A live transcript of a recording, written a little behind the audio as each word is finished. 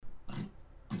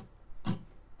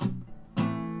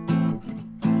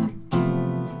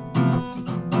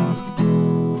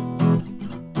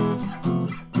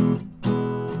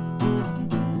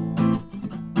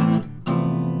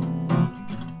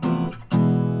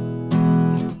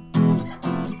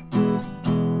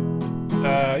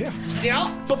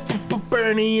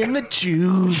Bernie and the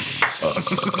Juice.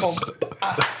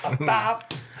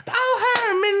 Oh,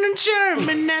 Herman and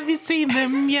Sherman, have you seen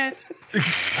them yet?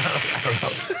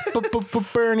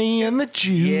 Bernie and the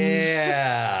Juice.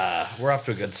 Yeah, we're off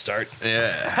to a good start.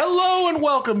 Yeah. Hello and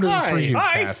welcome to the Hi. 3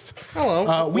 Hi. Cast.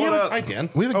 Hello. We have Hi, Dan.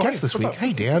 We have a guest this what's week. up?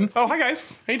 Hey, Dan. Oh, hi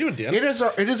guys. How you doing, Dan? It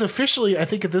is officially, I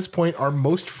think, at this point, our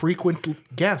most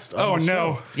frequent guest. on Oh the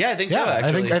no. show. Yeah, I think Yeah, so.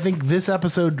 Actually, I think this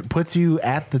episode puts you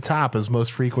at the top as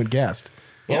most frequent guest.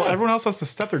 Well, Yeah. everyone else has to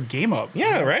step their game up.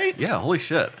 Yeah, right. Yeah, holy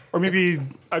shit. Or maybe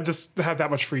I just have that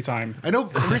much free time. I know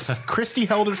Christy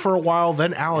held it for a while,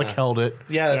 then Alec held it.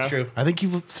 Yeah, that's Yeah. true. I think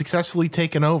you've successfully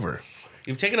taken over.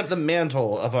 You've taken up the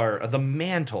mantle of The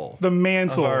mantle.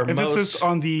 Of our Emphasis most-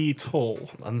 on the toll.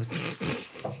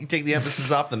 You take the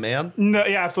emphasis off the man. No,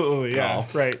 yeah, absolutely. Yeah, Oh.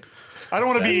 right. I don't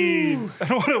want to be. I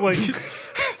don't want to like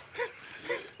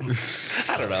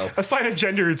I don't know. assign a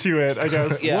gender to it. I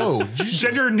guess. Yeah. Whoa, did you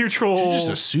Gender neutral. just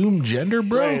assume gender,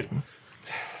 bro? Right.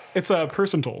 It's a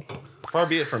person toll. Far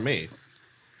be it from me.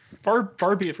 Far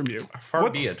be it from you. Far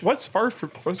what's, be it. What's far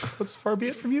be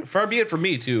it from you? Far be it from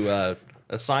me to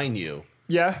assign you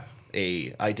Yeah.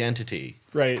 a identity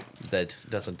Right. that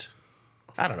doesn't.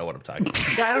 I don't know what I'm talking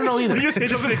about. Yeah, I don't know either. You say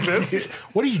it doesn't exist.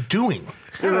 What are you doing?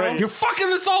 Right. You're fucking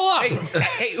this all up.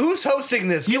 Hey, who's hosting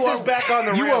this? Get this back on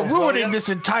the you rails. are will ruining ya? this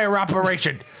entire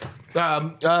operation.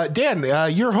 Dan,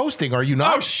 you're hosting, are you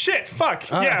not? Oh shit! Fuck.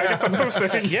 Yeah, I guess I'm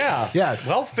hosting. Yeah. Yeah.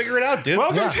 Well, figure it out, dude.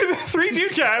 Welcome Yeah. to the 3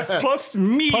 Dudecast plus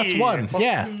me. Plus one.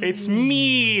 Yeah. It's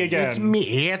me again. It's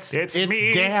me. It's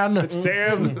me. Dan. It's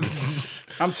Dan.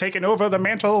 I'm taking over the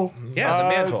mantle. Yeah, the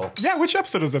mantle. Yeah, which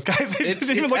episode is this, guys? I It's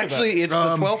didn't even look at that. actually it's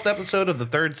the 12th episode of the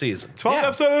 3rd season. 12th yeah.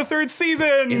 episode of the 3rd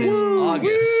season. It is August.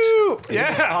 Woo! It is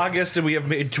Yeah. August, and we have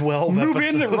made 12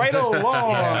 Moving episodes. right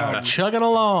along. Chugging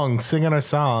along, singing our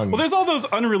song. Well, there's all those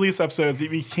unreleased episodes that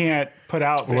we can't put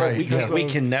out there. Right, because yeah. We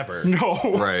of- can never. No.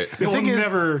 Right. It will thing is-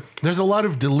 never. There's a lot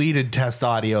of deleted test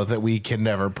audio that we can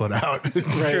never put out.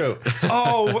 It's true.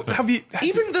 Oh, have you?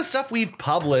 Even the stuff we've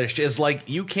published is like,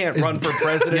 you can't run for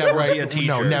president or be a teacher.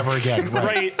 No, never again.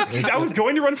 Right. Right. I was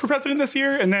going to run for president this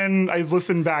year, and then I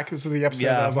listened back to the episode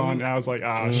Yeah. I was on, and I was like,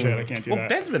 oh, shit, I can't do Well, that.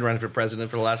 Ben's been running for president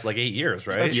for the last like 8 years,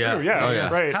 right? That's Yeah. true, yeah. Oh,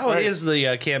 yeah. Right. How is right.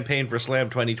 the campaign for Slam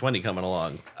 2020 coming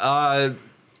along?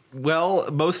 Well,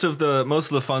 most of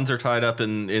the funds are tied up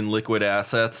in liquid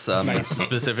assets,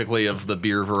 specifically of the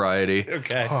beer variety.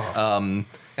 Okay.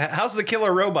 How's the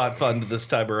Killer Robot Fund this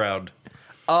time around?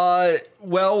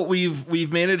 Well,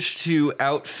 we've managed to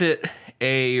outfit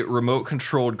a remote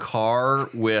controlled car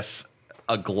with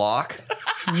a Glock.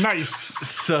 Nice.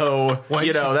 So,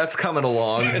 that's coming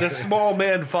along. And a small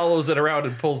man follows it around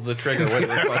and pulls the trigger when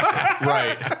requested.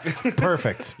 Right.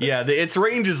 Perfect. Yeah, its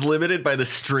range is limited by the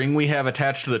string we have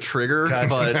attached to the trigger,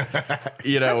 but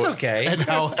That's okay. And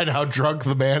how drunk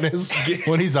the man is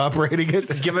when he's operating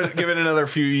it. Give it another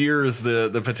few years,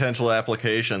 the potential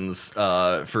applications for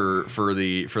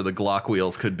the Glock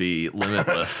wheels could be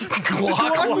limitless.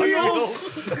 Glock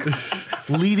wheels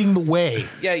leading the way.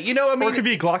 Yeah, I Or mean, it could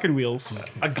be Glocken wheels.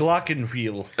 a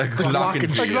Glockenwheel.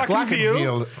 Glockenspiel.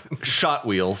 Glockenspiel. Shot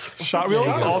wheels. Shot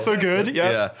wheels, also good.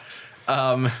 Yep.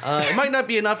 Yeah. It might not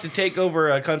be enough to take over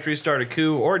a country, start a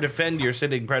coup, or defend your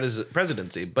sitting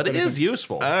presidency, but it is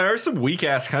useful. There are some weak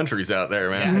ass countries out there,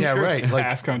 man. Yeah, right. Like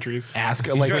Ass countries.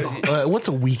 what's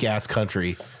a weak ass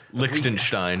country?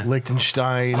 Liechtenstein.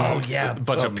 Liechtenstein. Oh, yeah.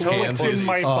 Bunch of What's in pansies.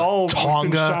 my balls, Tonga.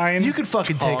 Liechtenstein? You could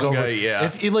fucking take Tonga, over. yeah.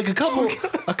 If like a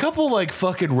couple like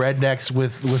fucking rednecks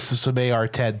with some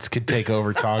AR-10s could take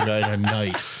over Tonga in a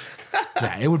night.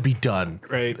 Yeah, it would be done.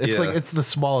 Right. It's Yeah. like it's the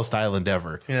smallest island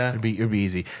ever. Yeah. It'd be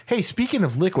easy. Hey, speaking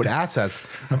of liquid assets,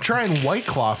 I'm trying White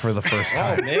Claw for the first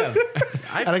time. Oh, man.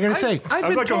 And I gotta say, I've I was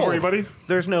been like, don't told worry, buddy.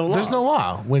 There's no laws. there's no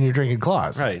law when you're drinking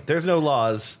claws. Right. There's no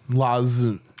laws. Laws.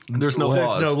 There's no There's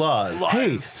laws. no laws.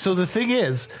 Hey, so the thing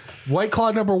is, White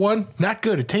Claw number 1, not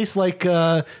good. It tastes like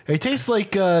lime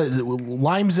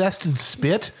zested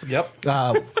spit. Yep.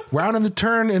 Round in the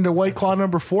turn into White Claw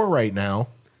number 4 right now.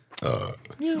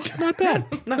 Yeah, not bad.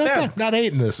 not bad. Not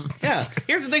hating this. Yeah.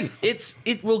 Here's the thing.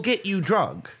 It will get you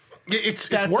drunk. It's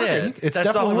That's working. it. It's That's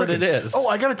definitely all that working. it is. Oh,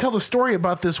 I got to tell the story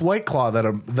about this White Claw that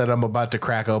I'm about to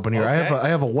crack open here. Okay. I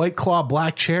have a White Claw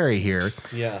Black Cherry here.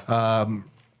 Yeah.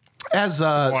 As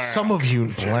some of you,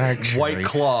 Black Cherry. White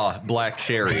Claw, Black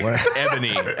Cherry,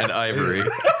 Ebony, and Ivory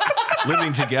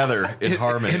living together in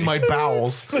harmony in my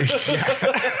bowels. in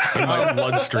my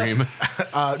bloodstream.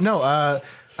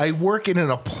 I work in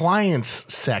an appliance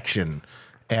section,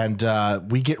 and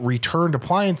we get returned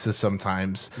appliances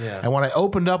sometimes. Yeah. And when I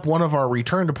opened up one of our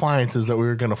returned appliances that we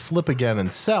were going to flip again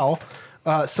and sell,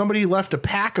 somebody left a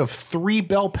pack of 3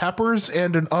 bell peppers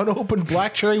and an unopened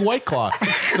black cherry White Claw.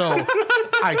 So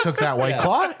I took that White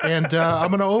Claw and I'm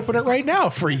going to open it right now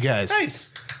for you guys. Nice.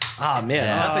 Ah,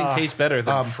 man, nothing tastes better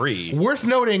than free. Worth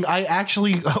noting, I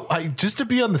actually, just to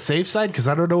be on the safe side, because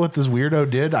I don't know what this weirdo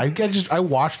did, I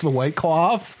washed the White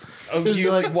Claw off. Oh,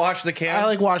 you like wash the can?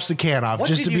 I washed the can off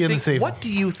just to be in the safe. What do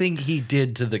you think he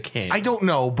did to the can? I don't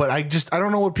know, but I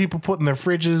don't know what people put in their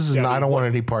fridges, and I don't want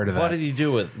any part of that. What did he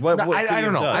do with? What? No, what I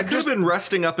don't know. I could have been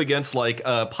resting up against like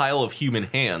a pile of human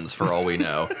hands for all we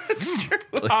know.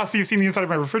 So you've seen the inside of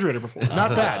my refrigerator before.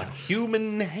 Not bad.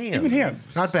 Human hands. Human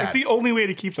hands. Not bad. It's the only way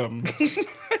to keep them.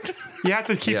 You have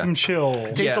to keep them chill.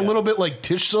 Tastes a little bit like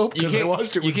dish soap because I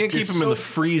washed it. You can't keep them in the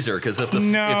freezer because if the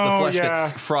flesh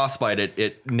gets frostbite,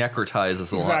 it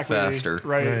necrotizes a lot faster.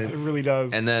 Right, it really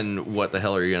does. And then what the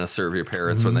hell are you going to serve your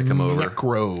parents when they come over?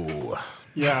 Necro.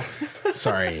 Yeah.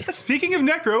 Sorry. Speaking of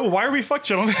necro, why are we fucked,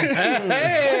 gentlemen?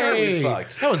 Hey,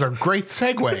 fucked. that was a great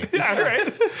segue. Yeah, right.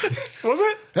 Was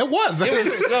it? It was. It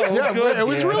was so good. It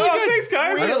was dude. really Oh, good. thanks,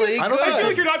 guys. Really I don't good. I feel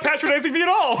like you're not patronizing me at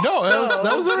all. No,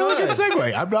 that was a really good good.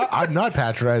 segue. I'm not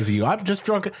patronizing you. I'm just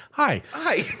drunk. Hi.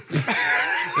 Hi.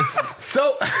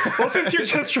 So Well, since you're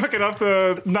just drunk enough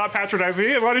to not patronize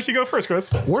me, why don't you go first,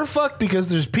 Chris? we're fucked because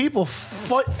there's people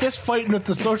fist fighting at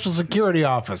the Social Security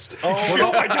office. Oh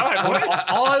my God. What?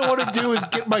 All I want to do is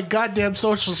get my goddamn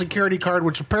Social Security card,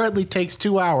 which apparently takes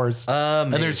 2 hours.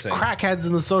 And there's Amazing. crackheads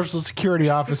in the Social Security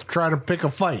office trying to pick a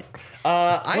fight.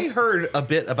 I heard a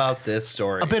bit about this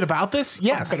story. A bit about this?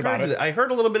 Yes. I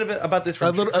heard a little bit about this from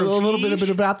A little bit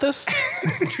about this.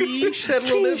 Trish said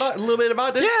a little bit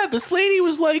about it. Yeah, this lady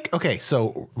was like, okay,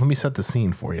 so let me set the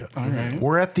scene for you. All right.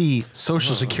 We're at the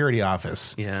Social Security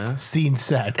office. Yeah. Scene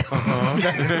set.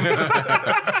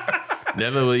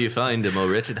 Never will you find a more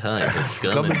wretched hive of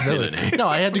scum and villainy. No,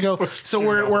 I had to go. So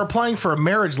we're applying for a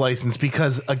marriage license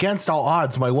because against all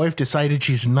odds, my wife decided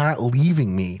she's not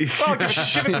leaving me. Oh, give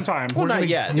it some time. Well, not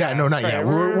yet. Yeah, no, not yet. Right,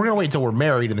 We're going to wait until we're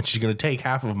married and then she's going to take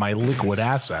half of my liquid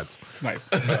assets, Nice.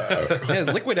 Yeah,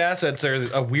 liquid assets are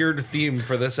a weird theme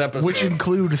for this episode. which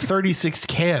include 36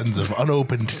 cans of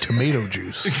unopened tomato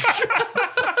juice.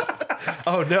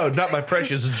 oh no, not my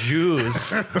precious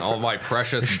Jews. All my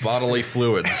precious bodily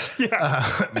fluids.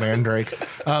 Mandrake.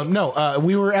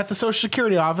 We were at the Social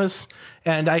Security office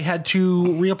and I had to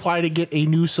reapply to get a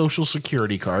new Social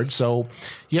Security card. So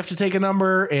you have to take a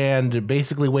number and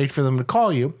basically wait for them to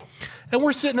call you. And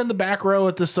we're sitting in the back row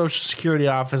at the Social Security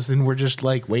office and we're just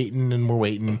like waiting and we're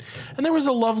waiting. And there was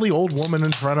a lovely old woman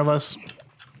in front of us.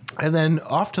 And then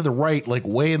off to the right, like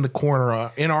way in the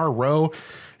corner in our row,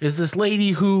 is this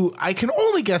lady who I can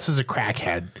only guess is a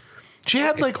crackhead. She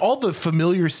had like all the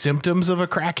familiar symptoms of a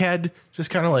crackhead, just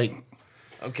kind of like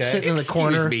Okay. sitting in the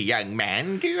corner. Excuse me, young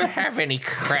man. Do you have any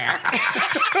crack?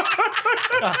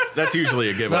 That's usually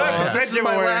a giveaway. This is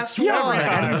my last Yeah, one.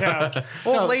 right. Yeah.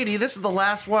 Old lady, this is the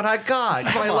last one I got.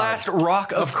 My last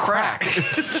rock of crack.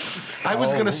 I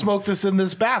was going to smoke this in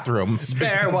this bathroom.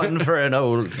 Spare one for an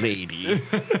old lady.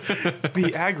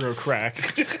 The aggro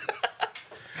crack.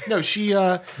 No, she,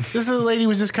 this lady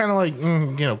was just kind of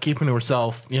like, keeping to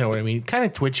herself. You know what I mean? Kind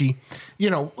of twitchy,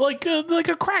 like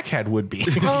a crackhead would be.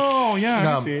 Oh,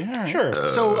 yeah. I see. All right. Sure.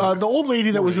 So the old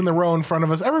lady that was in the row in front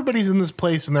of us, everybody's in this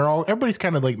place and everybody's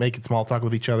kind of like making small talk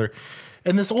with each other.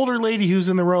 And this older lady who's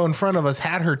in the row in front of us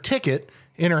had her ticket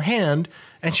in her hand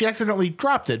and she accidentally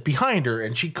dropped it behind her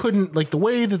and she couldn't, like the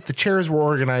way that the chairs were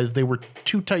organized, they were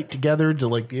too tight together to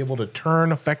like be able to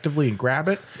turn effectively and grab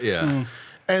it. Yeah.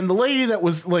 And the lady that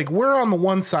was like, we're on the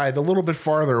one side a little bit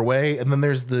farther away, and then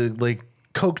there's the like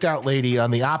coked out lady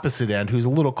on the opposite end who's a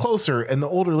little closer, and the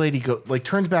older lady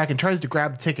turns back and tries to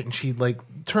grab the ticket, and she like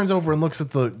turns over and looks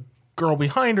at the girl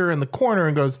behind her in the corner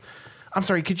and goes, "I'm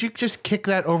sorry, could you just kick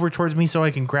that over towards me so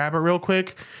I can grab it real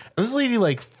quick?" And this lady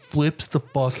like flips the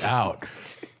fuck out.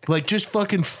 Like just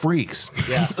fucking freaks.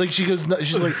 Yeah. Like she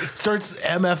like starts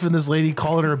MFing this lady,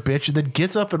 calling her a bitch, and then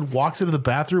gets up and walks into the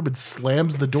bathroom and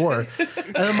slams the door.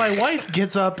 And then my wife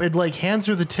gets up and like hands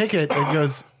her the ticket and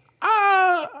goes,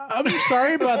 I'm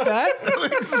sorry about that.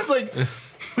 It's just like,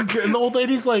 and the old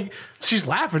lady's like, she's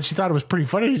laughing. She thought it was pretty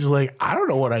funny. She's like, I don't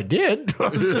know what I did. I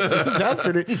was just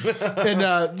asking her.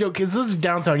 And, because this is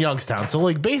downtown Youngstown. So,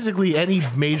 like, basically any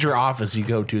major office you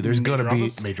go to, there's going to be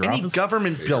major Any office.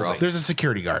 government building. There's a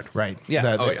security guard, right?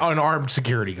 Yeah. An armed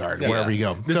security guard, wherever you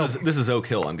go. This is Oak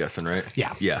Hill, I'm guessing, right?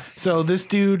 Yeah. Yeah. So this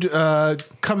dude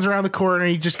comes around the corner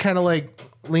and he just kind of like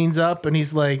leans up and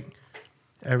he's like,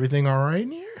 everything all right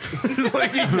in here?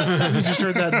 Like, he just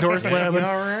heard that door slamming.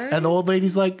 And the old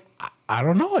lady's like, I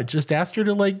don't know. I just asked her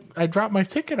to I dropped my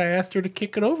ticket. I asked her to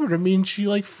kick it over to me and she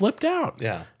like flipped out.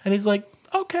 Yeah. And he's like,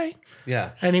 okay.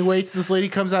 Yeah. And he waits. This lady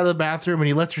comes out of the bathroom and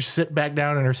he lets her sit back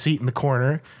down in her seat in the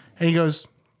corner. And he goes,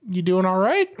 "You doing all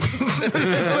right?"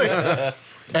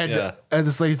 And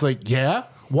this lady's like, "Yeah,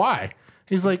 why?"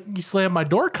 He's like, "You slammed my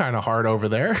door kind of hard over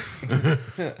there."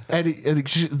 and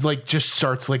she's like, just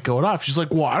starts like going off. She's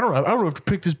like, "Well, I don't have to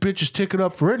pick this bitch's ticket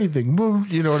up for anything."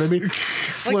 You know what I mean?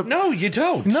 Like, no, you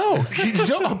don't. No,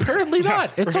 apparently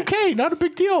not. It's okay, not a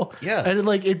big deal. Yeah. And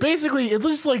it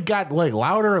just like got like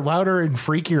louder and louder and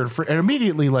freakier and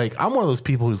immediately like I'm one of those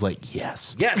people who's like,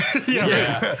 yes. Yes.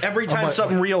 Yeah. Every time like,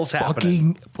 something real's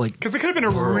happening. Fucking like Because it could have been a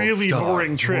really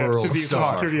boring trip to be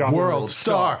security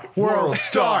officer. World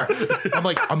star.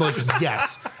 I'm like,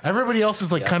 yes. Everybody else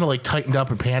is like kind of like tightened up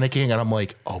and panicking, and I'm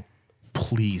like, oh,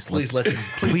 please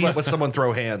let someone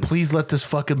throw hands. please let this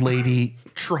fucking lady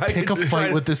pick a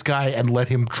fight with this guy and let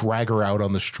him drag her out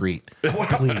on the street.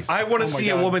 Please. I want to see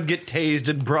a woman get tased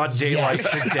in broad daylight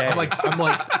today. I'm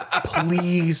like,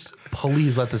 please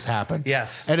let this happen.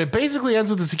 Yes. And it basically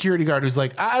ends with the security guard who's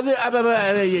like,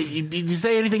 if you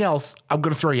say anything else, I'm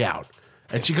going to throw you out.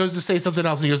 And she goes to say something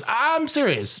else, and he goes, I'm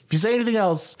serious. If you say anything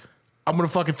else, I'm going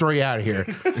to fucking throw you out of here.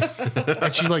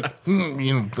 And she like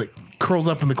curls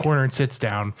up in the corner and sits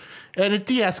down. And it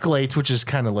de-escalates, which is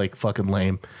kind of like fucking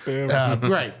lame.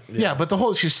 Right. Yeah, but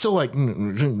she's still like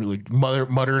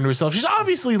muttering to herself. She's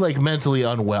obviously like mentally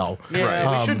unwell.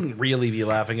 Yeah, we shouldn't really be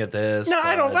laughing at this. No,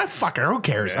 I don't. Fuck her. Who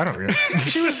cares? I don't know.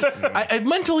 She was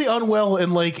mentally unwell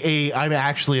in like I'm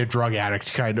actually a drug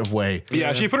addict kind of way.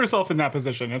 Yeah, she put herself in that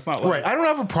position. It's not like Right. I don't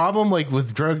have a problem like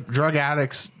with drug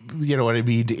addicts, you know what I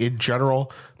mean, in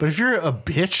general. But if you're a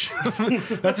bitch,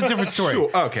 that's a different story. Sure,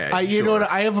 okay, You know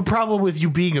what? I have a problem with you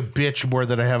being a bitch more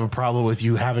than I have a problem with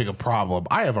you having a problem.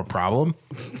 I have a problem.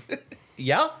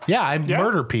 Yeah? Yeah, I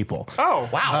murder people. Oh,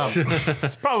 wow.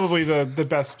 It's probably the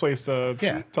best place to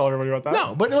tell everybody about that.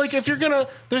 No, but like if you're gonna,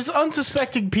 there's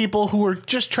unsuspecting people who are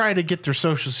just trying to get their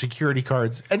social security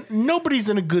cards, and nobody's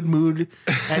in a good mood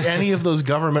at any of those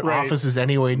government offices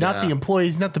anyway. Not the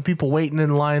employees, not the people waiting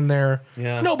in line there.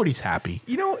 Yeah. Nobody's happy.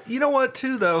 You know what,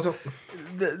 too, though?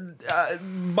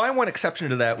 My one exception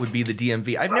to that would be the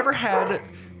DMV. I've never had...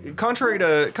 Contrary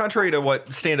to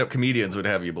what stand-up comedians would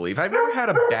have you believe, I've never had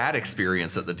a bad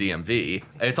experience at the DMV.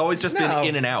 It's always just been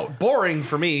in and out. Boring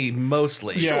for me,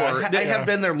 mostly. Yeah. Sure. I have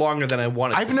been there longer than I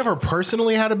wanted I've to. never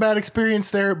personally had a bad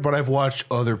experience there, but I've watched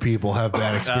other people have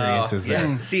bad experiences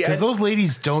there. See, Because those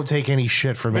ladies don't take any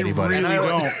shit from anybody. really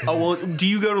don't. Oh, well, do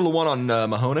you go to the one on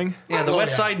Mahoning? Yeah, the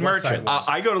West Side Merchant.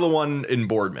 I go to the one in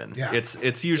Boardman. Yeah.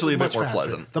 It's usually a bit Much more faster.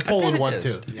 pleasant. The Poland one is.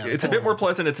 too. Yeah, It's a bit more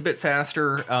pleasant. It's a bit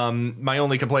faster. My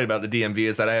only complaint about the DMV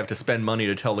is that I have to spend money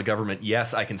to tell the government,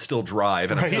 yes, I can still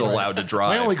drive, and I'm still allowed to drive.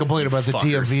 My only complaint about the Fuckers.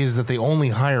 DMV is that they only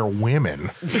hire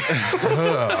women. You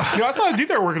know, I saw a dude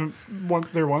there working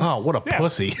there once. Oh, what a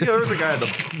pussy. Yeah, there was a guy at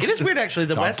the. It is weird, actually.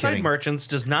 The I'm West Side kidding. Merchants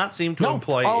does not seem to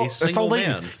employ a it's single all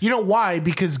ladies. man. You know why?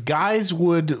 Because guys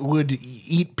would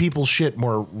eat people's shit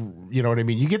more. You know what I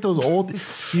mean? You get those old.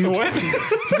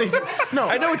 What? No,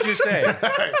 I know what you're saying.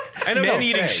 I know Man what you're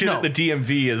eating saying. shit at the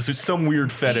DMV is some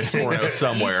weird fetish porno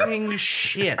somewhere. Eating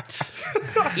shit.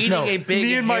 Eating a big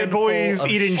Me and my handful boys of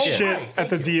eating shit. shit at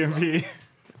the DMV.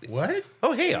 What?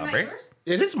 Oh, hey, Is mine Aubrey. yours?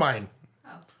 It is mine.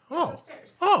 Oh, it's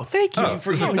upstairs. Oh, thank you.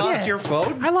 You lost your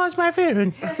phone? I lost my phone.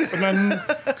 And then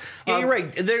Yeah, you're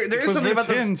right. There is was something about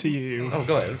ripped this. into you. Oh,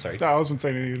 go ahead. I'm sorry. I wasn't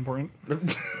saying anything important.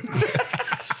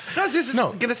 I was just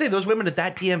going to say, those women at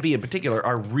that DMV in particular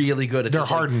are really good at They're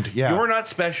this. Like, hardened, yeah. You're not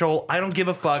special. I don't give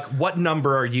a fuck. What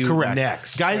number are you Correct.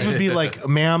 next? Guys would be like,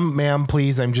 ma'am,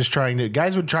 please, I'm just trying to.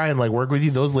 Guys would try and like work with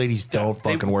you. Those ladies don't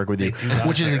fucking work with you,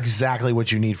 which is exactly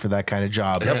what you need for that kind of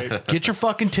job. Get your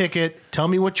fucking ticket. Tell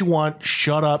me what you want.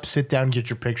 Shut up. Sit down. Get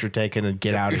your picture taken and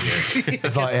get out of here.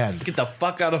 The end. Get the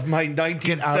fuck out of my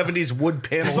 1970s wood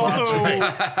panel. It's also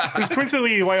there's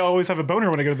coincidentally why I always have a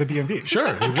boner when I go to the DMV. Sure,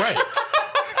 you're right.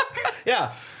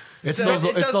 Yeah. It's So those,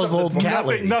 it it's does those something old for me. cat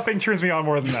ladies. Nothing turns me on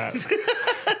more than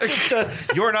that.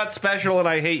 You're not special and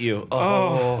I hate you.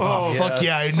 Oh, fuck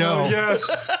yeah, I know.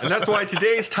 Yes. And that's why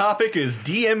today's topic is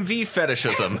DMV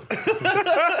fetishism.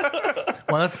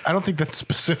 Well, I don't think that's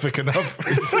specific enough.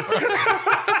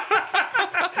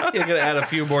 You're going to add a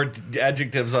few more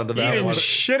adjectives onto that Eating one.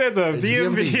 shit at the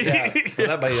DMV. Yeah.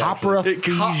 That might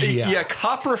Coprophagia.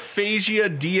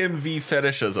 Coprophagia DMV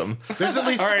fetishism. There's at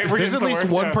least All right, we're there's at getting least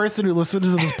somewhere. one Yeah. person who listens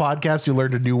to this podcast who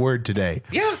learned a new word today.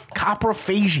 Yeah.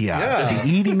 Coprophagia. Yeah. The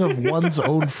eating of one's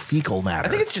own fecal matter.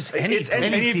 I think it's just any. It's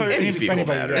any fecal anybody,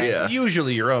 matter. yeah. Yeah.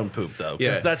 Usually your own poop, though,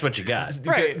 because Yeah. that's what you got.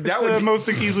 Right. That That's would the be- most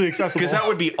easily accessible. Because that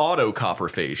would be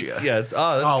autocoprophagia. Yeah, it's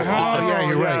oh, yeah,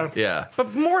 you're right. Yeah.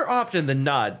 But more often than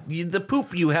not, the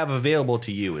poop you have available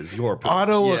to you is your poop.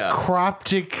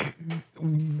 Autocroptic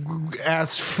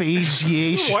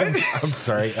asphyxiation. What? I'm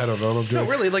sorry, I don't know what I'm doing.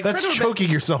 really, like, that's try to choking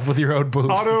yourself with your own poop.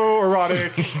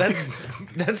 Autoerotic.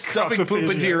 That's stuffing poop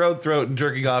into your own throat and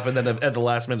jerking off, and then at the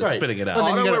last minute Right. spitting it out.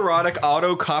 Well, then you Autoerotic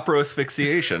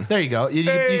autocoproasphyxiation. There you go. You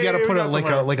Hey, got to put we a got like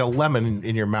somewhere. a lemon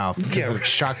in your mouth because it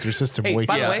shocks your system. Hey, wakes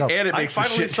by you the way, up. And it I makes the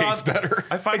finally shit taste better.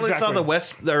 I finally saw Exactly.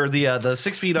 the the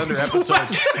 6 Feet Under episode,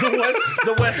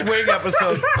 the West Wing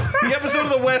episode, the episode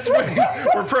of the West Wing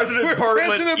Where President Bartlett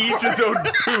President eats his own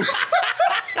poop.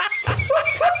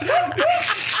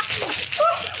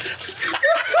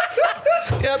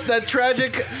 Yep, that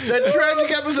tragic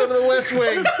episode of the West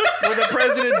Wing where the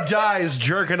president dies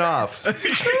jerking off,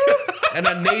 and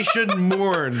a nation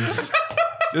mourns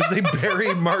as they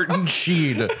bury Martin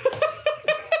Sheen.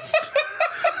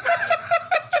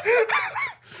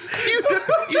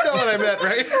 You know what I meant,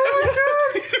 right?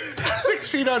 6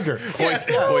 feet under. Boy,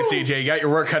 CJ, you got your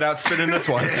work cut out spinning this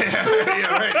one.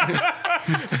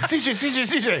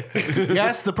 CJ.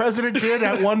 Yes, the president did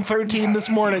at 1:13 this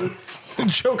morning.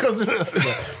 Joe goes in.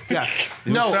 Yeah.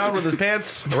 He was found with his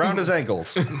pants around his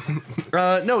ankles.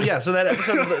 No, yeah. So that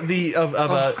episode of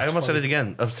I almost said it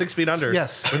again, of 6 Feet Under.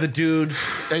 Yes. Where the dude.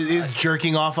 Is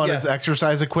jerking off on his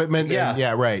exercise equipment. Yeah.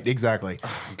 Yeah, right. Exactly.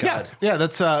 God. Yeah,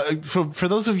 that's for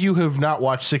those of you who have not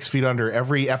watched 6 Feet Under,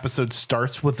 every episode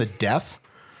starts with a death.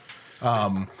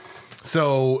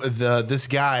 So this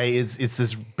guy it's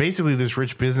this basically this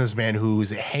rich businessman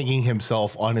who's hanging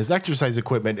himself on his exercise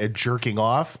equipment and jerking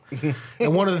off.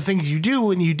 And one of the things you do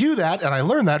when you do that, and I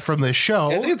learned that from this show.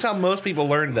 I think it's how most people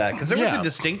learned that, because there was Yeah. a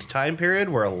distinct time period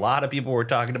where a lot of people were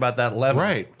talking about that level.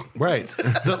 Right.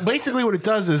 Basically, what it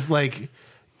does is like,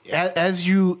 as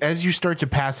you start to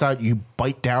pass out, you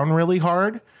bite down really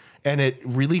hard, and it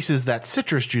releases that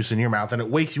citrus juice in your mouth, and it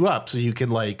wakes you up, so you can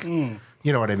like,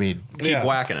 you know what I mean? Keep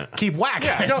whacking it. Keep whacking.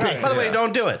 it, By basically. the way,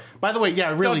 don't do it. By the way,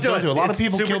 yeah, really don't do it. A lot It's of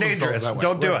people super kill themselves dangerous. that way.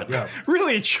 Don't do Right, it. yeah.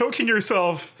 Really, choking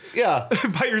yourself Yeah.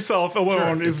 by yourself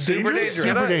alone is super dangerous.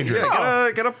 dangerous. Super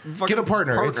dangerous. Get a fucking Get a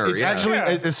partner. It's yeah. actually,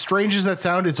 Yeah. as strange as that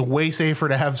sounds, it's way safer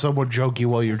to have someone joke you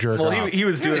while you're jerking Well, off. he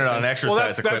was doing it on makes exercise Well,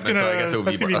 that's equipment, so I guess it would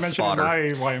that's be gonna a mentioned in spotter.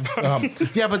 my Lion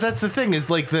Bucks. Yeah, but that's the thing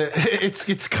is like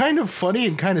it's kind of funny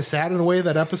and kind of sad in a way,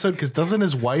 that episode, because doesn't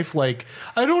his wife like,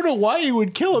 I don't know why he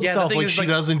would kill Yeah, the himself, thing like is, she like,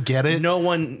 doesn't get it. No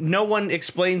one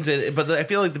explains it, but I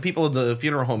feel like the people in the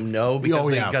funeral home know because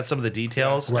they yeah. got some of the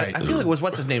details. Right. I feel like it was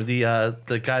what's his name,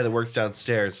 the guy that works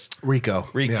downstairs, Rico.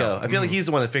 Rico. Yeah. I feel like he's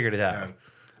the one that figured it out.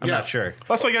 I'm Yeah. not sure.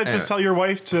 That's why you gotta just tell your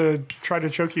wife to try to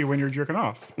choke you when you're jerking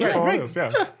off. That's all right. it is.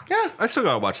 Yeah. I still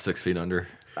gotta watch 6 Feet Under.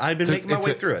 I've been making my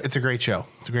way through it. It's a great show.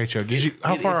 It's a great show. Did you?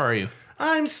 How far are you?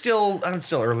 I'm still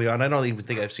early on. I don't even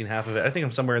think I've seen half of it. I think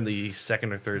I'm somewhere in the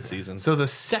second or third season. So the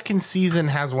second season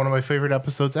has one of my favorite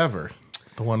episodes ever.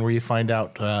 It's the one where you find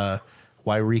out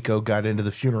why Rico got into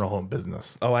the funeral home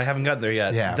business. Oh, I haven't gotten there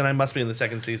yet. Yeah. Then I must be in the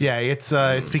second season. Yeah,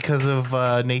 it's because of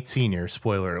Nate Sr.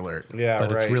 Spoiler alert. Yeah,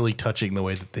 but it's right. really touching the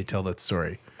way that they tell that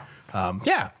story.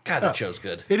 Yeah, God, that show's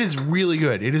good. it is really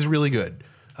good. It is really good.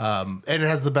 And it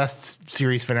has the best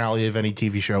series finale of any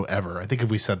TV show ever. I think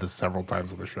we've said this several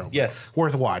times on the show. Yes.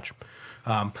 Worth a watch.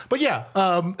 But yeah,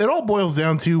 it all boils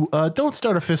down to don't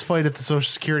start a fist fight at the Social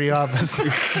Security office.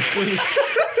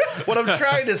 What I'm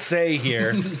trying to say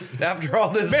here, after all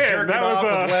this Man, jerking that was,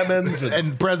 off with lemons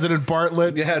And President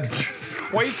Bartlett. you had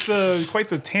Quite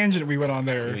the tangent we went on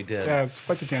there. We did. Yeah, it's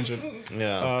quite the tangent.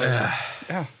 yeah.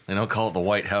 They don't call it the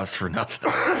White House for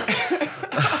nothing.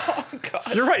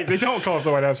 You're right. They don't call it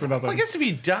the White House for nothing. I guess if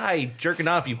you die jerking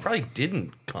off, you probably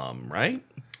didn't come, right?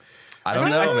 I don't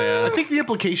know, man. I think the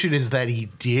implication is that he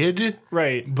did,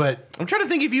 Right. but I'm trying to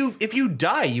think, if you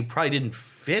die, you probably didn't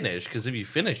finish, because if you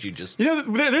finished, you just You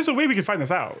know, there's a way we could find this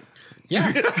out. yeah,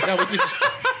 we could just,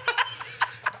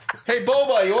 Hey,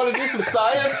 Boba, you want to do some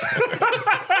science?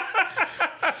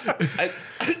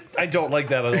 I don't like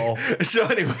that at all. So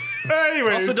anyway,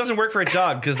 Anyway, Also, it doesn't work for a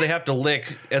dog because they have to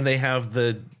lick and they have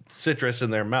the citrus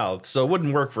in their mouth, so it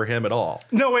wouldn't work for him at all.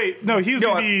 no, wait. No, he was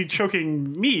going to I- be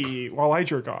choking me while I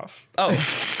jerk off. Oh, I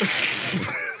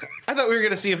thought we were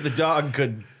gonna see if the dog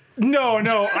could. No, I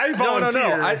no.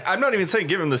 volunteer. I'm not even saying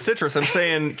give him the citrus. I'm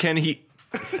saying, can he?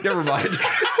 Never mind.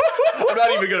 I'm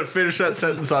not even gonna finish that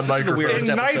sentence on the microphone. weirdest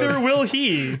and neither episode. will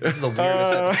he. This is the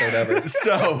weirdest episode ever.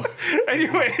 So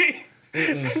Anyway,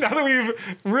 now that we've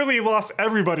really lost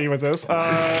everybody with this,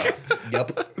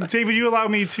 Yep. Dave, would you allow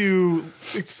me to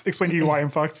explain to you why I'm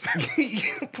fucked?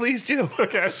 Please do.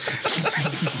 Okay.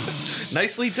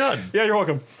 Nicely done. Yeah, you're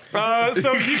welcome.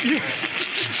 So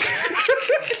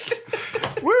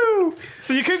Woo!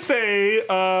 So you could say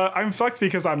I'm fucked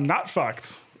because I'm not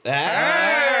fucked.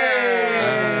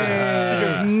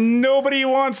 Because nobody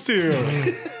wants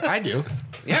to. I do.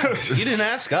 Yeah, you didn't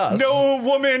ask us. No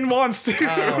woman wants to.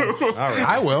 All right.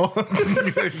 I will.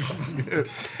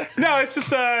 No, it's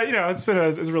just it's been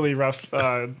a really rough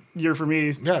year for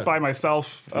me Yeah. by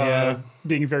myself, Yeah.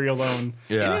 being very alone.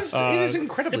 Yeah. It is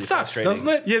incredibly It sucks, frustrating.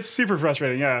 doesn't it? Yeah, it's super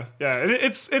frustrating. Yeah.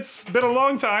 It's been a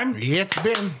long time. It's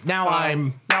been. Now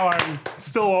I'm Now I'm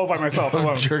still all by myself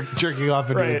alone. jerking off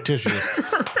into a Right. tissue.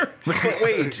 But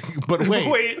wait. But wait,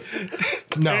 Wait,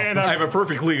 no. and I have a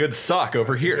perfectly good sock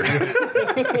over here. yeah,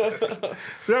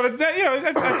 but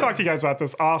I've talked to you guys about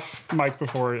this off mic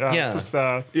before. Yeah. It's just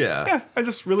Yeah. I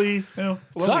just really love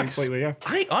Sucks. these lately. Yeah.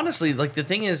 I honestly, like, the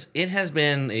thing is, it has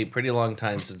been a pretty long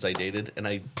time since I dated, and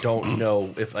I don't know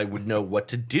if I would know what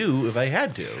to do if I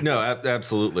had to. No,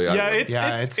 absolutely. Yeah, it's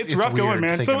rough weird going,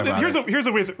 man. So thinking about here's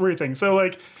a weird thing. So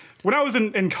like when I was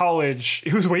in college,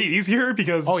 it was way easier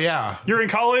because Oh, yeah. you're in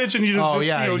college and you just Oh, just,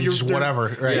 yeah, you you're just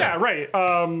whatever, right. Yeah, right.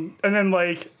 And then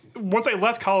like once I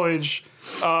left college,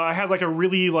 I had like a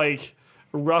really like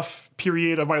rough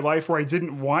period of my life where I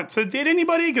didn't want to date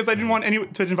anybody because I didn't want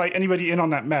to invite anybody in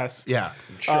on that mess. Yeah.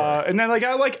 And then like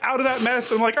I like out of that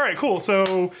mess. I'm like, all right, cool.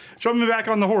 So jumping back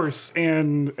on the horse,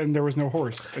 and there was no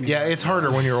horse anymore. Yeah, it's harder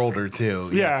when you're older too.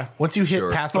 Yeah. Once you hit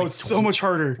Sure. past Oh, like it's so much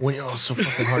harder. so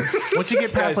fucking hard. Once you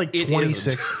get past like it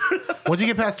 26, once you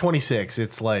get past 26,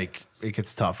 it's like it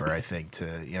gets tougher. I think to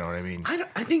what I mean.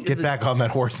 I think Get back on that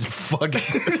horse and fuck it.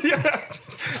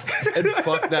 and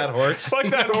fuck that horse. Fuck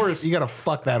that horse. You gotta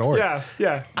fuck that horse.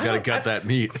 Yeah. Gotta gut that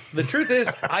meat. The truth is,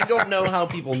 I don't know how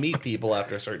people meet people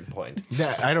after a certain point.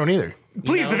 Yeah, I don't either.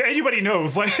 Please, if anybody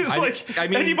knows, like I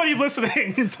mean- anybody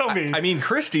listening, tell me. I mean,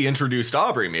 Christy introduced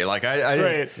Aubrey to me. Like I Right.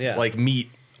 didn't Yeah. like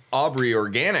meet Aubrey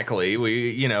organically.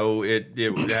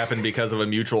 It happened because of a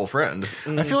mutual friend.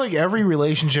 I feel like every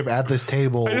relationship at this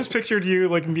table. I just pictured you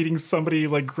like meeting somebody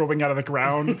like growing out of the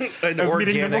ground An as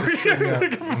meeting them,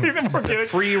 organic- meeting them organic,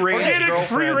 Free range organic, girlfriend.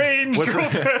 free range.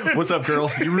 What's up,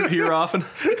 girl? You root here often?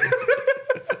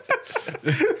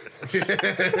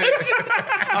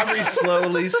 Aubrey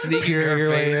slowly sneaking her Your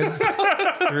way face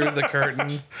through the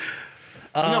curtain.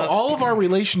 all of our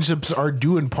relationships are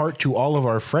due in part to all of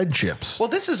our friendships. Well,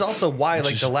 this is also why,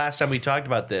 like, the last time we talked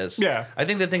about this, Yeah. I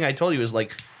think the thing I told you is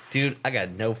like, dude, I got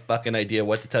no fucking idea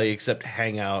what to tell you except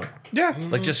hang out. Yeah.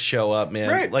 Like, just show up, man.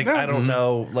 Right, Like, yeah. I don't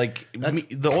know. Like,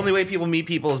 the only way people meet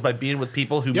people is by being with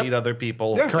people who Yep. meet other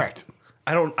people. Yeah. Correct.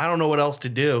 I don't know what else to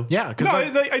do. Yeah, because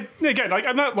No, again, like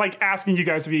I'm not like asking you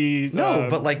guys to be No,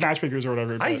 but, like, matchmakers or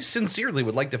whatever. I but- sincerely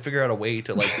would like to figure out a way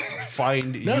to like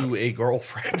find you a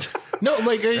girlfriend. no,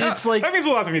 like it's like that means a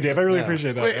lot to me, Dave. I really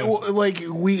appreciate that. Wait, well, like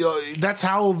we that's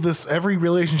how every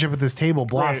relationship at this table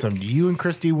blossomed. You and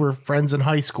Christy were friends in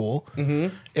high school,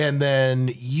 and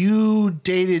then you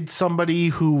dated somebody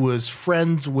who was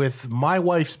friends with my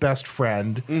wife's best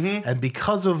friend, and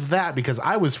because of that, because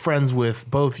I was friends with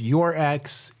both your ex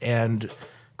and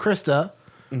Krista,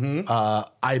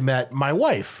 I met my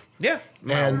wife. Yeah.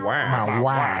 And my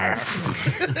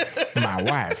wife. My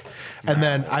wife. And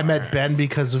then I met Ben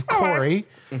because of Corey.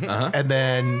 And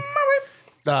then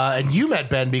and you met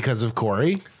Ben because of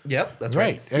Corey. Yep, that's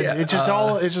Right. right. And it's just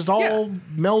all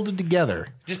melded together.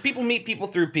 Just people meet people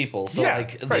through people. So Yeah,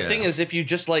 like the right. thing is, if you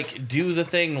just like do the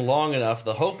thing long enough,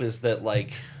 the hope is that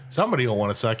like Somebody will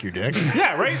want to suck your dick.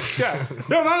 Yeah, right? Yeah.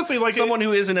 No, and honestly, like someone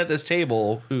who isn't at this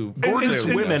table who Gorgeous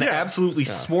and- women yeah. absolutely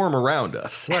swarm around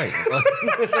us. Right.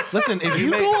 Listen, if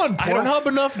you go on Pornhub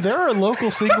enough, there are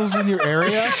local singles in your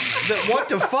area. that want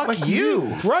to fuck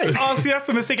you. Right. Oh, see, that's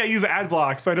the mistake. I use ad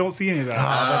block, so I don't see any of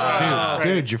that.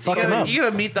 Dude, you're fucking up. You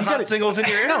gotta meet the hot singles in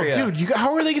your No, area. dude,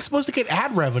 how are they supposed to get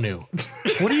ad revenue?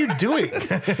 What are you doing?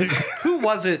 Who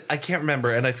was it? I can't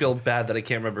remember, and I feel bad that I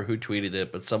can't remember who tweeted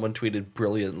it, but someone tweeted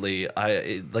brilliantly.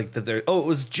 It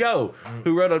was Joe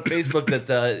who wrote on Facebook that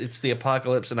it's the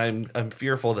apocalypse, and I'm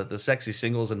fearful that the sexy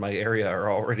singles in my area are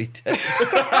already dead.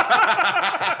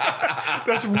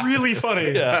 That's really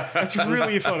funny. Yeah. That's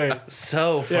really funny.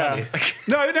 So funny. Yeah.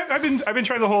 No, I've been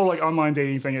trying the whole like online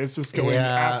dating thing. It's just going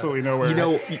absolutely nowhere. You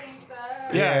know,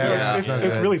 yeah,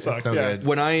 it's really sucks. no Yeah. good.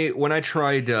 when I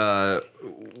tried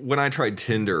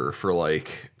Tinder for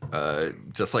like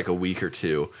just like a week or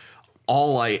two,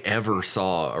 all I ever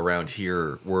saw around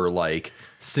here were like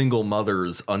single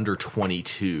mothers under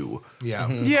 22. Yeah.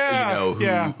 Yeah. You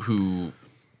know, who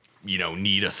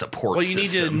need a support Well, you need to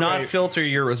system. not filter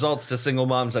your results to single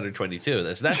moms under 22.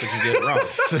 That's what you did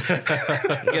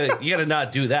wrong. you gotta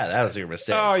not do that. That was your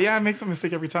mistake. Oh yeah, I make some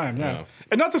mistake every time. Yeah, No.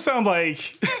 and not to sound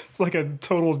like like a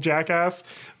total jackass,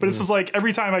 but it's just like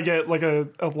every time I get like a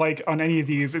like on any of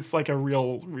these, it's like a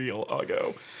real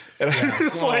uggo, and I'm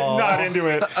just like not into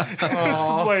it. It's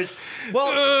just like,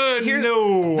 Well, here's-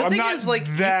 no, the I'm thing not is,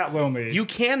 like, that lonely. You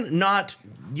can not.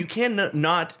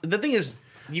 The thing is,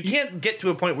 you can't get to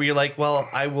a point where you're like, well,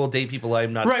 I will date people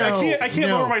I'm not. right? attracted I can't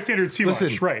no. lower my standards too Listen,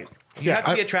 much. Right? You have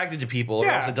to be attracted to people, or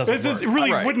else Yeah, it doesn't it work.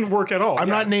 really Right. wouldn't work at all. I'm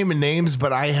not naming names,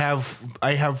 but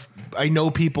I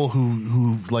know people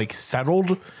who like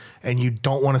settled, and you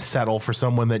don't want to settle for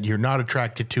someone that you're not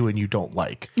attracted to and you don't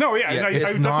like. No, yeah, Yeah, I it's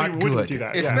definitely not wouldn't good. do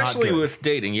that. It's yeah. not Especially good. with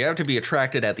dating, you have to be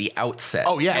attracted at the outset.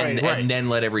 Oh, yeah, and, right. and then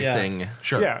let everything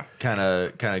Sure. Yeah. kind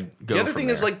of go. The other from thing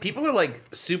is there. like people are like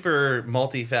super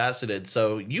multifaceted,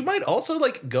 so you might also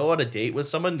like go on a date with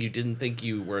someone you didn't think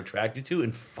you were attracted to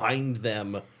and find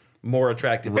them more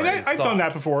attractive. And than you I've thought. done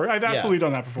that before. I've absolutely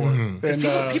done that before. And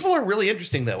People are really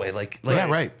interesting that way. Like Yeah,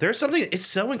 right. There's something. It's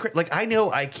so incredible. Like I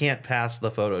know I can't pass the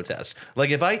photo test.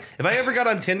 Like if I ever got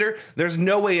on Tinder, there's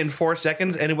no way in 4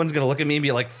 seconds anyone's gonna look at me and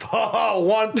be like, "Oh,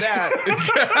 want that?"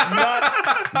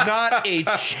 not a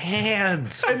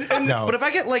chance. No. But if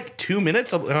I get like 2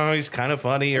 minutes, oh, he's kind of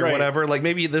funny or Right. whatever. Like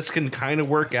maybe this can kind of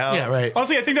work out. Yeah, right.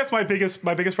 honestly, I think that's my biggest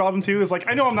problem too. Is like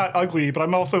I know I'm not ugly, but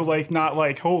I'm also like not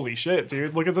like holy shit,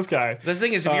 dude. Look at this guy. The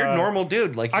thing is, if you're a normal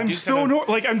dude, like you I'm do so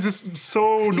kinda- I'm just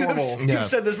so normal. You've Yeah.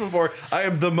 said this before. I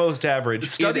am the most average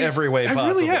Studies- in every way I possible.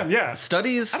 really am. Yeah.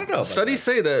 studies don't know about studies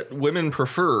say that women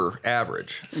prefer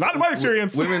average. Not in my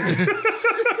experience. Women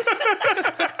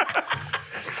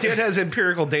Dan has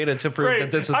empirical data to prove Right. that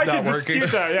this is I not can working.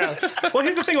 dispute that, yeah. Well,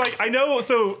 here's the thing. Like, I know.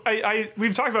 So,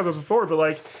 we've talked about this before, but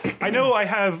like, I know I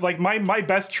have like my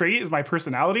best trait is my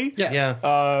personality. Yeah.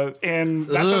 And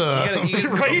that You gotta-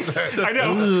 right. I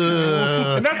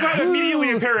know. And that's not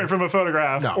immediately apparent from a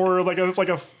photograph No. or like a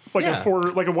Yeah.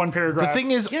 one paragraph. The thing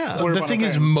is, Yeah. blurb the on thing a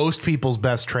is, thing. most people's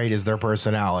best trait is their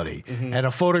personality, and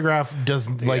a photograph does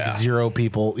like Yeah. zero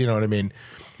people. You know what I mean?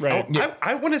 right?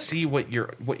 I want to see what your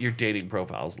dating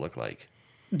profiles look like.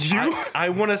 Do you? I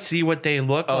want to see what they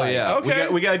look Oh like. yeah, Okay.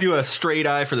 we got to do a straight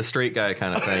eye for the straight guy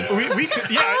kind of thing. we could,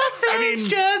 yeah. I mean,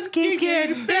 just keep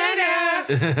getting better.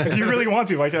 if you really want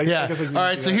to, like, I Yeah. guess I All can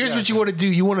right. do So that, here's yeah. what you want to do.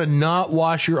 You want to not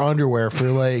wash your underwear for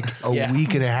like a Yeah.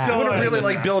 week and a half. I want to Right. really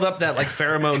like build up that like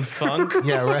pheromone funk.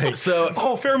 Yeah. Right. So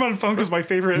Oh, pheromone funk is my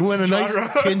favorite. You want a nice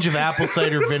genre. tinge of apple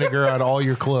cider vinegar on all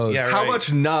your clothes. Yeah, how right.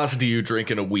 much Nas do you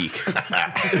drink in a week? You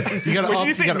gotta, Did up, you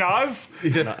you say gotta, Nas?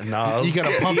 No, you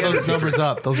gotta pump those numbers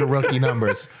up. Those are rookie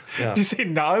numbers. Did you say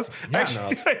Nas?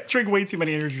 Actually, Nas. I drink way too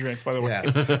many energy drinks, by the way.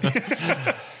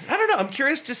 Yeah. I don't know. I'm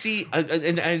curious to see,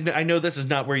 and I know this is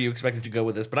not where you expected to go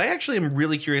with this, but I actually am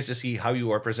really curious to see how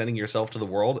you are presenting yourself to the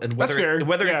world and That's whether fair.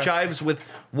 Yeah. it jives with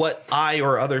what I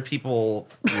or other people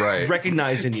Right.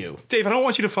 recognize in you. Dave, I don't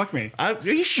want you to fuck me. Are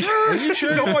you sure? I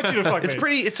don't want you to fuck It's me.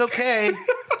 pretty. It's okay.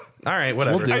 All right,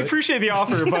 whatever. do I it. appreciate the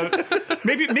offer, but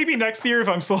maybe next year if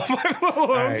I'm still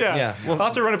right, yeah. yeah. Well, I'll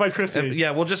have to run it by Christy. Yeah,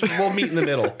 we'll meet in the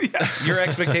middle. Your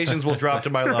expectations will drop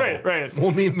to my level. Right. We'll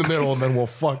meet in the middle and then we'll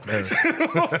fuck there.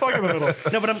 Fuck in the middle.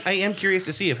 No, but I am curious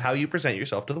to see if how you present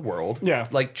yourself to the world, Yeah.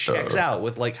 like checks out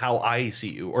with like how I see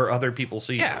you or other people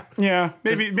see you. Yeah,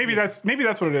 maybe that's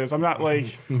what it is. I'm not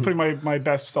like putting my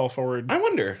best self forward. I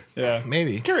wonder. Yeah,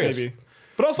 Maybe. Curious. maybe.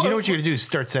 But also, You know what you're gonna do?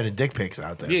 Start sending dick pics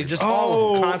out there. Yeah, just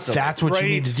all of them constantly. That's what you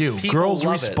need to do. Right. People Girls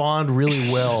love it. respond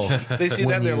really well. They see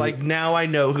when that they're you- like, now I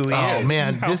know who he Oh is.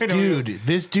 man, this I know who he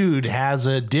this dude has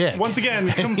a dick. once again,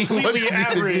 wants completely me to see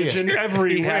average it. in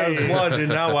every He way. has one, and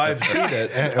now I've seen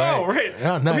it. Oh, right.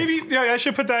 Oh, nice. Maybe I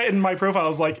should put that in my profile.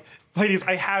 As like, ladies,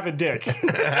 I have a dick.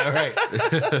 right.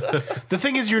 The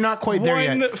thing is, you're not quite there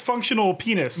One yet. functional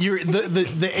penis. You're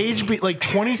the age like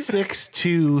 26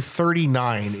 to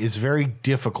 39 is very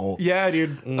difficult. yeah,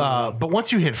 dude. But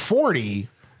once you hit 40,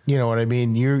 you know what I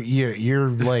mean. You're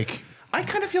like. I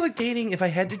kind of feel like dating, if I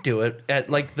had to do it at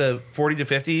like the 40 to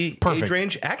 50 Perfect. age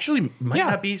range, actually might Yeah.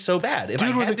 not be so bad. If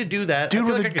I with had to do that, I dude feel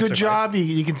with like a I could good survive. job,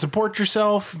 you can support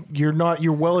yourself. You're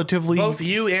relatively Both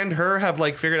you and her have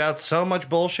like figured out so much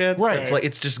bullshit. Right. It's like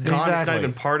it's just gone. It's Exactly. not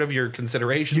even part of your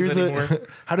considerations You're anymore. the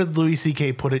how did Louis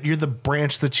C.K. put it? You're the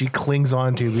branch that she clings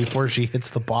onto before she hits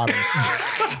the bottom.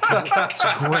 It's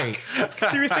great.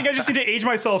 Seriously, I just need to age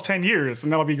myself 10 years,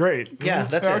 and that'll be great. Yeah,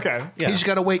 that's it. Okay. Yeah. You just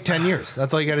got to wait 10 years.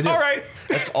 That's all you got to do. All right.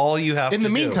 That's all you have to do. In the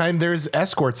meantime, there's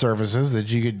escort services that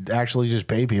you could actually just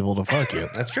pay people to fuck you.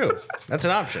 That's true. That's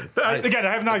an option. Again,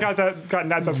 I have not gotten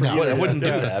that sense from No, you. I wouldn't do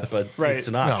that, but Right. it's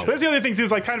an option. That's the other thing too,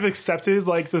 is like kind of accepted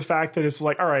like the fact that it's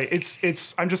like, all right,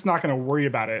 it's I'm just not going to worry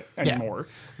about it anymore.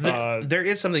 There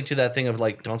is something to that thing of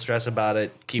like, don't stress about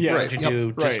it. Keep Yeah. what you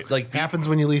do. Just Right. like Happens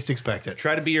when you least expect it.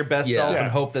 try to be your best Yeah. self Yeah.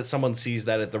 and hope that someone sees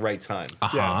that at the right time.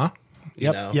 Yeah.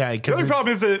 Yep. know? Yeah. The Because other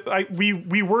problem is that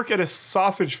we work at a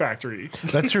sausage factory,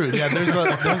 that's true. Yeah. There's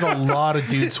a lot of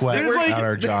dude sweat There's, like- at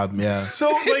our job. Yeah. so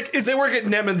like it's They work at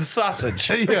Nemen's Sausage.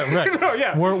 Yeah. Right. oh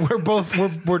yeah, We're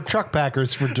both we're truck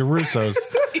packers for DeRusso's.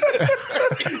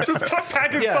 just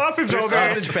packing Yeah, sausage they're all day.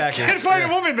 sausage packers. Can't find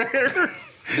a woman there.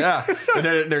 Yeah,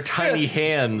 they're tiny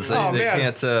hands. They, Oh, they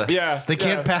man. can't. Yeah, They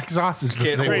can't pack sausage the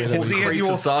Can't same way hold that It's we the Crates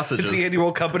annual of sausages. It's the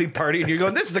annual company party, and you're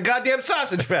going, "This is a goddamn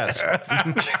sausage fest."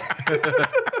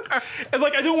 and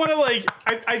like I don't want to like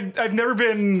I've never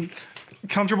been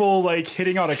comfortable like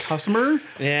hitting on a customer.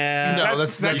 Yeah, No,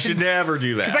 that's You should never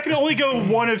do that. Because that can only go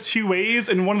one of two ways,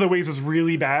 and one of the ways is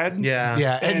really bad. yeah,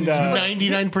 Yeah, and And,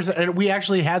 99%. And we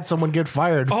actually had someone get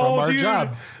fired from Oh, our dude.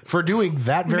 job for doing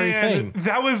that very Man, thing.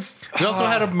 that was. We also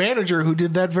had a manager who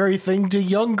did that very thing to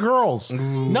young girls.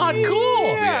 Not cool.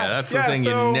 yeah, that's the Yeah, thing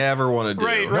so- you never want to do.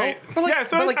 Right. But like- yeah,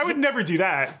 so but like- I would never do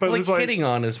that. But Like it's like hitting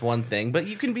on is one thing, but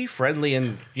you can be friendly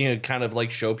and kind of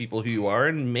like show people who you are,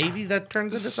 and maybe that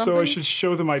turns into something. so I should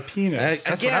show them my penis.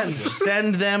 Again,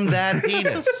 send them that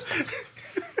penis.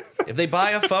 If they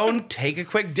buy a phone, take a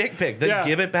quick dick pic, then Yeah.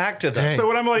 give it back to them. Hey. So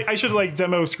when I'm like, I should like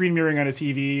demo screen mirroring on a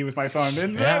TV with my phone.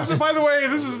 And so by the way,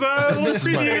 this is a little This is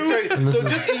my- preview. That's right. So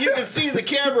just so you can see the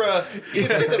camera, you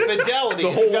can see the fidelity.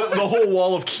 The whole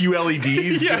wall of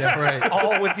QLEDs. Yeah. Right.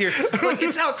 all with your like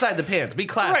it's outside the pants. Be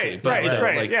classy, Right, but right,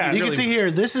 right, like, yeah. You really- can see here,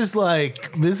 this is a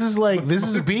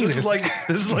penis. this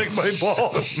is like my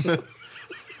balls.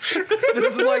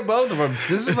 This is like both of them.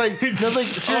 This is like, no, like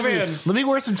seriously, man. let me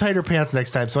wear some tighter pants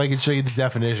next time so I can show you the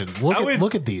definition.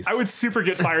 Look at these. I would super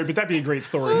get fired, but that'd be a great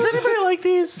story. Does anybody like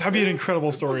these? That'd be an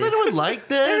incredible story. Does anyone like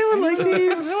this? Anyone like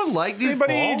these? Anyone like these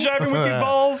Anybody balls? jiving with these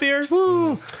balls here?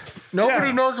 Nobody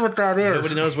Yeah. knows what that is.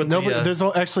 Nobody knows what the, Nobody. There's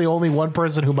actually only one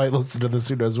person who might listen to this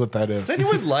who knows what that is. Does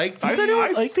anyone like Does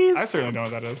anyone like these? I certainly know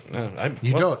what that is.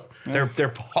 You don't. They're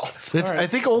balls. It's, I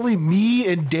think only me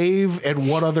and Dave and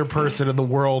one other person in the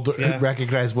world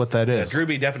recognize what that is.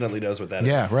 Drewby definitely knows what that is.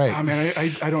 Yeah, right. Oh man,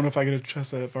 I don't know if I could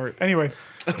trust that part. Anyway.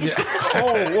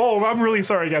 Whoa, I'm really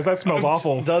sorry, guys. That smells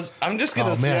awful. I'm just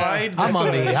gonna Oh, man. slide. I'm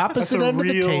on the That's opposite a end of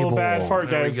the real table. bad fart,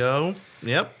 There we guys. go.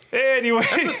 Yep. Anyway,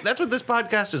 That's what this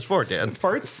podcast is for, Dan.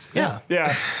 farts. Yeah.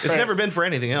 Yeah. It's never been for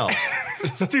anything else.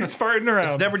 This dude's farting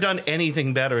around. Never done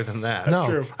anything better than that. No,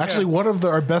 true. actually, Yeah. one of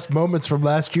our best moments from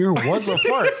last year was a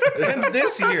fart, And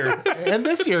this year, and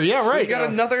this year, yeah, right. we got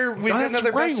another. We got That's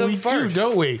another right, best of we fart. do,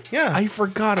 don't we? Yeah. I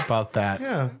forgot about that.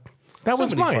 Yeah. That So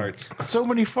was many mine. farts. So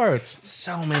many farts.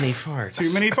 So many farts.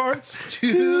 Too many farts.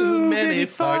 Too many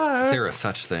farts. Is there a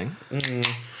such thing?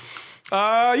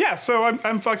 Yeah, so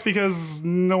I'm fucked because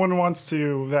no one wants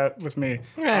to that with me.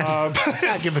 I'll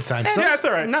give it time. So, Yeah, it's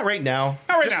all right. Not right now.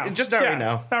 Not right just, now. Just not Yeah, right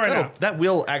now. not right That'll- now. That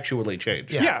will actually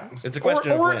change. Yeah, It's a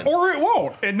question or, of when. or it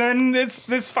won't, and then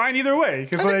it's fine either way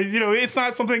because it's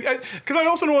not something. Because I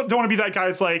also don't want to be that guy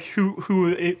that's like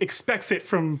who expects it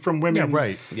from women. Yeah,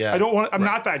 right. Yeah. I don't want. I'm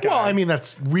not that guy. well, I mean,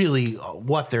 that's really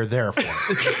what they're there for.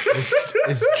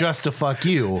 is just to fuck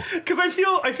you. because I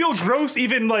feel gross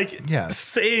even like Yeah.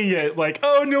 saying it like,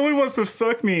 oh, no one wants to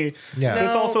fuck me. Yeah. But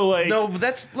it's also like no, but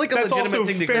that's like a that's legitimate also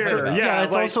thing to fair. consider. Yeah. Yeah,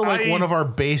 it's like, also like one of our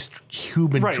base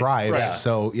human Right, drives. right.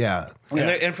 So yeah.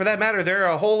 And for that matter, there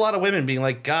are a whole lot of women being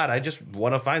like, God, I just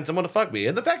want to find someone to fuck me.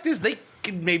 And the fact is, they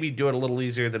can maybe do it a little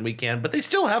easier than we can, but they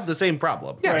still have the same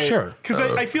problem. Yeah, sure. Because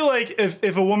I feel like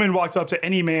if a woman walked up to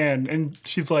any man and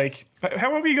she's like, "How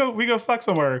about we go fuck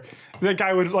somewhere?" That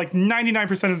guy would like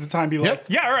 99% of the time be like, Yep.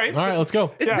 "Yeah, all right, All right, let's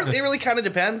go. It Yeah. really kind of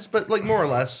depends, but like more or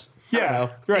less. I don't yeah, know.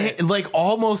 right." Like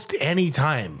almost any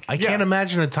time. I can't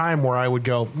imagine a time where I would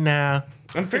go, nah.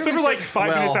 I'm Except fairly for like certain- 5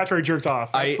 Well, minutes after I jerked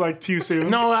off. That's I- like too soon.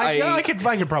 No, I I could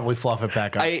probably fluff it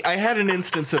back up. I had an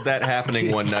instance of that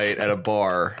happening one night at a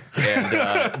bar,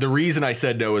 and the reason I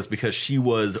said no is because she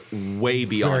was way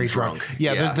beyond very drunk.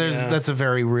 Yeah, there's that's a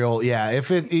very real. Yeah, if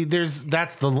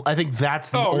that's the. I think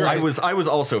that's the. Oh, only, right. I was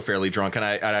also fairly drunk, and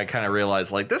I kind of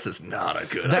realized like this is not a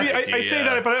good I, mean, idea. I say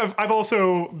that, but I've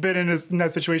also been in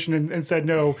that situation and said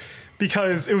no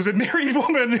because it was a married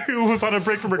woman who was on a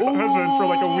break from her husband for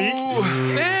like a week.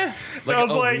 like I was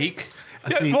a like, week.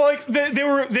 Yeah, see. well, like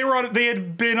they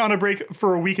had been on a break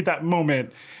for a week at that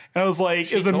moment, and I was like,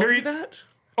 She "Is a told you married?" that?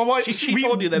 Oh, well, She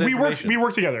told you that we information.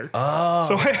 worked together. Oh.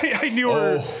 So I knew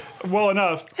her well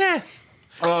enough.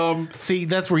 See,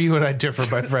 that's where you and I differ,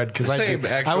 my friend. Because Same,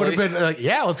 I would have been like,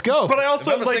 yeah, let's go. But I If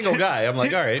also I'm a single guy, I'm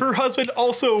like, all right. Her husband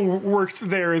also worked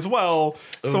there as well,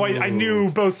 so I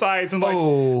knew both sides. And like,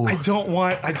 Oh. I don't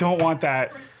want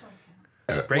that.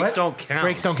 Brakes don't count.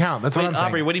 Brakes don't count. That's what I'm saying.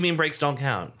 Aubrey, what do you mean brakes don't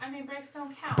count? I mean, brakes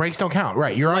don't count. Brakes don't count.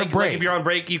 Right. You're on a Like break. if you're on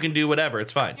break, you can do whatever.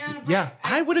 It's fine. You're on a break. Yeah.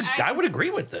 I would agree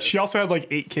with this. She also had like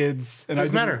 8 kids, and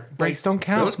Doesn't I didn't- matter. Brakes don't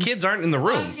count. Those kids aren't in the As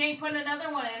long room. as you ain't putting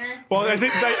another one in her. Well, I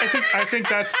think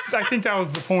that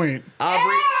was the point.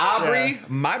 Aubrey,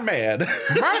 my man.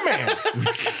 My man.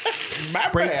 My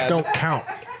Brakes man. don't count.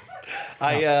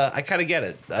 I kind of get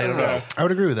it. I don't know. I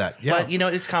would agree with that. Yeah. But, you know,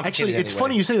 it's complicated Actually, it's anyway.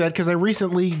 funny you say that because I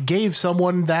recently gave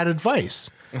someone that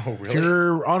advice. Oh, If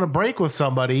you're on a break with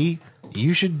somebody,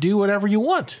 you should do whatever you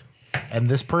want. And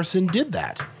this person did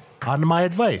that on my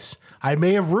advice. I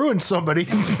may have ruined somebody,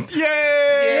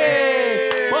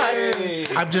 Yay!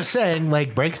 but I'm just saying,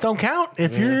 like, breaks don't count.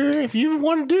 If you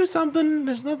want to do something,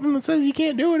 there's nothing that says you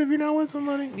can't do it if you're not with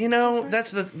somebody. You know,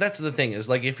 that's the thing is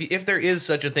like if there is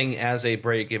such a thing as a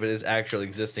break, if it is actually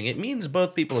existing, it means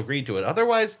both people agreed to it.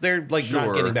 Otherwise, they're like not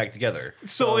Sure. getting back together.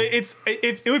 So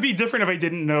it would be different if I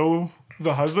didn't know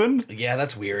the husband, Yeah,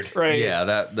 that's weird. right? Yeah,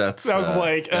 that was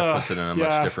like that puts it in a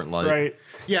much different light. right?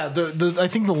 Yeah, the I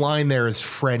think the line there is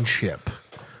friendship.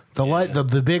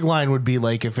 The big line would be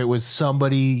like if it was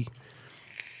somebody,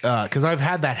 because I've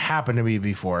had that happen to me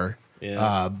before.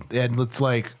 Yeah. And it's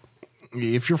like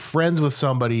if you're friends with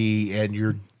somebody and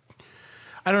you're,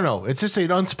 I don't know, it's just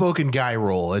an unspoken guy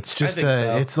rule. It's just think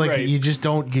so. it's like Right. you just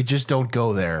don't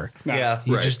go there. No. Yeah,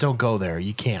 You Right. just don't go there.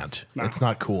 You can't. It's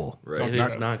not cool. Right. it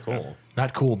is not cool.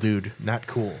 Not cool, dude. Not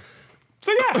cool.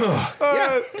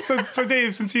 So so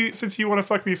Dave, since you want to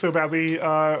fuck me so badly,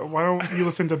 why don't you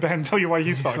listen to Ben tell you why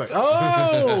he's fucked?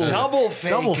 Oh, Double fake.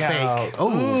 double fake.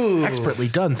 Oh, expertly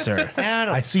done, sir.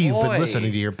 Atta I see you've boy. been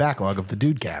listening to your backlog of the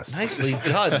Dudecast. Nicely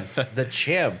done, the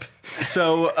champ.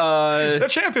 So The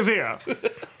champ is here.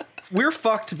 we're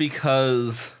fucked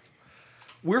because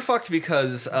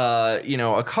you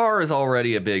know, a car is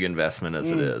already a big investment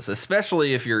as it is,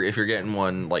 especially if you're getting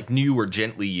one like new or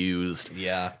gently used.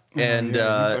 Yeah. And Use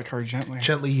that car gently.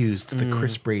 Gently used, the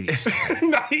Chris Brady style.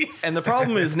 Nice. and the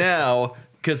problem is now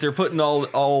because they're putting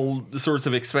all sorts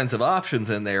of expensive options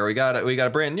in there. We got a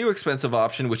brand new expensive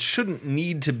option which shouldn't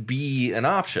need to be an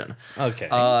option. Okay.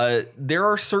 There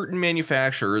are certain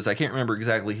manufacturers, I can't remember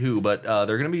exactly who, but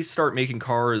they're going to start making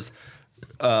cars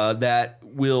that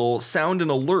will sound an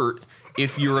alert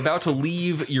if you're about to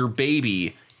leave your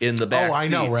baby in the back Oh, I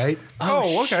know, seat. right?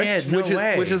 Oh, okay. Shit, no Which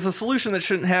way. is a solution that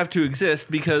shouldn't have to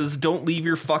exist because don't leave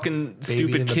your fucking in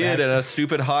stupid the kid in a backseat.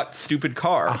 stupid hot stupid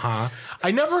car. I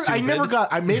never got.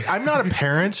 I'm not a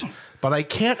parent, but I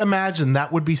can't imagine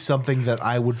that would be something that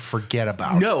I would forget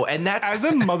about. No, and that's As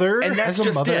a mother, and that's As a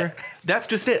just mother- it. That's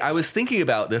just it. I was thinking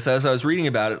about this as I was reading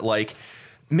about it. Like,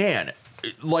 man,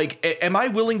 like, am I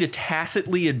willing to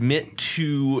tacitly admit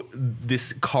to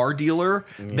this car dealer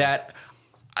that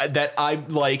I'm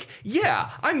like, yeah,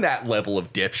 I'm that level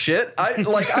of dipshit.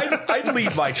 I'd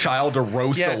leave my child to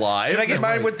roast alive. Can I get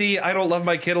mine with the I don't love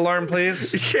my kid alarm,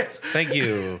 please? Yeah. Thank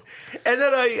you. And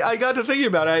then I got to thinking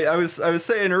about it. I was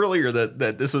saying earlier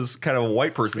that this was kind of a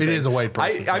white person It thing. is a white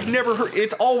person I've never heard.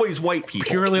 It's always white people.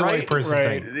 Purely a right? white person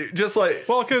Right. thing. Just like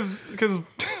well, because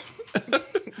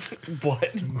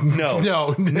What? No.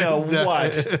 No,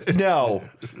 What? No.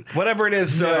 Whatever it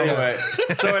is. So anyway.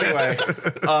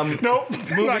 nope,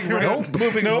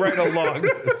 Moving right along.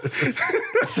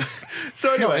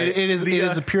 so. No, Anyway, it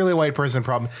is a purely white person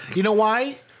problem. You know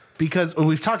why? Because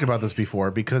we've talked about this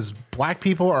before. Because black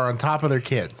people are on top of their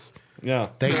kids. Yeah.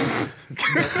 They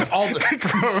all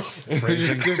gross. They're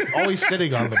just always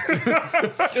sitting on them.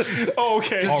 Oh,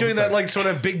 okay. Just doing that like sort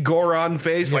of big Goron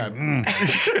face. Yeah. Like,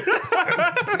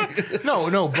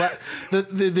 No, but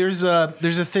there's a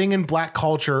thing in black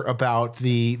culture about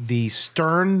the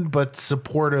stern but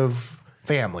supportive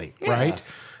family, right?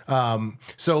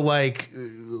 So like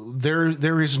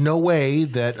there is no way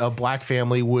that a black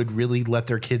family would really let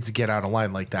their kids get out of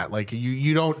line like that. Like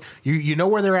you know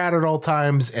where they're at all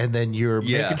times, and then you're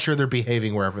making sure they're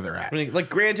behaving wherever they're at. I mean, like,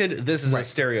 granted, this is a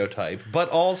stereotype, but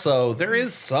also there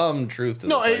is some truth to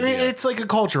No, this idea. it's like a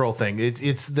cultural thing.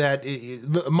 It's that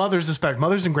mothers, especially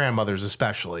mothers and grandmothers,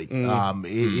 especially.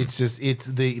 It's just it's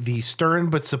the stern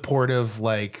but supportive,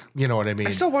 like, you know what I mean.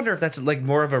 I still wonder if that's like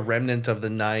more of a remnant of the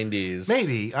 90s.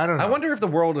 Maybe I don't know. I wonder if the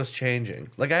world is changing.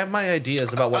 Like I have my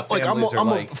ideas about what like families I'm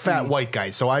are like. a fat white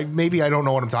guy, so I don't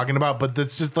know what I'm talking about, but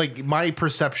that's just like my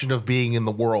perception of being in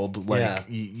the world. Like Yeah.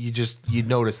 you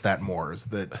notice that more is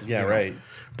that Yeah, you know, right.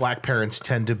 Black parents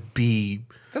tend to be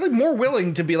They're like more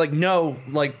willing to be like, no,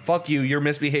 like fuck you, you're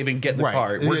misbehaving. Get in the Right.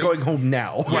 car. We're going home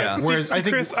now. Yeah. Whereas See, I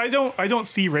think Chris, I don't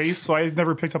see race, so I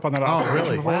never picked up on that. Oh,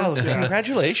 really? Wow!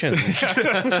 Congratulations.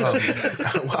 wow,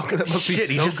 that must be Shit,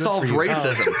 he so just good solved for you.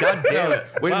 racism. God damn it.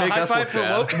 Way to make High us five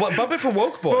look for bad. woke. Bump it for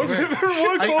woke boys.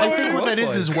 I think what that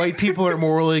is white people are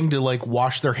more willing to like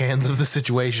wash their hands of the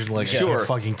situation. Like, I Sure. can't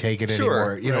fucking take it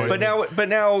Sure, anymore. You know, what I mean? but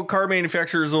now car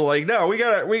manufacturers are like, no, we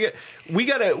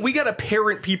gotta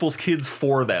parent people's kids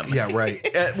for them. Yeah, right.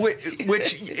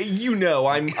 Which you know,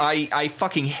 I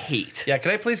fucking hate. Yeah,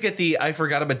 can I please get the I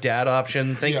forgot I'm a dad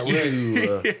option? Thank Yeah,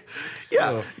 you.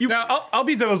 Yeah, you Now, I'll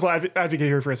be devil's advocate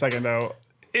here for a second, though.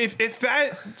 If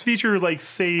that feature like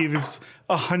saves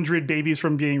 100 babies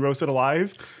from being roasted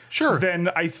alive, Sure. then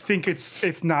I think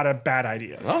it's not a bad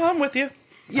idea. Oh, I'm with you.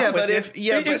 Yeah, I'm with but you. if-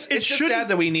 yeah, it's but just, it it's just shouldn't- sad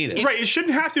that we need it. Right, it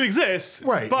shouldn't have to exist.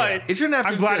 Right, but yeah. It shouldn't have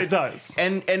to I'm glad it exist.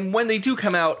 does. And when they do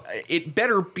come out, it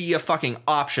better be a fucking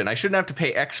option. I shouldn't have to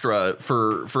pay extra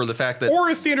for the fact that Or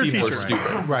a standard people feature. are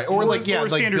stupid. Right, or like or a like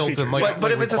standard built in feature. like.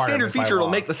 But if it's a standard requirement by feature, it'll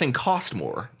law. make the thing cost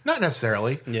more. Not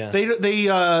necessarily. Yeah. They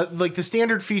like the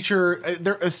standard feature.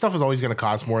 Stuff is always going to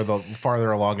cost more the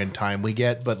farther along in time we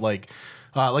get. But like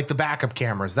the backup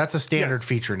cameras, that's a standard Yes.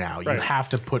 feature now. You Right. have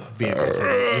to put vehicles.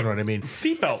 You know what I mean?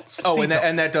 Seatbelts. Oh, and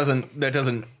that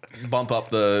doesn't bump up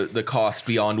the cost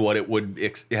beyond what it would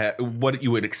what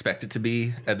you would expect it to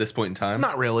be at this point in time.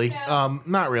 Not really.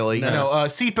 Not really. You know,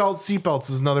 seatbelts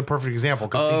is another perfect example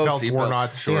because Oh, seatbelts were seatbelts,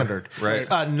 not sure. standard.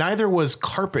 Right. Neither was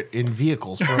carpet in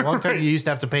vehicles. For a long time, you used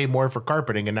to have to pay more for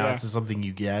carpeting, and now Yeah. it's just something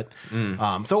you get.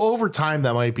 So over time,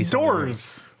 that might be something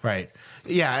Doors. Right.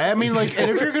 Yeah, I mean, like,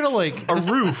 and if you're gonna like A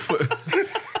roof.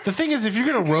 the thing is, if you're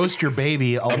gonna roast your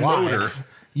baby alive,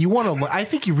 you want to. I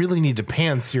think you really need to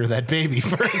pan sear that baby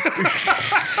first.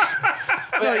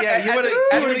 Well, yeah,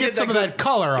 you want to get some of that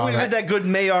color You on want to it. get that good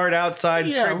Maillard outside,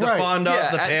 Yeah, scrape the right. fond Yeah,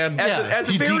 off the pan. at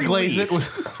the you very deglaze least, it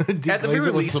with at the deglaze very it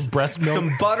with least, some breast milk.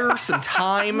 some butter, some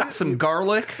thyme, some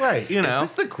garlic. Right. You know.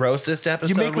 Is this the grossest episode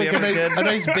you make we like ever did? a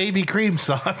nice baby cream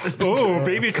sauce. Oh,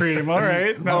 baby cream. All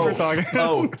right. Now we're talking.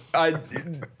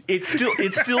 It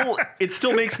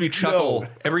still makes me chuckle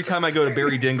every time I go to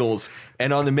Barry Dingle's,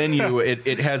 and on the menu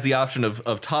it has the option of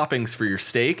toppings for your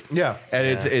steak. Yeah. And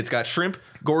it's got shrimp,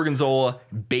 gorgonzola,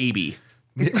 baby.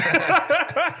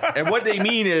 And what they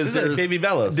mean is Is it there's baby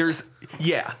bellas? There's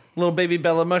Little baby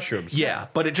Bella mushrooms. yeah,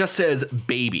 but it just says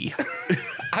baby.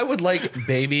 I would like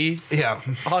baby Yeah,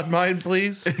 on mine,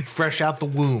 please. fresh out the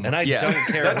womb. And I Yeah. don't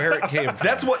care where it came from.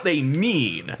 That's what they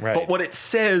mean. Right. But what it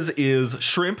says is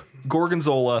shrimp,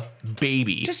 gorgonzola,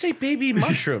 baby. Just say baby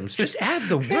mushrooms. Just add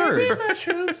the word.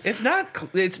 Mushrooms. It's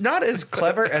not as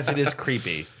clever as it is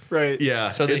creepy. Right.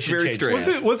 yeah, So they it's should very change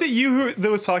strange. Was it you that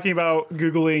was talking about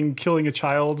Googling killing a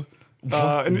child?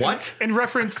 What? In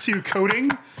reference to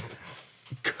coding?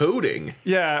 Coding?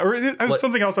 Yeah, or it was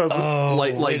something else. I was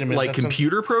like wait a minute, that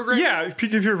computer programming? yeah,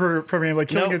 computer programming, like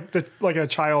killing Nope. a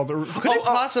child. Or, Could it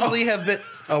possibly have been?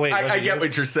 Oh wait, I was it get you?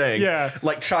 what you're saying. Yeah.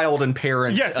 Like child and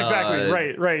parent. yes, exactly.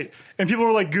 Right. And people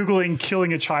were like Googling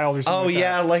killing a child or something. Oh like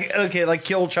yeah, that. like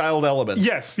kill child element.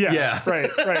 Yes. Yeah. Yeah. Right.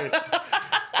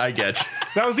 I get you.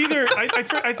 That was either.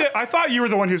 I thought you were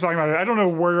the one who was talking about it. I don't know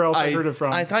where else I heard it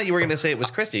from. I thought you were going to say it was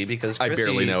Christy because I Christy,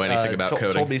 barely know anything about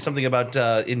coding. Told me something about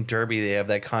in Derby they have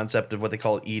that concept of what they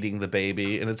call eating the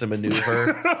baby, and it's a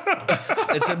maneuver.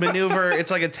 It's a maneuver.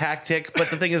 It's like a tactic, but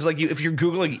the thing is, like, if you're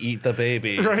googling "eat the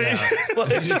baby," Right.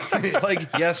 like, just, like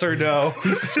yes or no,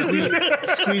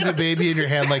 Squeeze a baby in your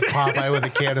hand like Popeye with a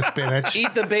can of spinach.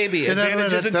 eat the baby.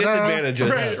 Advantages and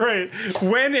disadvantages. right.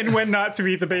 When and when not to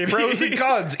eat the baby. Pros and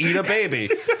cons. Eat a baby.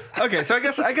 Okay, so I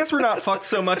guess we're not fucked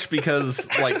so much because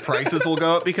like prices will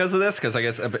go up because of this. Because I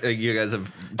guess you guys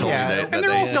have told Yeah. me that, And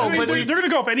they're also, they- they're going to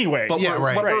go up anyway. But Yeah,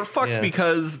 right. we're fucked Yeah.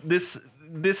 because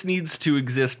this needs to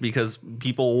exist because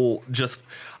people just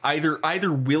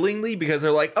either willingly because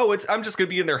they're like, oh, I'm just gonna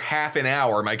be in there half an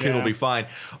hour, my kid will Yeah. be fine,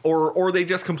 or they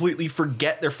just completely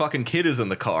forget their fucking kid is in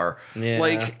the car. Yeah.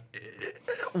 Like,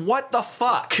 what the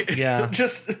fuck? Yeah.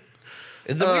 just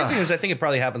The weird thing is, I think it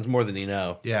probably happens more than you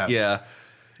know. Yeah. yeah.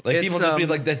 Like It's, people just be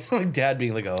like, that's like dad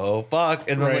being like, oh fuck,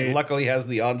 and then Right. like luckily has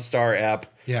the OnStar app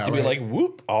Yeah, to be right. like,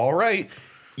 whoop, all right.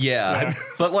 Yeah,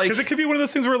 but like Because it could be one of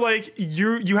those things where like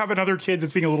you have another kid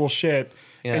that's being a little shit,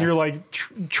 Yeah. and you're like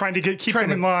trying to keep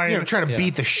them in line. You know, trying to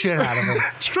beat the shit out of them.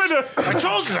 trying to. I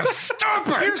told you to stop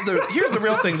it. Here's the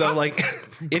real thing though, like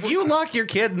if you lock your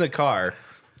kid in the car,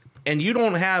 and you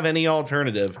don't have any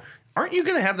alternative, aren't you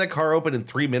going to have that car open in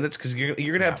 3 minutes? Because you're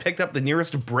going to have picked up the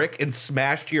nearest brick and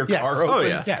smashed your Yes. car open. Oh,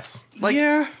 yeah. Yes. Like,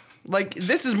 yeah. like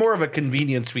this is more of a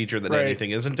convenience feature than Right.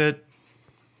 anything, isn't it?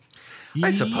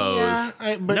 I suppose.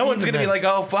 But No one's even going to be like,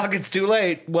 oh, fuck, it's too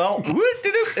late. Well,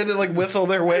 and then like whistle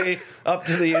their way up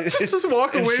to the Just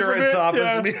walk away from insurance it, office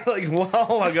yeah. and be like,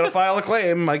 well, I got to file a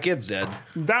claim. My kid's dead.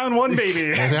 Down one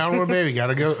baby. Down one baby,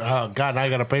 gotta go. Oh God, now I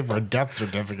gotta pay for a death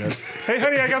certificate. Hey,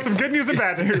 honey, I got some good news and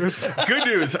bad news. Good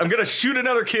news. I'm going to shoot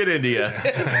another kid into you.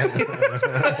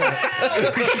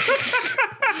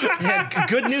 And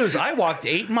good news, I walked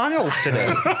 8 miles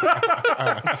today.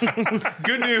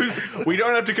 Good news. We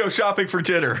don't have to go shopping for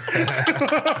dinner.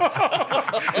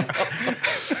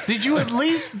 Did you at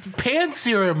least pan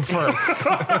sear him first?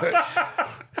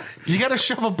 You gotta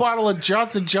shove a bottle of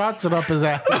Johnson Johnson up his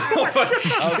ass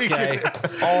Okay.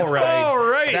 All right. All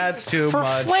right. That's too for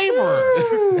much. flavor.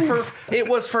 It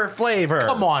was for flavor.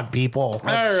 Come on, people. All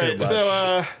right, much.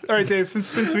 so all right, Dave.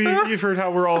 Since you've heard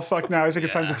how we're all fucked now, I think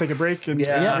it's time to take a break. And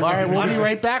Yeah. All right, we'll be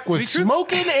right back with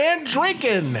smoking and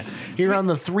drinking here on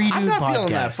the Three Dude I'm not Podcast.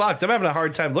 feeling that fucked. I'm having a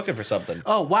hard time looking for something.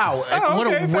 Oh wow! Oh, What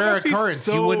okay, a that rare must be occurrence.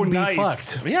 so You wouldn't nice. be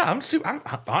fucked. Yeah, I'm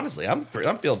honestly, I'm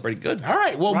feeling pretty good. All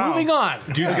right. Well, Wow. moving on.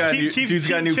 Dude's got, Keep-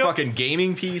 a new keep- fucking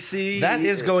gaming PC. That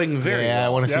is going very Yeah, I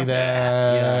well. want to see Yeah.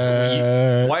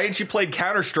 that. Why didn't you play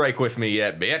Counter-Strike with me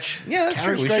yet, bitch? Yeah, that's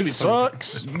true. We should Counter-Strike be playing-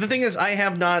 sucks. The thing is, I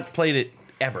have not played it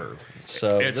ever,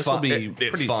 so It's this will fine. be It's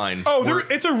pretty. fine. Oh, We're-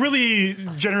 it's a really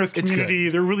generous community.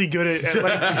 They're really good at letting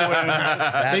people in.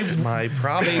 That's my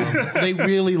problem. They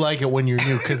really like it when you're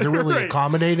new because they're really Right.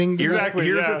 accommodating. Exactly.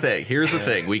 Here's yeah. the thing. Here's the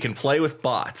thing. We can play with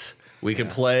bots. We can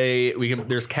play.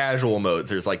 There's casual modes.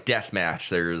 There's like deathmatch.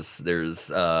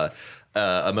 There's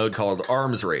a mode called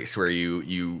Arms Race where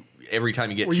you every time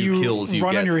you get Where 2 you kills, you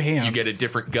run get on your hands. you get a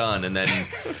different gun, and then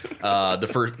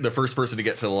the first person to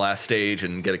get to the last stage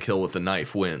and get a kill with the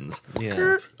knife wins.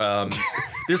 Yeah.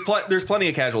 There's plenty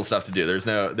of casual stuff to do. There's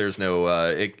no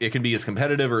it can be as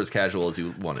competitive or as casual as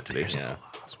you want it to be. Yeah.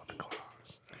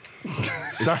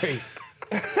 Sorry.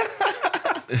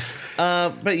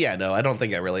 But yeah, no, I don't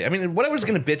think I really. I mean, what I was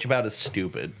going to bitch about is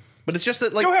stupid, but it's just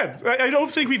that like. Go ahead. I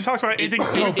don't think we've talked about anything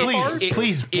stupid so far.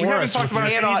 Please We bore haven't us talked with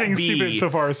about your- cannot anything be- stupid so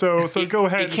far. So go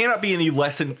ahead. It cannot be any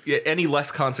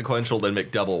less consequential than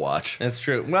McDouble Watch. That's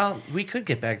true. Well, we could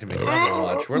get back to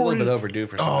McDonald's watch. We're a little bit overdue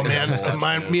for. Oh some man, McDonald's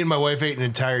watch me news. and my wife ate an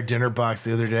entire dinner box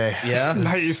the other day. Yeah.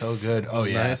 Nice. So good. Oh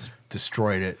yeah. Nice.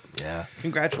 Destroyed it. Yeah.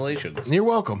 Congratulations. You're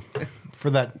welcome for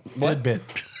that tidbit.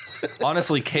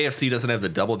 Honestly, KFC doesn't have the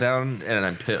double down, and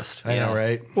I'm pissed. I know,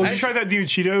 right? Well, did you try that new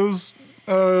Cheetos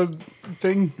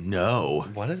thing? No.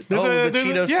 What is? There's the there's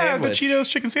Cheeto the sandwich. Cheetos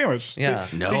chicken sandwich. Yeah.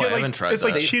 No, They I get, haven't tried it's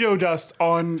that. like Cheeto dust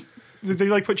on. They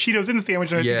like put Cheetos in the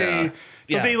sandwich, and Yeah.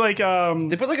 Yeah. they like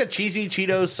They put like a cheesy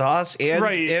Cheeto sauce and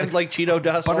Right. and like Cheeto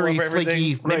dust Buttery, all over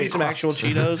everything. flaky, Maybe right. some actual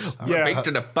Cheetos. yeah Baked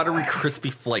in a buttery,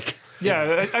 crispy flake.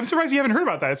 yeah. I'm surprised you haven't heard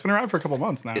about that. It's been around for a couple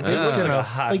months now. It looks like Gonna a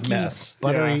hot flaky, mess.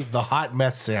 Buttery, Yeah. the hot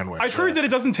mess sandwich. I've heard that it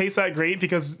doesn't taste that great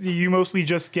because you mostly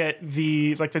just get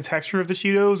the texture of the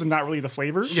Cheetos and not really the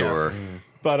flavor. Sure.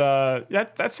 But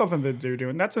that's something that they're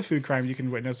doing. That's a food crime you can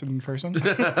witness in person.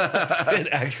 An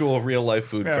actual real life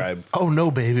food Yeah. crime. Oh no,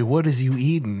 baby, what is you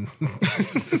eating?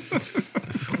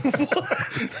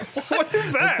 What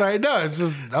is that? Sorry, no, it's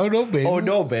just oh no, baby. Oh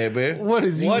no, baby. What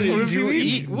is you? What eating? is you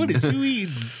eating? What is you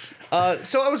eating?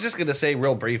 So I was just gonna say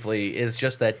real briefly is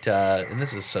just that, and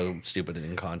this is so stupid and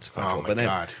inconsequential. Oh, my but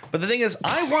God. but the thing is,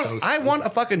 I want a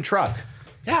fucking truck.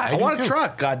 Yeah, I want a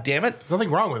truck. God damn it! There's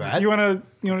nothing wrong with that. You want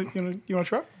a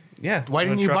truck? Yeah. Why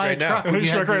didn't want you truck buy right a truck? now. when you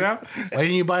Truck had right the- now? Why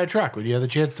didn't you buy a truck when you had the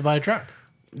chance to buy a truck?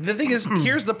 The thing is,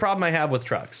 here's the problem I have with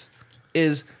trucks: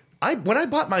 is when I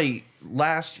bought my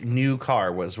last new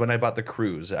car was when I bought the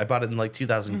Cruise. I bought it in like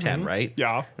 2010, right?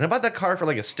 Yeah. And I bought that car for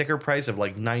like a sticker price of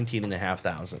like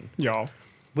 $19,500, Yeah.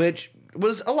 which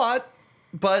was a lot,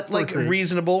 but like Cruise.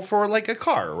 reasonable for like a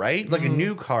car, right? Like a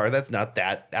new car that's not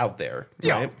that out there.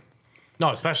 Yeah. Right? No,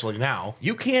 especially now.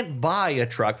 You can't buy a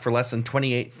truck for less than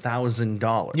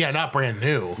 $28,000. Yeah, not brand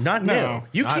new. Not No. new.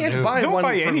 You Not can't new. buy Don't one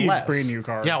buy for any less. brand new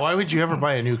car. Yeah, why would you ever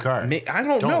buy a new car? I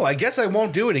don't know. I guess I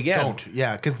won't do it again. Don't.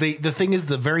 Yeah, because the thing is,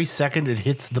 the very second it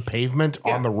hits the pavement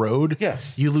Yeah. on the road,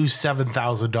 Yes. you lose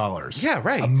 $7,000. Yeah,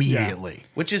 right. Immediately.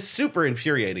 Which is super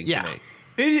infuriating Yeah. to me.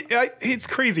 It's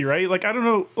crazy, right? Like I don't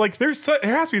know. Like there has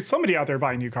to be somebody out there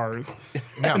buying new cars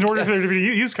in order for there to be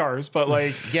used cars. But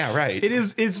like, Yeah, right.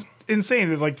 it's insane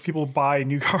that like people buy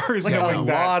new cars. Like a knowing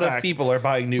that lot of fact. people are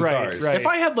buying new Right, cars. right. If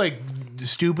I had like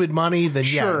stupid money, then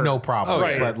Sure. yeah, no problem.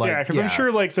 Right. But like, yeah, because I'm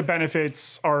sure like the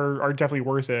benefits are definitely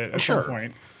worth it at Sure. some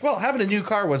point. Well, having a new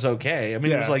car was okay. I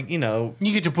mean, it was Yeah. like,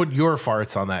 you get to put your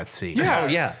farts on that seat. Yeah. oh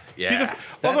yeah. Yeah.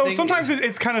 Although thing- sometimes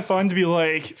it's kind of fun to be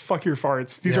like, fuck your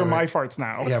farts. These are my right. farts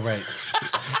now. Yeah, right.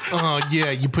 Oh yeah,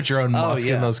 you put your own musk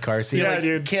yeah. in those car seats. Yeah,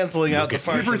 dude. Canceling out the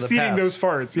farts of the Superseding past. those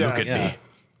farts. Yeah. Look at Yeah. me.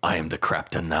 I am the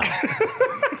Crapton now.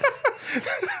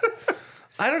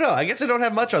 I don't know. I guess I don't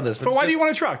have much on this. But why do you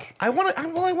want a truck? I want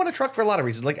a truck for a lot of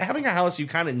reasons. Like having a house, you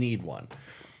kind of need one.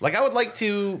 Like I would like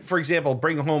to, for example,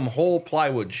 bring home whole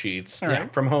plywood sheets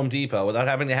right. from Home Depot without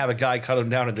having to have a guy cut them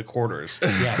down into quarters.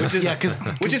 Yes. Yeah, because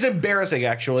Which is embarrassing,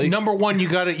 actually. number one, you're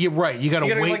right. You gotta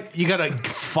gotta, wait. like- you gotta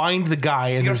find the guy,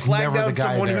 and You gotta there's flag never the down guy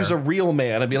someone there. who's a real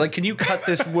man and be like, "Can you cut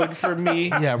this wood for me?"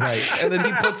 Yeah, right. And then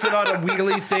he puts it on a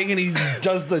wheelie thing and he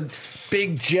does the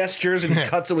big gestures and he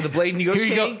cuts it with a blade and you go, Here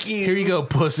you "Thank go. you." Here you go,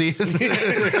 pussy. And you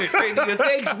go,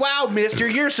 "Thanks, wow, mister,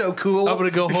 you're so cool." I'm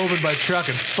gonna go home in my truck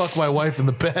and fuck my wife in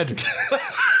the bed.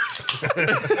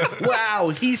 Wow,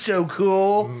 he's so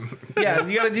cool. Yeah,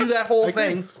 you got to do that whole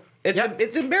thing.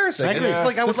 It's embarrassing. I It's agree. just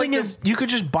like I the would thing like is, you could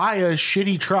just buy a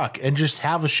shitty truck and just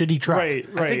have a shitty truck. Right,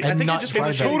 right. I And think not I just try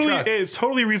want It's a that. shitty totally truck. it's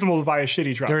totally reasonable to buy a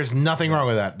shitty truck. There's nothing wrong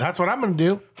with that. That's what I'm gonna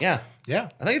do. Yeah, Yeah.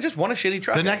 I think I just want a shitty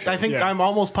truck. The next, I think Yeah. I'm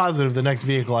almost positive the next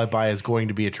vehicle I buy is going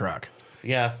to be a truck.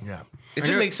 yeah, Yeah. it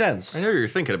just makes sense. I know you're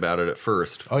thinking about it at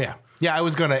first. Oh yeah. Yeah, I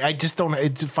was gonna. I just don't.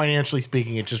 It's financially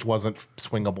speaking, it just wasn't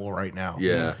swingable right now.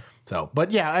 Yeah. So, but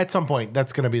yeah, at some point,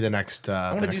 that's gonna be the next.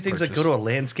 I want to do things like go to a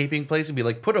landscaping place and be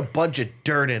like, put a bunch of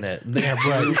dirt in it. And then Yeah,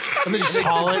 right. And then just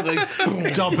haul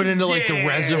it, dump it into like the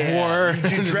reservoir,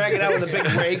 you drag it out with a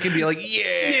big rake and be like,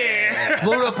 yeah,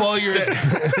 load up all your.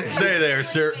 Say there,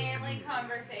 sir. Manly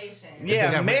conversation.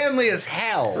 yeah, manly as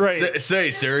hell. Right.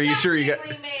 Say, sir, are you sure you got?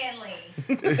 Technically manly.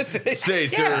 Say,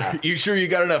 sir, Yeah. you sure you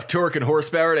got enough torque and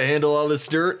horsepower to handle all this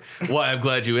dirt? Why, I'm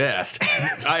glad you asked.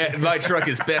 My truck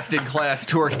is best in class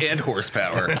torque and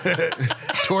horsepower.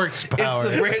 Torque's It's power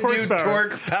the brand new Horsepower.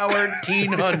 Torque Power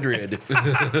 1800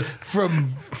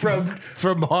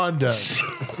 from Honda,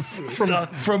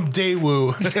 from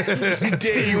Daewoo.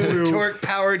 Daewoo Torque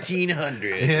Power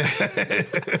 1800.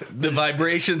 The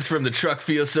vibrations from the truck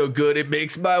feel so good, it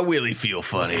makes my wheelie feel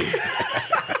funny.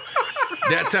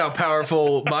 That's how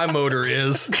powerful my motor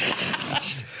is.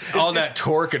 All that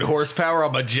torque and horsepower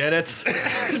on my Jennets.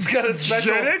 It's got a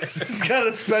special. Jennets? It's got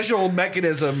a special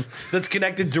mechanism that's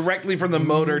connected directly from the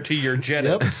motor to your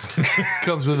Jennets.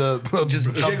 Comes with a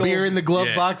jiggles. beer in the glove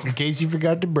Yeah. box in case you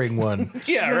forgot to bring one.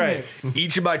 Yeah, right.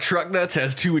 Each of my truck nuts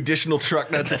has 2 additional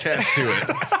truck nuts attached to it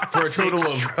for a total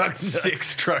of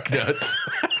 6 truck nuts.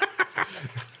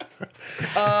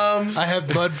 I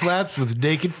have mud flaps with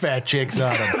naked fat chicks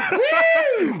on them.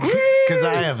 Because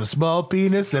I have a small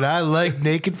penis and I like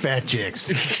naked fat chicks.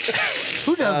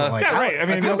 Who doesn't like Yeah, that? right. I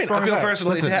mean, I what's wrong feel with that?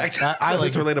 personally Listen, attacked. I So like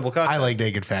it's relatable content. I like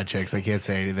naked fat chicks. I can't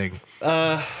say anything.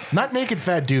 Not naked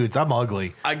fat dudes. I'm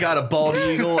ugly. I got a bald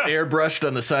eagle airbrushed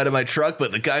on the side of my truck,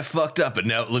 but the guy fucked up and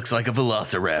now it looks like a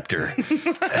velociraptor.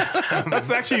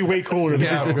 That's actually way cooler than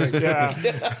Yeah, right.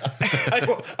 yeah.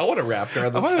 I want a Raptor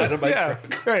on the side of my yeah,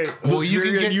 truck. right. Looks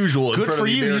very unusual in Good front for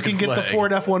of the you. You American can get the flag.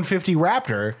 Ford F-150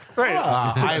 Raptor,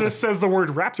 Right. It just says the word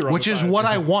Raptor on which the is side. what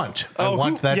I want. I Oh,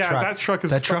 want who- that yeah, truck. that truck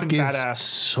is that truck fucking is badass.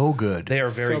 so good. They are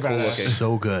very So cool badass. looking.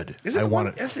 so good. Is it I the want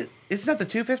one- it. Is it? It's not the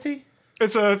 250.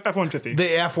 It's a F-150.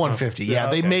 The F-150. Yeah,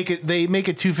 they okay. make it. They make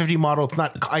a 250 model. It's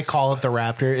not. I call it the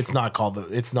Raptor. It's not called the.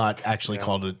 It's not actually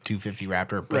called a 250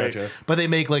 Raptor. But, Right. but they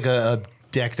make like a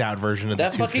decked out version of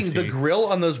That the fucking 250. the grill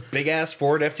on those big ass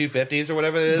Ford F250s or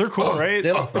whatever it is. They're cool, right?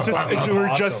 They look It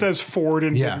awesome. just says Ford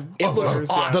in Yeah. big It looks letters,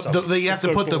 yeah. awesome. They have It's to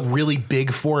so put the cool. really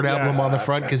big Ford emblem on the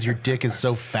front because your dick is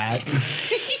so fat.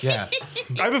 Yeah.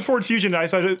 I have a Ford Fusion. I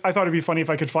thought it'd be funny if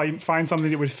I could find something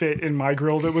that would fit in my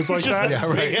grill that was like that. Yeah,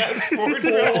 right. Big ass Ford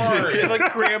grill. Like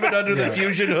cram it under the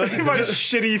Fusion hood. My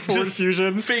shitty Ford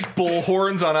Fusion. Fake bull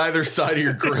horns on either side of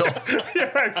your grill.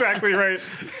 Yeah, exactly right.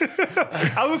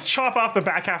 I'll just chop off the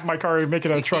back half of my car and make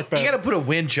it a truck You bed. got to put a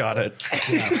winch on it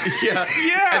Yeah.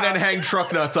 Yeah. And then hang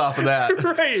truck nuts off of that.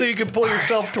 Right. so you can pull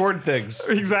yourself toward things.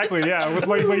 Exactly, yeah. With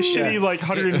like my shitty like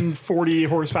 140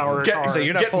 horsepower car. So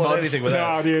you're not Get pulling mud- anything with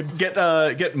Nah, that. dude.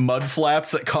 Get mud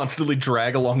flaps that constantly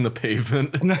drag along the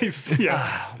pavement. Nice.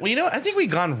 Yeah. Well, you know, I think we've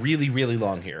gone really, really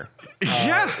long here.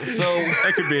 Yeah. So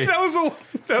That could be. That was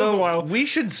a while. we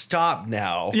should stop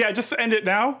now. Yeah, just end it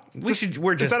now. We're just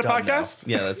is that a done now. podcast?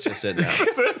 Yeah, that's just it now.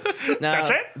 That's it. Now, That's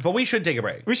it? But we should take a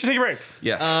break. We should take a break.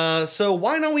 Yes. So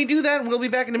why don't we do that? And we'll be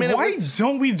back in a minute. Why with-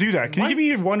 don't we do that? Can you give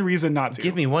me one reason not to?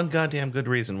 Give me one goddamn good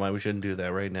reason why we shouldn't do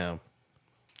that right now.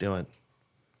 Do it.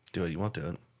 Do it. You won't do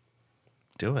it.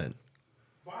 Do it.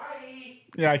 Bye.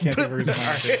 Yeah, I can't think of a reason.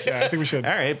 Yeah, I think we should.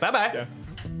 All right, bye-bye. Yeah.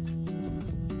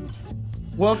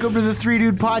 Welcome to the Three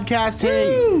Dude Podcast.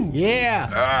 Hey,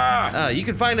 yeah. You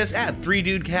can find us at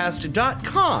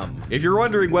 3dudecast.com. If you're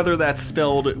wondering whether that's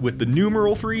spelled with the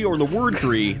numeral 3 or the word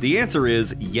 3, the answer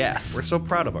is yes. We're so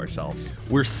proud of ourselves.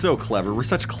 We're so clever. We're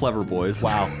such clever boys.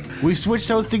 Wow. We've switched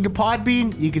hosting to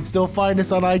Podbean. You can still find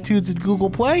us on iTunes and Google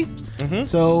Play.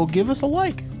 So give us a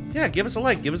like. Yeah, give us a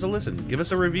like, give us a listen, give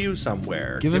us a review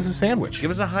somewhere. Give us a sandwich.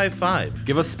 Give us a high five.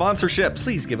 Give us sponsorships.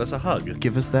 Please give us a hug.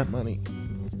 Give us that money.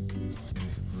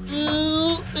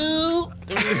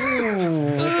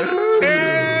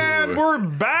 And we're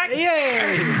back.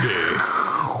 Yay!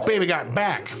 Baby got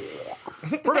back.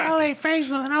 We're back. Face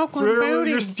with an Oakland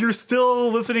You're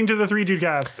still listening to the 3 Dude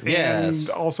Cast. Yes. And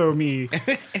also me.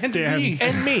 And Dan. me.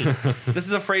 And me. This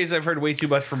is a phrase I've heard way too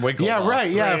much from Winklevoss. Yeah, right.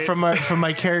 Yeah, Right. from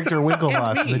my character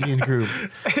Winklevoss in the D&D group.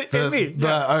 And me.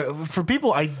 For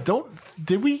people, I don't.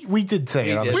 Did we? We did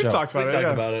say it on the We've show. talked about We it. talked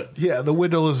yeah. about it. Yeah, the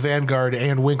Windowless Vanguard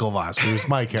and Winklevoss, who's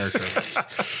my character.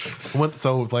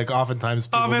 So, like, oftentimes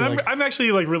people Oh man, be like, I'm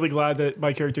actually like really glad that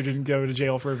my character didn't go to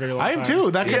jail for a very long I time. am too.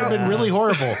 That could have been really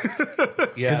horrible.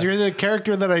 Yeah. Because you're the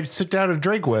character that I sit down and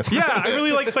drink with. Yeah, I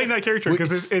really like playing that character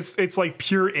because it's like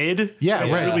pure id. Yeah,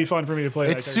 it's right. really fun for me to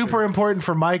play. It's that character. super important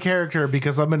for my character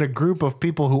because I'm in a group of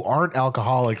people who aren't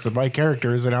alcoholics, and my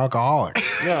character is an alcoholic.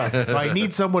 Yeah. So I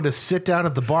need someone to sit down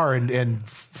at the bar and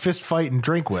fist fight and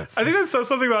drink with. I think that says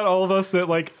something about all of us that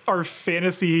like our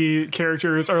fantasy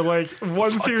characters are like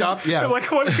ones who up, yeah.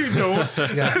 like ones who don't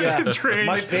drink.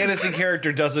 My fantasy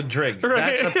character doesn't drink.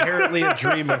 Right. That's apparently a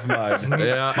dream of mine.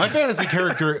 Yeah. My fantasy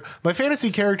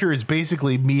character is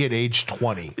basically me at age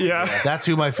 20. Yeah. That's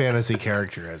who my fantasy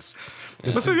character is.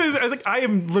 That's because I think I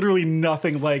am literally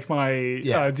nothing like my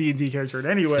D&D character in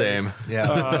any way. Same.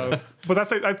 Yeah. But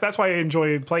that's why I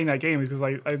enjoy playing that game because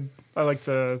I like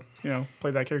to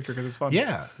play that character because it's fun.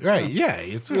 Yeah, right. Yeah,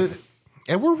 it's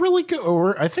and we're really good.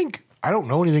 I don't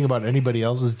know anything about anybody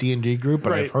else's D&D group,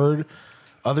 but Right. I've heard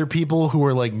other people who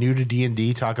are like new to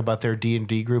D&D talk about their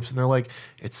D&D groups, and they're like,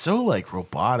 it's so like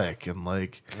robotic and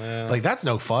like that's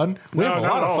no fun. We No, have a not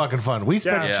lot at of all. fucking fun. We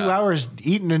spent Yeah. 2 hours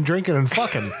eating and drinking and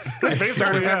fucking at the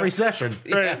start of yeah. every session.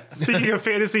 Right. Speaking of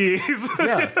fantasies,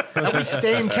 Yeah, and we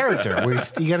stay in character.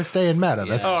 You got to stay in meta.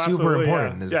 That's Oh, super absolutely,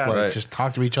 important. yeah. Is Yeah. like Right. just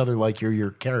talk to each other like you're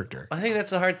your character. I think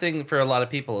that's the hard thing for a lot of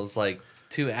people is like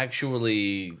to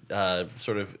actually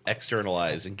sort of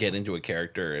externalize and get into a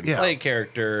character and Yeah. play a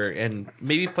character and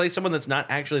maybe play someone that's not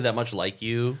actually that much like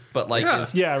you, but like Yeah.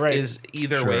 Yeah, right. is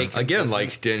either Sure. way Again, consistent.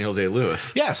 like Daniel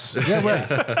Day-Lewis. Yes, yeah, right.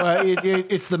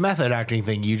 It's the method acting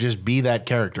thing. You just be that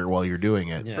character while you're doing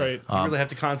it. Yeah. Right. You really have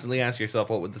to constantly ask yourself,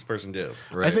 what would this person do?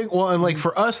 Right. I think, well, and like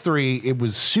for us three, it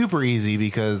was super easy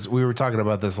because we were talking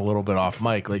about this a little bit off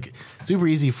mic. Like, super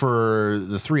easy for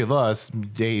the three of us,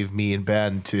 Dave, me, and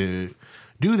Ben, to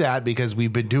do that because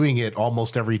we've been doing it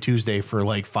almost every Tuesday for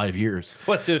like 5 years.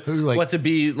 What to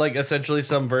be like essentially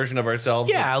some version of ourselves?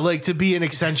 Yeah, It's- like to be an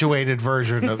accentuated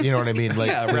version of, you know what I mean? Like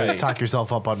Yeah, to right. talk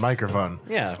yourself up on microphone.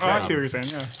 yeah. I see what you're saying.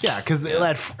 Yeah. Yeah, because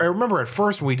I remember at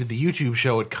first when we did the YouTube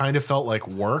show, it kind of felt like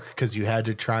work because you had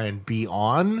to try and be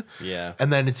on. Yeah.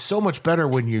 And then it's so much better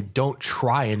when you don't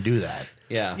try and do that.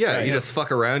 Yeah. Yeah, you just fuck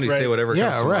around. You say Right. whatever comes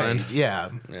Yeah, to right. mind. Yeah.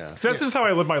 Yeah. So that's just how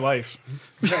I live my life.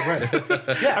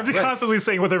 Yeah. I'm just constantly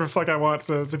saying whatever the fuck I want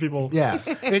to people. Yeah,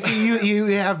 it's you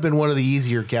have been one of the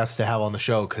easier guests to have on the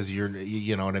show because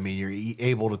you know what I mean. You're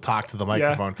able to talk to the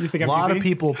microphone. You think a I'm lot of easy?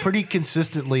 people pretty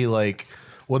consistently like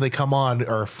when they come on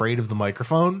are afraid of the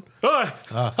microphone. I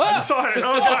saw it.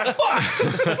 Oh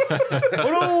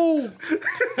god.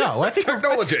 No, I think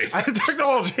Technology.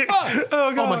 Technology.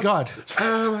 Oh god. Oh my god,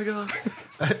 Oh my god.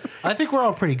 I think we're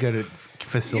all pretty good at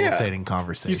facilitating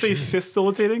conversation. You say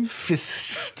fistilitating?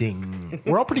 fisting.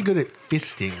 We're all pretty good at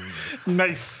fisting.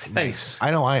 Nice. Nice.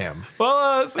 I know I am.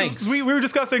 Well, so Thanks. we were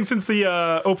discussing since the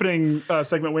opening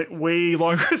segment went way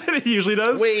longer than it usually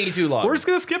does. Way too long. We're just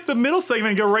gonna skip the middle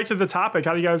segment and go right to the topic.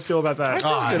 How do you guys feel about that?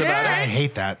 I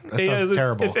hate that. That sounds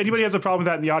terrible. If anybody has a problem with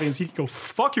that in the audience, you can go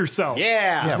fuck yourself.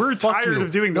 Yeah. Yeah, we're fuck tired you.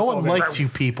 of doing this No all one day. likes you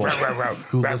people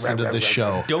who listen to this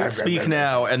show. Don't speak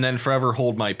now and then forever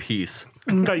hold my peace.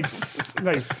 Nice,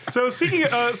 nice. So speaking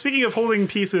of holding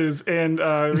pieces, and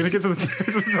we're gonna get to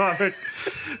the topic.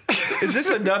 Is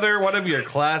this another one of your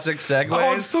classic segues? Oh,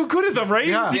 I'm so good at them, right?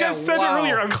 Yeah. You guys Yeah, said wow. it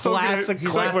earlier. I'm so good at Classic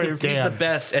segues. Dan. He's the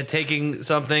best at taking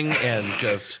something and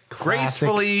just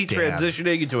gracefully Dan.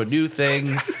 transitioning into a new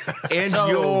thing. And So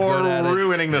good at you're it.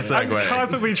 ruining the I'm segue.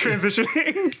 constantly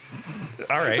transitioning.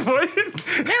 All right. What?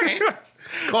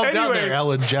 Calm down Anyway. there,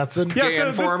 Ellen Jetson. Yeah, so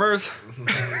this- Informers.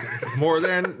 More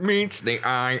than meets the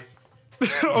eye.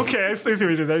 Okay, I see what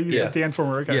you did there. You said Dan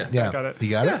Former. Okay, Yeah. I got it. You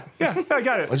got it? Yeah, I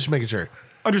got I'm it. just making sure.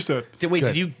 Understood. Wait,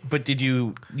 Good. did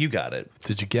you got it?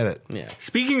 Did you get it? Yeah.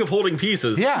 Speaking of holding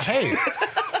pieces, Yeah. Hey.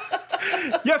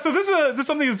 Yeah, so this is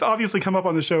something that's obviously come up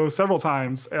on the show several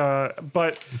times,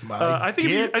 but I think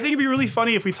it'd be really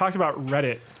funny if we talked about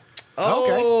Reddit.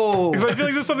 Oh, Because I feel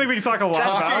like this is something we can talk a lot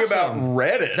talking about. about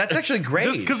Reddit. that's actually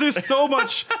great. Because there's so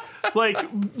much, like,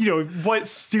 what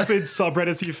stupid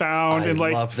subreddits you found I and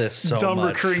like love this so dumb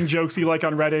much. recurring jokes you like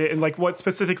on Reddit and like what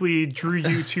specifically drew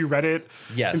you to Reddit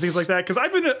Yes. and things like that. Because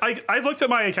I looked at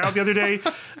my account the other day.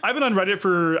 I've been on Reddit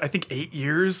for I think 8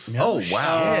 years. oh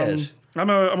wow. Shit. I'm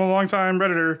a long time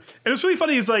Redditor, and it's really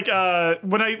funny. Is like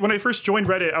when I first joined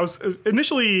Reddit, I was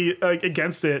initially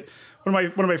against it. One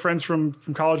of my friends from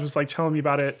college was like telling me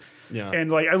about it. Yeah. And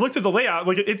like I looked at the layout,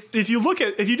 like if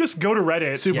you just go to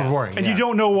Reddit, Super boring. and you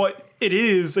don't know what it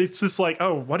is, it's just like,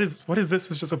 oh, what is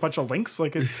this? It's just a bunch of links.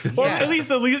 Like, at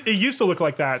least it used to look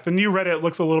like that. The new Reddit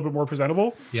looks a little bit more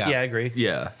presentable. Yeah. Yeah, I agree.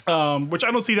 Yeah. Which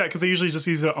I don't see that because they usually just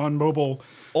use it on mobile.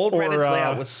 Old or, Reddit's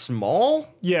layout was small,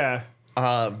 yeah.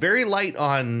 very light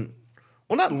on.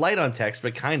 Well, not light on text,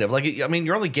 but kind of like. I mean,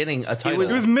 you're only getting a title.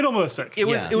 It was minimalistic. It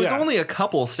was Yeah. only a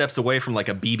couple steps away from like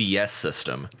a BBS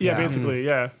system. yeah, Yeah. basically,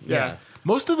 yeah.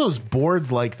 Most of those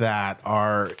boards like that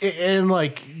are, and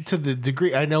like to the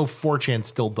degree, I know 4chan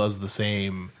still does the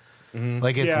same.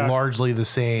 Like it's Yeah. largely the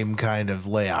same kind of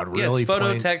layout. Yeah, Really it's photo,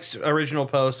 plain- text, original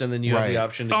post, and then you have the Right.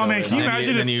 option to Oh, go man, in can you on-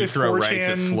 imagine then you if throw 4chan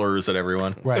racist slurs at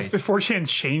everyone. Right. If 4chan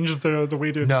changed the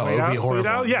way to No, lay it would out, be horrible. laid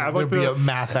out, yeah, like There'd be a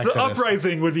mass the exodus.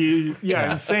 uprising would be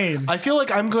insane. I feel like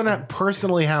I'm gonna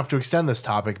personally have to extend this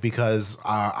topic because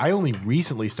I only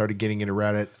recently started getting into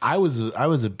Reddit. I was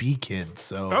a B kid,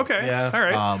 so Okay, Yeah. all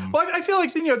right. Well, I feel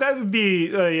like that would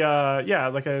be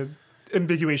like a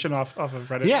ambiguation off of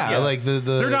Reddit. yeah, like the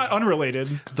they're not unrelated.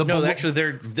 the No, below- actually,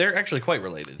 they're actually quite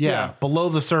related. yeah, below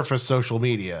the surface social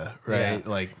media, right? Yeah.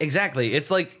 Like Exactly.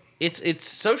 It's like it's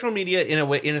social media in a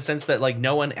way, in a sense that like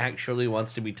no one actually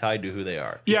wants to be tied to who they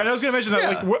are. Yeah, and I was gonna mention that.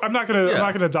 Yeah. Like, I'm not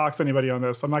gonna dox anybody on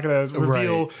this. I'm not gonna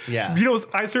reveal. Right. Yeah.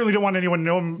 I certainly don't want anyone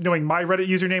knowing my Reddit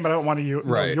username. I don't want to know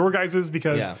Right. your guys's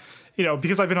because. Yeah.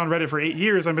 Because I've been on Reddit for 8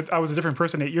 years, I was a different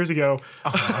person 8 years ago.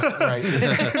 right.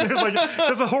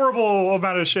 There's a horrible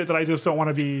amount of shit that I just don't want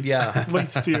to be Yeah.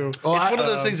 linked to. It's one of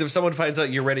those things. If someone finds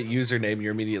out your Reddit username,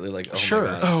 you're immediately like, "Oh Sure.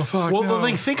 my god!" Oh fuck! Well, no.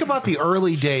 like think about the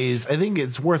early days. I think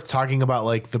it's worth talking about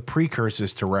like the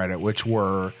precursors to Reddit, which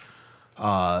were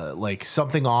like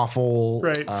something awful,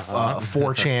 Right.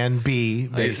 4chan B.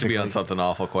 I used to be on basically. something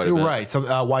awful quite a bit. Right, so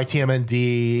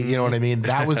YTMND, you know what I mean?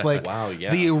 That was like Wow,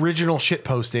 yeah. the original shit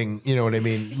posting, you know what I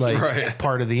mean? Like Right.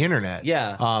 part of the internet.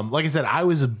 Yeah. Like I said, I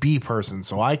was a B person,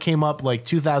 so I came up like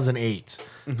 2008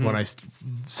 when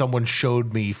someone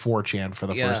showed me 4chan for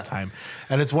the Yeah. first time,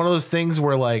 and it's one of those things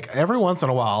where like every once in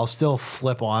a while I'll still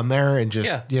flip on there and just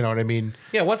Yeah. you know what I mean?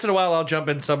 Yeah, once in a while I'll jump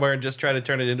in somewhere and just try to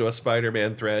turn it into a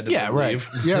Spider-Man thread. and Yeah, then right. leave.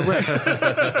 Yeah,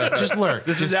 right. Just lurk.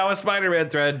 This is now a Spider-Man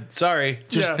thread. Sorry.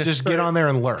 just Yeah, just get on there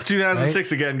and lurk.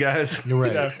 2006 again, guys. Right? You're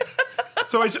right. Yeah.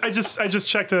 So I just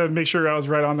checked to make sure I was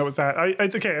right on with that.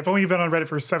 Okay, I've only been on Reddit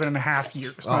for 7.5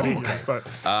 years, not 8 years, but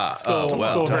still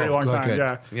a very long Good, time. good.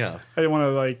 Yeah, Yeah. I didn't want to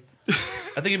like. I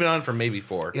think you've been on for maybe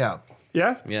 4. Yeah.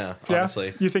 Yeah. Yeah, Yeah.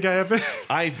 honestly. You think I have been?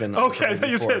 I've been on Okay, for I thought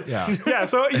maybe you 4. said. Yeah. Yeah.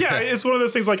 So yeah, it's one of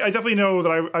those things. Like I definitely know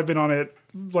that I've been on it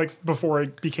like before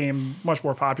it became much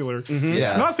more popular.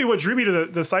 Yeah. And honestly, what drew me to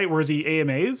the site were the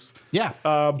AMAs. Yeah.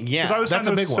 Yeah. Because I was that's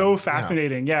finding a those big so one.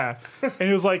 fascinating. Yeah. And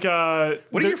it was like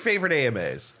What are your favorite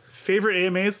AMAs? favorite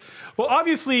AMAs? Well,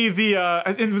 obviously and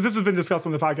this has been discussed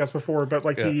on the podcast before, but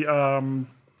like now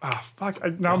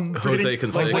I'm Jose forgetting.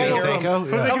 Canseco. Jose Jose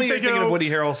Canseco? Yeah. Tell me you're thinking Canseco. of Woody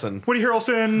Harrelson. Woody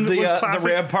Harrelson The, was the classic.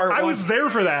 Rampart I one. was there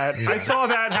for that. I saw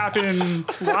that happen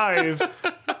live.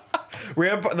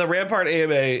 The Rampart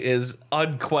AMA is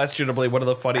unquestionably one of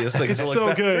the funniest things It's to look so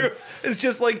back good. through. It's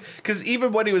just like, because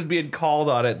even when he was being called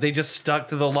on it, they just stuck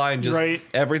to the line, just Right.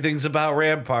 everything's about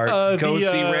Rampart. Go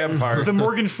see Rampart. The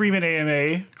Morgan Freeman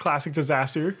AMA, classic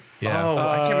disaster. Yeah. Oh,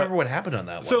 I can't remember what happened on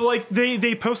that one. So like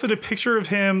they posted a picture of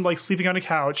him like sleeping on a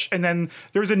couch, and then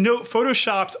there was a note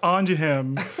photoshopped onto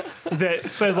him that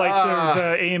said like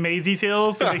the AMA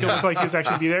details to make it look like he was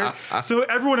actually be there. So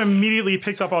everyone immediately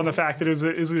picks up on the fact that it was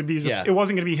going to be just Yeah. it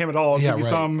wasn't going to be him at all. It was Yeah, going to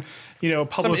be right. some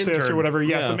publicist intern. or whatever.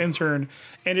 Yeah, Yeah. some intern.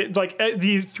 And it like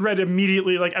the thread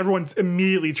immediately like everyone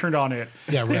immediately turned on it.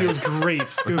 Yeah, right. And it was great.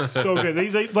 It was so good.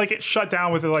 They like it shut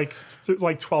down within like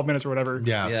 12 minutes or whatever.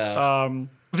 Yeah. yeah.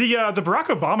 The Barack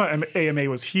Obama AMA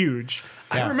was huge.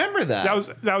 I remember that.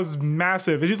 That was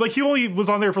massive. It was like he only was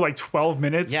on there for like 12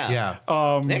 minutes. Yeah.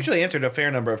 Yeah. They actually answered a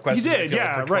fair number of He questions. I did, feel like,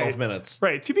 yeah, for 12 right. minutes.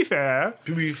 Right. To be fair,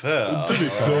 To be fair.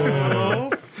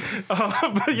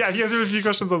 but yeah, he answered a few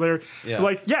questions on there. Yeah.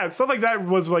 Like, yeah, stuff like that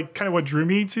was like kind of what drew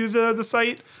me to the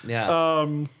site. Yeah.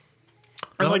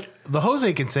 And like, The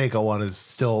Jose Canseco one is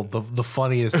still the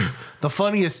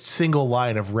funniest single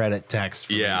line of Reddit text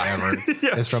for me ever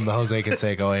is from the Jose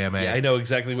Canseco AMA. I know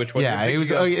exactly which one. Yeah, you're it was,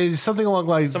 thinking of. it was something along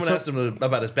the lines. Someone asked him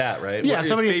about his bat, right? Yeah, His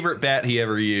somebody favorite bat he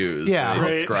ever used. Yeah. And he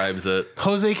Right. describes it.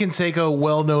 Jose Canseco,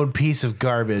 well-known piece of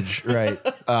garbage, right?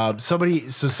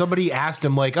 Somebody asked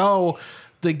him like, "Oh,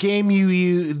 the game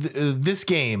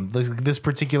this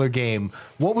particular game,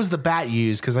 what was the bat you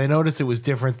used? Because I noticed it was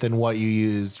different than what you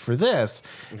used for this."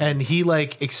 And he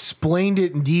like explained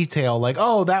it in detail, like,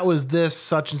 "Oh, that was this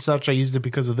such and such. I used it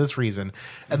because of this reason."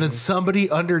 And then somebody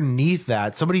underneath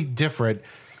that, somebody different,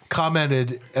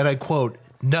 commented, and I quote,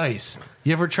 "Nice.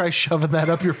 You ever try shoving that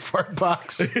up your fart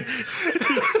box?"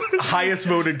 Highest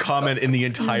voted comment in the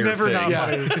entire Never thing. not Yeah,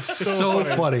 funny. it's so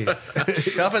funny.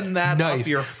 Shoving that Nice. up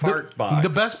your fart box. The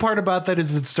best part about that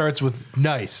is it starts with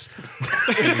nice.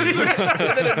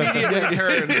 that immediately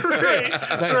turns.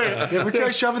 Nice. You ever try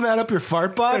shoving that up your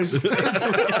fart box?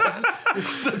 It's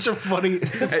such a funny.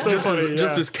 It's so just, funny, as,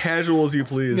 just yeah. as casual as you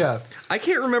please. Yeah. I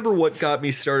can't remember what got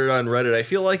me started on Reddit. I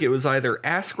feel like it was either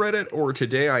Ask Reddit or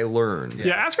Today I Learned.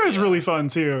 Yeah, Ask Reddit is really fun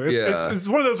too. Yeah. It's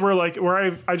one of those where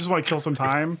I just want to kill some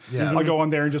time. Yeah. I'll go on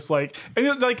there and just like,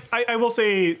 and like I will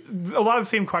say a lot of the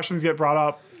same questions get brought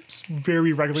up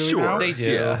very regularly Sure. now. They do.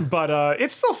 Yeah. But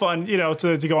it's still fun,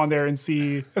 to go on there and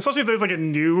see, especially if there's like a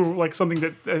new, like something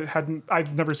that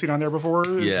I'd never seen on there before.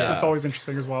 Yeah. It's always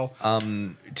interesting as well.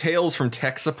 Tales from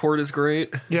Tech Support is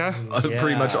great. Yeah.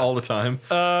 Pretty much all the time.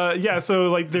 Yeah, so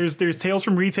like there's Tales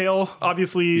from Retail,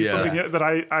 obviously Yeah. something that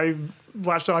I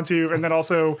latched onto, and then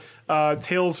also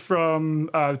Tales from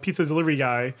Pizza Delivery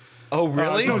Guy. Oh,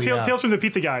 really? No, Tales from the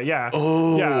Pizza Guy. Yeah.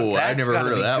 Oh, yeah. I've never gotta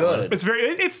heard of be that good. one. It's very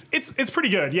it's pretty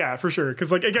good. Yeah, for sure.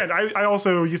 Because like again, I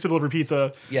also used to deliver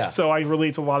pizza. Yeah. So I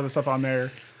relate to a lot of the stuff on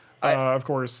there. Of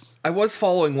course. I was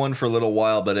following one for a little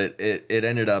while, but it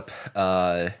ended up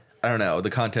I don't know, the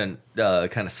content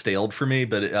kind of staled for me,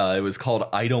 but it was called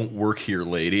 "I Don't Work Here,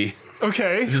 Lady."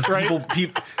 Okay. Just right.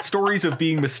 stories of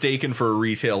being mistaken for a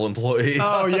retail employee.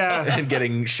 Oh yeah. And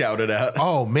getting shouted at.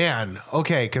 Oh man.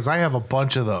 Okay, because I have a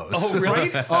bunch of those. Oh, really?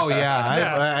 Oh yeah.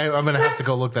 Yeah. I'm gonna have to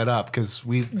go look that up because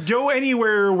we. Go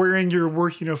anywhere wearing your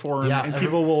work uniform, Yeah. and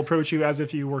people will approach you as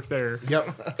if you work there.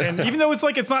 Yep. And even though it's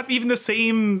not even the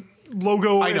same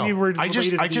logo. I know. anywhere I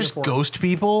just related to the ghost uniform.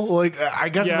 people. Like I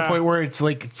got to the Yeah. point where it's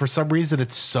like for some reason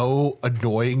it's so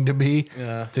annoying to me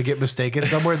to get mistaken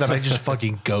somewhere that I just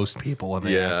fucking ghost people when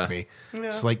they Yeah. ask me.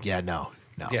 It's like no.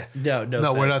 Yeah. No,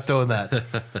 No, we're not doing that.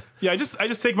 Yeah, I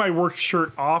just take my work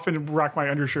shirt off and rock my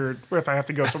undershirt if I have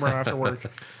to go somewhere after work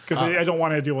because I don't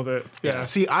want to deal with it. Yeah.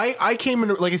 See, I came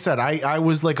in, like I said, I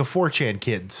was like a 4chan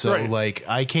kid. So, Right. like,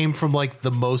 I came from like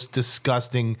the most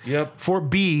disgusting. Yep.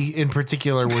 4B in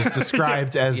particular was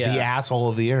described as Yeah. the asshole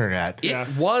of the internet. It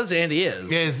was and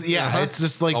is. It's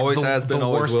just like Always the, has been, the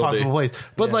always worst will be. possible place.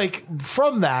 But like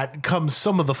from that comes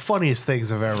some of the funniest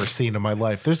things I've ever seen in my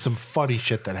life. There's some funny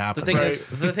shit that The happened.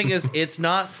 thing is, it's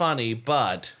not funny,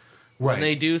 but Right. when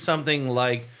they do something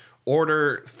like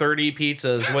order 30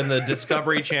 pizzas when the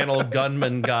Discovery Channel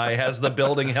gunman guy has the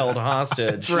building held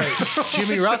hostage. That's right.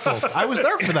 Jimmy Russell's. I was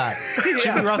there for that.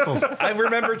 Jimmy Russell's. I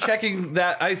remember checking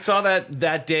that. I saw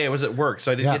that day. I was at work,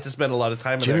 so I didn't Yeah. get to spend a lot of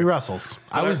time in Jimmy there. Russell's.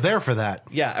 I was there for that.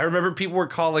 Yeah, I remember people were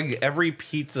calling every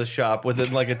pizza shop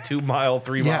within like a 2-mile,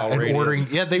 3-mile Yeah, and radius. ordering.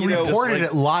 Yeah, they You know, reported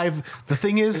just it live. The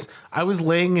thing is, I was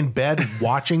laying in bed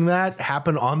watching that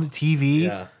happen on the TV,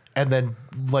 Yeah. and then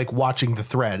like watching the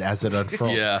thread as it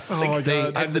unfurled. Yeah. Oh my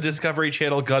God. I'm the Discovery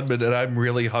Channel gunman, and I'm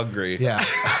really hungry. Yeah.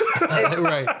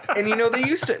 Right. And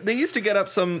they used to get up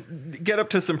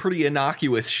to some pretty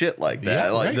innocuous shit like that,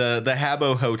 Yeah, like right. the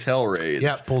Habbo hotel raids.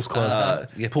 Yeah, pool's closed.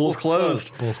 Pool's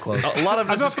closed. Pool's closed. A lot of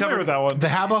I'm this not is familiar covered. with that one. The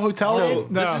Habbo Hotel. So-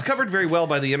 No. This is covered very well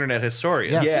by the internet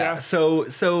historians. Yes. Yeah.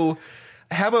 So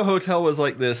Habbo Hotel was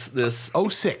like this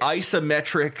 06.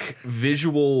 isometric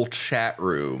visual chat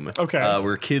room. Okay.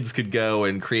 Where kids could go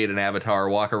and create an avatar,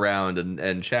 walk around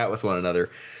and chat with one another.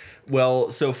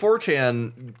 Well, so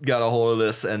 4chan got a hold of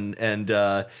this and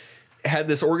had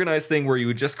this organized thing where you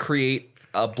would just create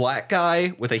a black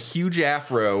guy with a huge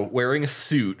afro wearing a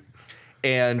suit,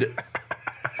 and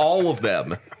all of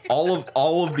them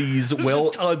all of these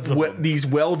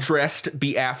well-dressed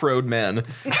be-afroed men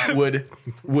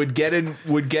would get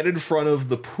in front of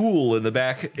the pool in the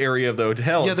back area of the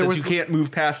hotel. Yeah, And there since was- you can't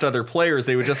move past other players,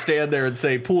 they would just stand there and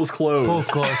say, "Pool's closed. Pool's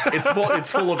closed."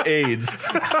 It's full of AIDS."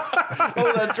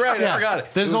 Oh, that's right. I forgot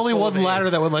it. There's It was only full one of ladder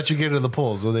AIDS. that would let you get into the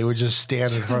pool, so they would just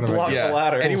stand in front of Block it. the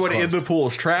ladder. Anyone Pool's in the pool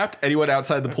is trapped. Anyone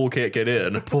outside the pool can't get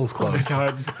in. Pool's closed.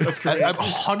 God, that's great.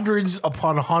 Hundreds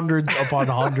upon hundreds upon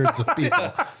hundreds of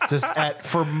people just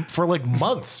for like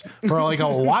months, for like a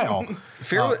while.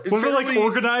 Was it like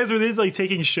organized? Were they like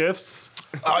taking shifts?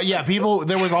 Yeah, people.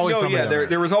 There was always No, somebody. yeah,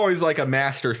 there was always like a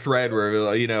master thread where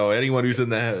anyone who's in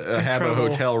the Habbo Incredible.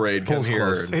 Hotel raid come Pool's here.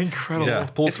 closed. Incredible. Yeah,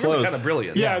 pool's It's really closed. kind of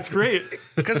brilliant. Yeah, it's great.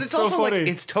 Because it's so also funny. like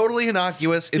it's totally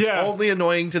innocuous. It's Yeah. only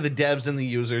annoying to the devs and the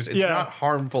users. It's Yeah. not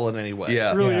harmful in any way.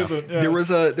 Yeah, It really Yeah. isn't. Yeah. There was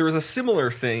a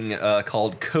similar thing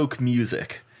called Coke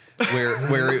Music,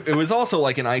 where it was also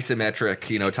like an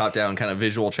isometric, top down kind of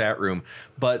visual chat room.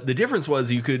 But the difference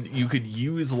was you could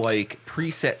use like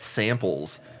preset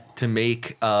samples to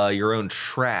make your own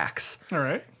tracks. All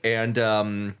right. And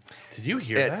Did you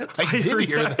hear that? I did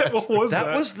hear that. What was that?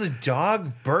 That was the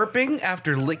dog burping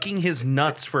after licking his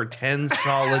nuts for 10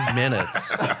 solid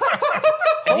minutes.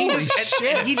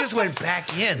 And he just went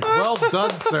back in. Well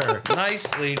done, sir.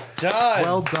 Nicely done.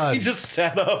 Well done. He just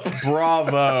sat up.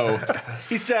 bravo.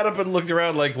 He sat up and looked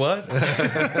around like, what?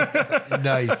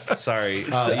 Nice. Sorry.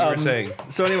 You were saying.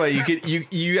 So anyway,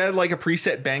 you had like a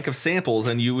preset bank of samples,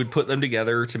 and you would put them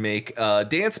together to make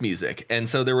dance music. And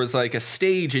so there was like a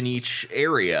stage in each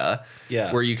area,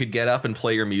 where you could get up and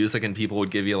play your music, and people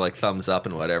would give you like thumbs up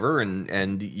and whatever,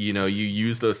 and you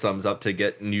use those thumbs up to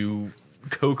get new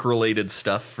Coke related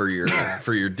stuff for your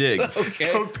digs. Okay.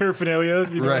 Coke paraphernalia.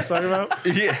 You know Right. what I'm talking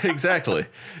about? Yeah, exactly.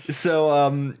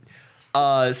 So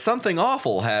Something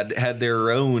Awful had their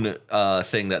own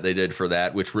thing that they did for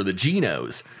that, which were the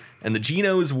Genos. And the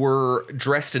Genos were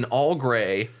dressed in all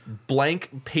gray,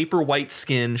 blank paper white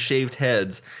skin, shaved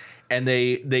heads, and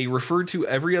they referred to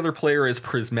every other player as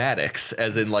prismatics,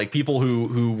 as in like people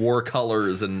who wore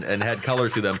colors and had color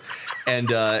to them,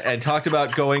 and talked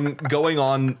about going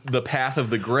on the path of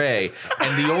the gray.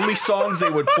 And the only songs they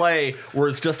would play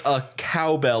was just a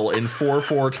cowbell in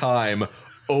 4/4 time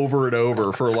over and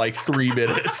over for like 3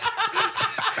 minutes.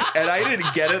 And I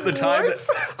didn't get it at the time.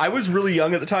 I was really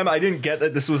young at the time. I didn't get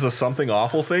that this was a Something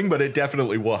Awful thing, but it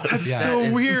definitely was. Yeah. So That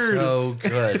is weird. So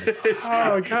good.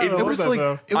 Oh god, I love was that, like-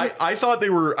 though. I thought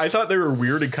they were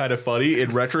weird and kind of funny.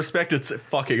 In retrospect, it's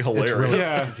fucking hilarious. really-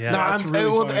 Yeah, Yeah. No, that's I'm- really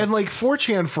well, funny. and like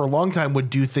 4chan for a long time would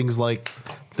do things like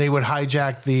they would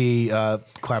hijack the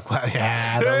clap.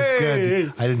 Yeah, that was good.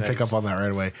 Hey. I didn't pick up on that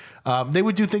right away. They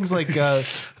would do things like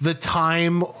the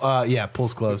Time.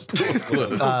 Pulls closed.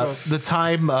 The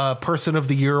Time Person of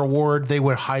the Year award. They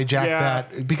would hijack Yeah.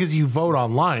 that because you vote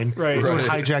online. Right. They would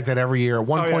Right. hijack that every year. At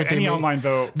one Oh, yeah, point, they any made, online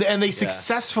vote. and they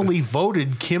successfully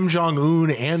voted Kim Jong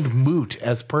Un and Moot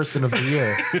as Person of the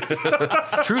Year.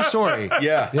 True story.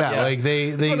 Yeah. Yeah, like they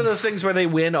It's one of those things where they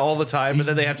win all the time, but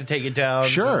then they have to take it down.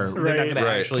 Sure. They're not going to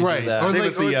Right. actually Right. do that. Or Same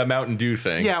like- with the Mountain Dew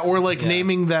thing. Yeah, or like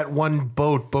naming that one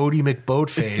boat Bodie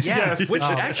McBoatface. Yes. Which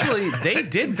actually they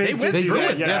did. They went They through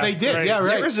did. it. Yeah, they did. Right. Yeah,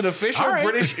 right. There is an official All right.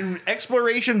 British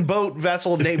exploration boat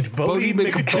vessel named Bodie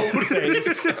Bodie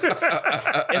McBoatface.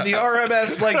 And the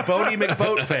RMS like Bodie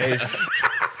McBoatface.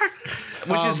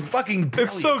 Which is fucking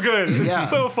brilliant. It's so good. Yeah. It's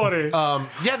so funny.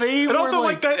 Yeah, they and were also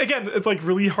like that again. It's like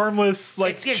really harmless.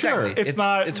 Like It's- exactly. it's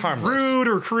not it's harmless. rude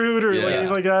or crude or Yeah.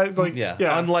 like that. Like Yeah.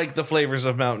 yeah. Unlike the flavors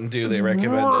of Mountain Dew they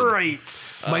recommended. Right.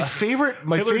 my favorite.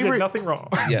 My Hitler did favorite. nothing wrong.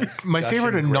 Yeah. My Gushing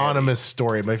favorite granny. anonymous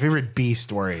story. My favorite B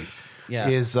story. Yeah.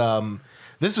 Is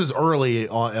this was early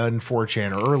on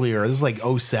 4chan or earlier. This is like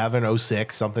 07,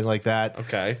 06, something like that.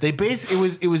 Okay.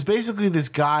 It was basically this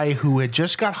guy who had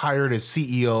just got hired as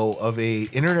CEO of a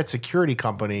internet security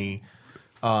company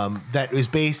that was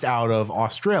based out of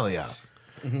Australia.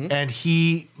 And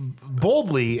he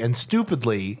boldly and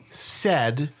stupidly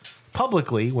said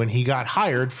publicly when he got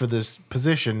hired for this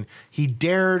position, he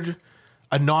dared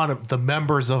the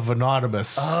members of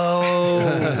Anonymous.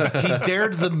 He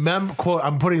dared the quote.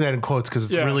 I'm putting that in quotes because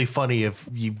it's Yeah. really funny if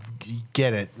you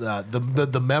get it.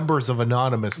 The members of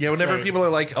Anonymous. Yeah, whenever Right. people are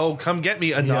like, "Oh, come get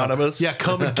me, Anonymous." Yeah,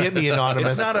 come and get me,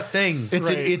 Anonymous. It's not a thing. It's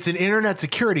Right. it's an internet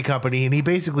security company, and he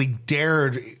basically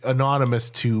dared Anonymous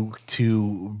to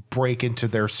break into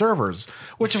their servers,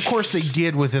 which of course they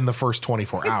did within the first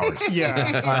 24 hours.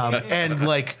 Yeah. And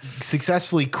like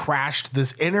successfully crashed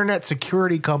this internet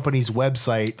security company's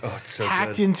website, it's so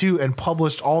hacked good. into and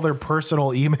published all their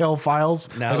personal email files.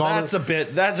 Now like all that's the- a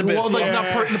bit. That's a bit. well, like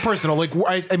far. not personal, like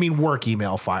I mean work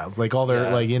email files, like all their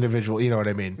Yeah. like individual. You know what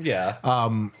I mean? Yeah.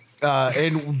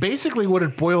 And basically what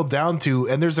it boiled down to,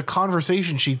 and there's a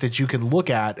conversation sheet that you can look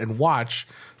at and watch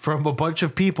from a bunch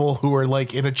of people who are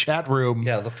like in a chat room.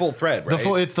 Yeah, the full thread, right?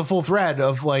 It's the full thread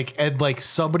of like, and like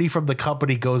somebody from the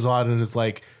company goes on and is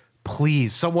like,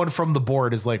 please, someone from the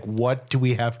board is like, what do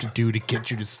we have to do to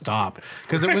get you to stop?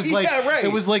 Because it was like, Yeah, right.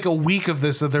 it was like a week of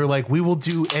this, and they're like, we will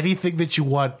do anything that you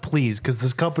want, please, because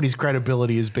this company's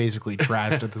credibility is basically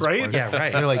trashed at this Right? point. Yeah,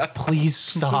 right. They're like, please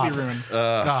stop. ruined.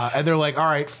 And they're like, all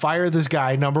right, fire this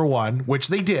guy, number one, which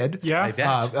they did. Yeah. I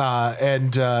bet.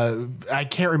 And I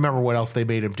can't remember what else they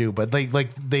made him do, but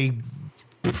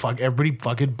everybody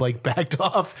fucking like backed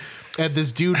off, and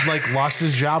this dude like lost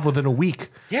his job within a week.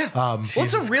 Yeah. Well,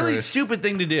 it's a really stupid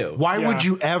thing to do. Why Yeah. would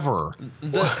you ever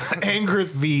anger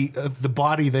the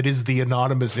body that is the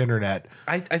anonymous internet?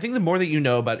 I think the more that you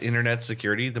know about internet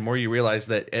security, the more you realize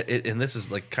that, and this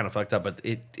is like kind of fucked up, but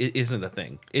it isn't a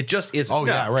thing. It just isn't. Oh,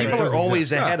 yeah, right. It People are doesn't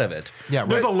always exist. ahead of it. Yeah,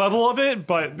 There's right. a level of it,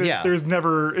 but Yeah. there's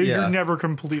never Yeah. you're never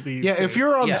completely Yeah, safe. if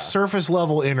you're on Yeah. the surface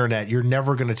level internet, you're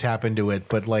never going to tap into it.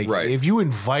 But like, Right. if you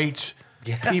invite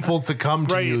people to come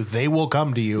to Right. you, they will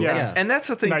come to you. Yeah. Yeah. And that's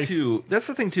the thing Nice. too. That's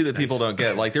the thing too that people don't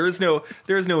get. Like there is no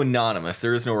anonymous.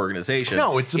 There is no organization.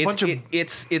 No, it's a bunch of-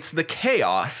 it's the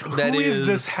chaos that Who is is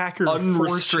this hacker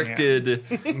unrestricted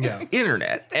Yeah.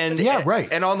 internet. And Yeah, right.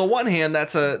 And on the one hand,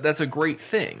 that's a great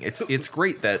thing. It's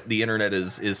great that the internet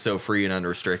is so free and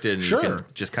unrestricted, and Sure. you can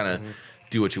just kind of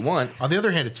do what you want. On the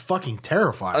other hand, it's fucking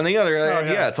terrifying. On the other hand,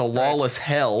 yeah. yeah, it's a lawless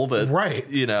hell that Right.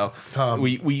 You know,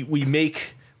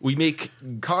 we make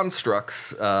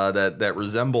constructs that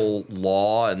resemble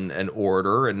law and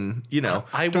order, and you know,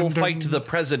 I will fight the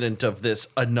president of this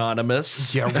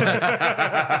anonymous. yeah,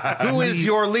 right. Who is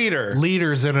your leader?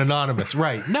 Leaders and anonymous,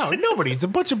 right? No, nobody. It's a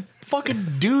bunch of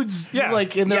fucking dudes, Yeah.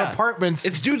 like in their Yeah. apartments.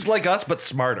 It's dudes like us, but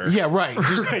smarter. Yeah, right.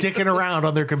 Just dicking around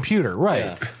on their computer.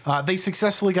 Right. They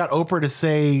successfully got Oprah to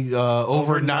say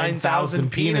over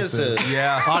 9,000 penises.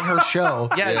 Yeah. On her show.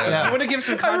 Yeah. You want to give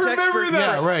some context for, remember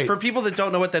that. Yeah, right. for people that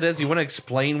don't know what that is? You want to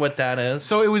explain what that is?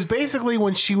 So it was basically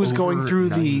when she was going through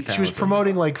she was 9,000.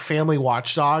 promoting like Family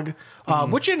Watchdog,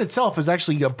 which in itself is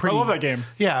actually a pretty. I love that game.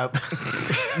 Yeah.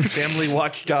 Family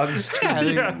Watchdogs 2.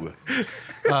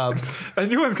 Yeah. A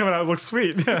new one's coming out. It looks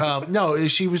sweet. No,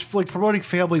 she was like promoting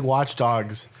Family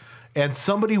Watchdogs, and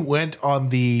somebody went on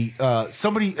the I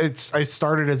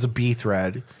started as a B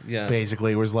thread. Yeah.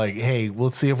 Basically, it was like, hey,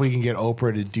 let's see if we can get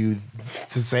Oprah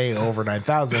to say over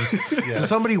 9,000. So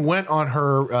somebody went on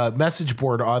her message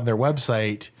board on their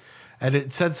website, and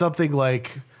it said something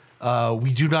like,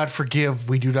 "We do not forgive,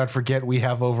 we do not forget, we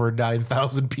have over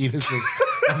 9,000 penises."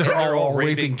 And they're all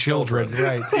raping children,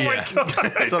 right?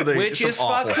 something Which some is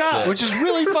awful fucked up. shit. Which is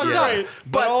really fucked up. Right.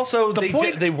 But also,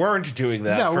 point- they weren't doing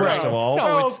that, No, first right. of all. No,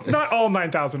 well, it's- not all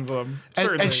 9,000 of them.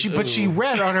 Certainly. And she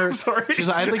read on her. Sorry. She's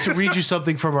like, I'd like to read you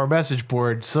something from our message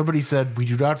board. Somebody said, "We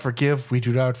do not forgive, we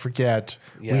do not forget.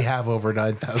 Yeah. We have over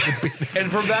 9,000 penises." And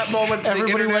from that moment,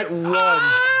 Everybody the internet went,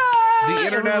 won. The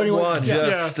internet Everybody went, won. yeah.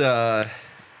 Just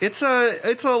it's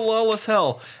a lawless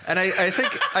hell, and I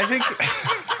think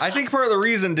part of the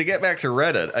reason, to get back to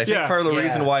Reddit, I think Yeah. part of the Yeah,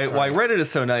 reason why Reddit is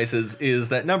so nice is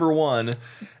that number one,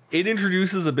 it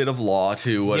introduces a bit of law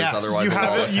to what is Yes. otherwise you a have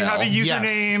lawless it. You hell. have a Yes.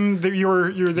 username.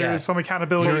 There's Yeah. some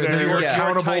accountability You're, there. you're Yeah.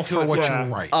 accountable Tied to for it, what yeah.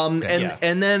 you write. Yeah.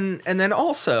 And then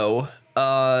also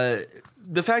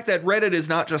the fact that Reddit is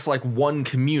not just like one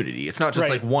community. It's not just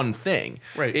Right. like one thing.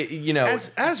 Right. You know,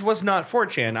 As was not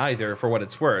 4chan either, for what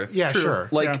it's worth. Yeah, sure.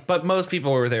 like Yeah. But most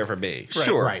people were there for me.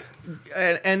 sure. Right.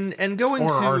 And going Or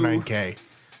to R9K.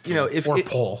 you know, if Or it-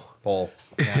 Poll. Paul.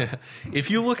 if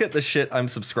you look at the shit I'm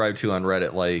subscribed to on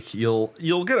Reddit, like you'll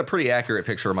get a pretty accurate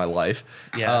picture of my life.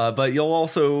 Yeah. But you'll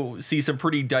also see some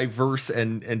pretty diverse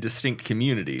and distinct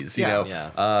communities. You Yeah. know.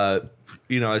 Yeah.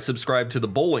 You know, I subscribe to the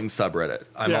bowling subreddit.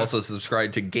 I'm Yeah. also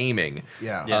subscribed to gaming.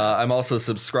 Yeah. I'm also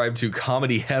subscribed to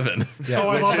Comedy Heaven. Yeah. Oh,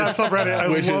 I love that subreddit. I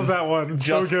which love is that one. It's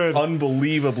so just good.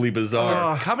 unbelievably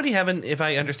bizarre. Comedy Heaven, if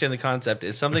I understand the concept,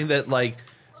 is something that like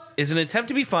is an attempt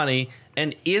to be funny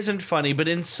and isn't funny, but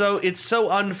it's so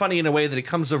unfunny in a way that it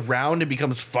comes around and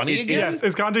becomes funny again. Yes,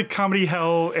 it's gone to comedy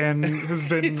hell and has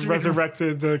been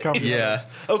resurrected to comedy. Yeah.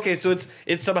 Okay, so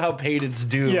it's somehow paid its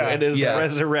due Yeah. and is Yeah.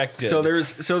 resurrected. So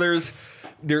there's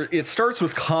it starts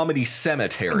with Comedy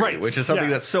Cemetery, Right, which is something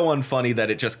yeah. that's so unfunny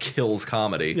that it just kills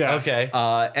comedy. Yeah. okay.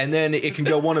 And then it can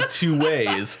go one of two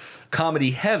ways: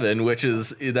 Comedy Heaven, which is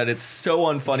that it's so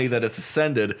unfunny that it's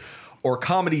ascended, or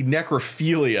Comedy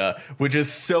Necrophilia, which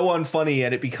is so unfunny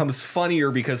and it becomes funnier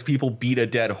because people beat a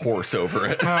dead horse over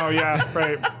it. Oh yeah,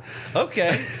 right.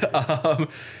 Okay.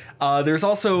 There's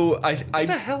also What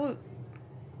the hell?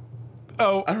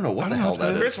 Oh, I don't know what the hell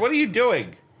that is. Chris, what are you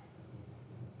doing?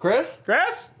 Chris?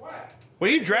 Grass? Were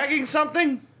you dragging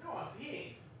something?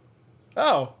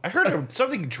 Oh, I heard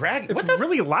something drag. It's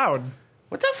really loud.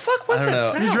 What the fuck was I don't that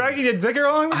know. sound? You dragging a digger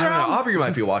along the I don't know. ground? Aubrey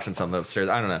might be watching something upstairs.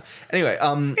 I don't know. Anyway,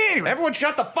 Everyone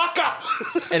shut the fuck up!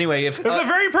 anyway, if It's a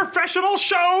very professional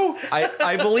show.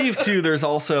 I believe too, there's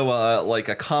also like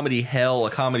a comedy hell,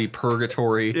 a comedy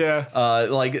purgatory. Yeah.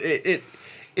 Like it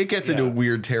gets into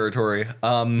weird territory.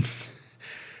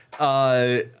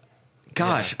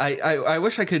 Gosh, I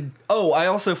wish I could. Oh, I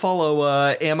also follow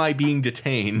Am I Being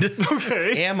Detained?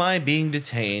 Okay. Am I Being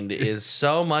Detained is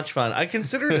so much fun. I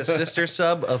consider it a sister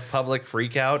sub of Public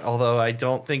Freakout, although I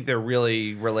don't think they're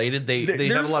really related. They have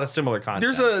There's- a lot of similar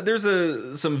content.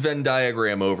 There's some Venn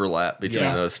diagram overlap between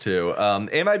Yeah. those two.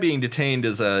 Am I Being Detained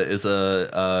is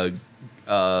a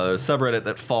subreddit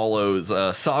that follows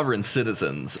sovereign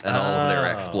citizens and all of their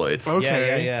exploits.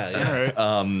 Okay. Yeah.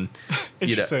 All right.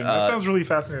 Interesting. That sounds really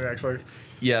fascinating, actually.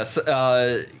 Yes,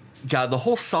 God, the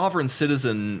whole sovereign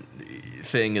citizen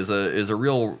thing is a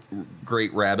real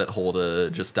great rabbit hole to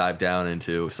just dive down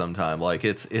into sometime. Like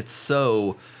it's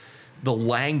so the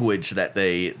language that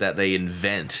they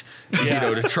invent, you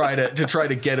know, to try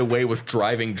to get away with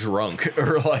driving drunk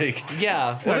or like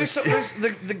Yeah. Well, there's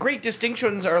the great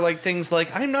distinctions are like things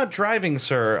like I'm not driving,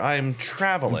 sir. I'm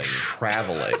traveling,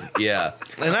 yeah.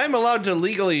 and I'm allowed to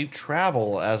legally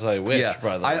travel as I wish. Yeah,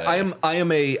 By the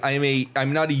way,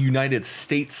 I'm not a United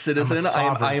States citizen.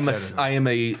 sovereign citizen. I am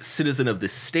a citizen of the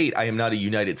state. I am not a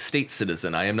United States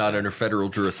citizen. I am not under federal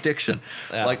jurisdiction.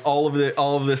 Yeah. Like all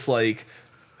of this, like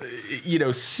you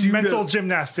know, Mental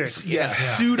gymnastics.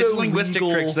 pseudo It's linguistic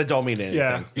tricks that don't mean anything.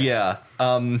 Yeah.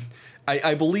 Yeah.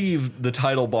 I believe the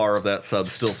title bar of that sub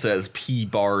still says P.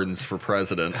 Barnes for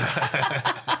president.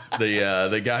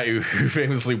 The guy who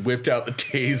famously whipped out the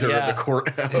taser at the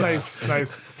courthouse.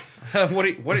 Nice. What do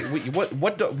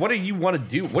you want to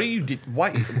do? What do you do?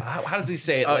 Why? How does he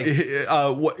say it?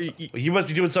 Like, you must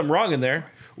be doing something wrong in there.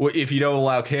 Well, if you don't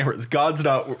allow cameras, God's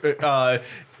not.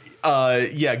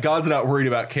 God's not worried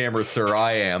about cameras, sir.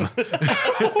 I am.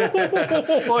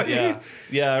 What?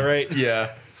 Yeah. Right.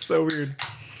 Yeah. So weird.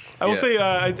 I will Yeah. say,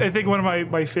 I think one of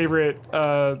my favorite.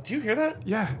 Do you hear that?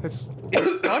 Yeah, it's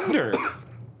Thunder,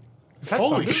 is that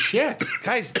Holy thunder? shit.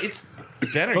 guys. It's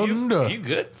Ben. Are Thunder. you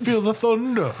good? Feel the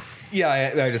thunder. Yeah,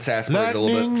 I just aspirated a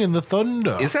little Lightning bit. and the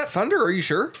thunder. Is that thunder? Are you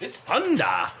sure? It's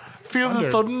thunder. Feel the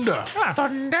thunder.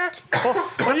 Thunder.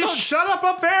 Will you shut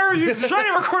up there? You're trying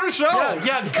to record a show.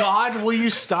 Yeah, God, will you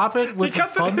stop it with the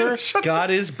Cut the- thunder? shut God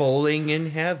is bowling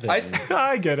in heaven.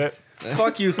 I get it.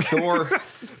 Fuck you, Thor.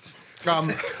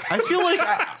 I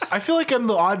feel like I'm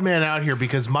the odd man out here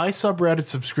because my subreddit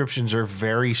subscriptions are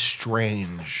very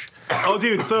strange. Oh,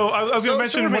 dude. So I was So- going to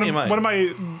so are mention many of mine. one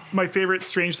of my favorite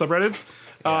strange subreddits.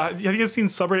 Have you guys seen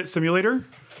Subreddit Simulator?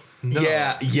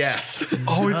 Yeah. Yes.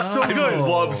 Oh, it's so good.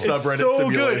 love It's subreddit so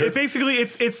simulator. good. It basically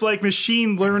it's like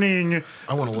machine learning.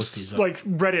 I want to look these up. Like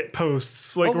Reddit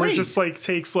posts, like Oh, where it wait. just like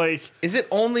takes like Is it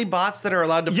only bots that are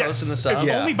allowed to yes, post in the sub? it's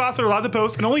Yeah. only bots that are allowed to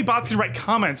post, and only bots can write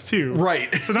comments too.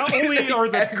 Right. So not only are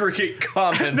the Aggregate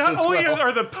comments not as only well.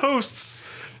 are the posts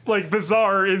like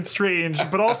bizarre and strange,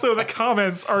 but also the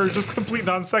comments are just complete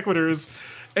non sequiturs.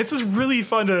 It's just really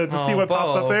fun to see what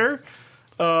pops Bo. up there.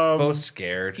 Both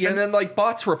scared. Yeah, and then like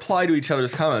bots reply to each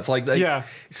other's comments. Like Yeah.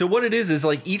 So what it is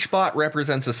like each bot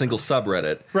represents a single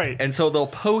subreddit. Right. And so they'll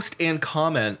post and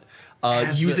comment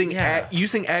using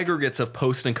aggregates of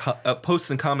posts and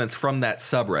comments from that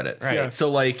subreddit. Right. Yeah. So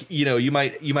like you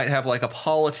might have like a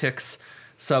politics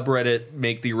subreddit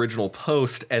make the original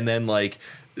post, and then like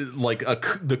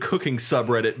the cooking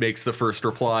subreddit makes the first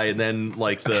reply, and then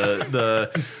like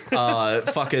the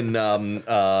fucking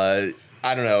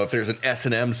I don't know if there's an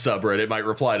S&M subreddit might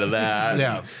reply to that.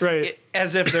 Yeah. Right.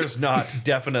 As if there's not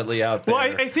definitely out there. Well,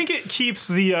 I think it keeps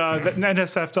the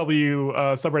NSFW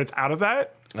subreddits out of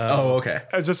that, Oh, okay.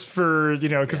 just for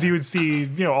because you would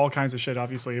see all kinds of shit,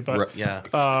 obviously. But Right. yeah.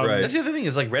 Right. That's the other thing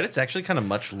is like Reddit's actually kind of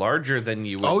much larger than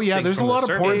you would. Oh, yeah, think there's from a lot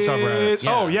the of porn surface.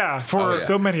 subreddits. Oh yeah, for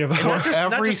so many of them. Not just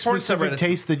Every porn specific subreddits.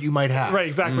 taste that you might have. Right.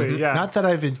 Exactly. Yeah. Not that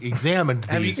I've examined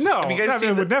these. No, Have you guys I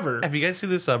seen would never. Have you guys seen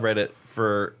the subreddit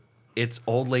for It's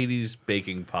Old Ladies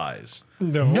Baking Pies?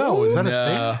 No, is that a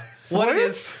No. thing? What it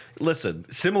is? Listen.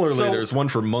 Similarly, So- there's one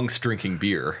for monks drinking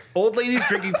beer. Old Ladies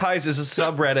Drinking Pies is a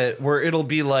subreddit where it'll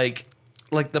be like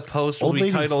the post will Old be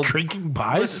ladies titled. drinking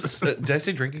pies? Did I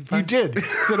say drinking pies? You did. It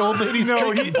said old ladies No,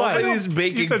 drinking he- pies. Old Ladies He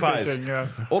Baking said Pies. baking, yeah.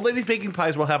 Old Ladies Baking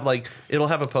Pies will have it'll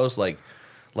have a post like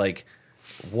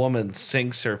woman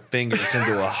sinks her fingers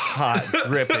into a hot,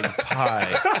 dripping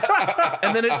pie.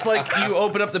 And then it's like you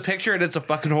open up the picture and it's a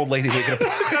fucking old lady making a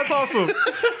pie. That's awesome.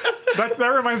 That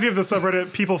reminds me of the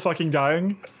subreddit "People Fucking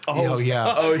Dying." Oh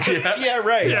yeah. Oh, yeah. Yeah,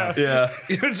 right. Yeah. Yeah.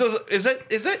 So is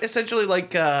it essentially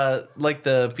like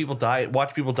the people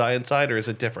watch people die inside, or is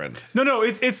it different? No,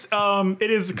 it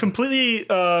is completely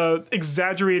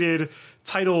exaggerated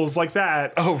titles like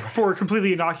that for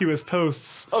completely innocuous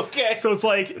posts. Okay. So it's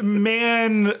like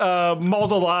man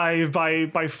mauled alive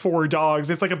by 4 dogs.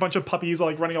 It's like a bunch of puppies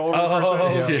like running all over the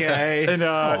person. Okay. And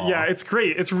it's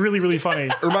great. It's really, really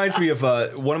funny. Reminds me of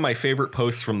one of my favorite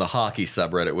posts from the hockey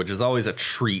subreddit, which is always a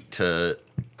treat to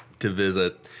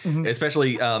visit,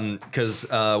 especially because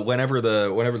whenever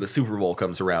the Super Bowl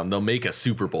comes around, they'll make a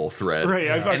Super Bowl thread. Right,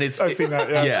 I've seen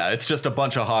that. Yeah. It's just a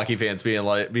bunch of hockey fans being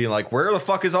like, where the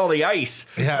fuck is all the ice?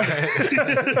 Yeah.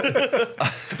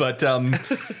 But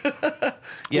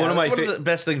Yeah, one of the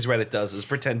best things Reddit does is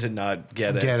pretend to not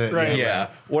get it. Get it. Right. yeah,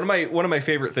 one of my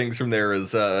favorite things from there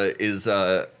is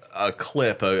a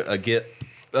clip, a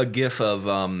gif of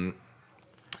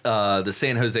the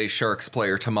San Jose Sharks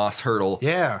player Tomas Hertl,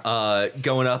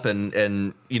 going up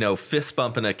and fist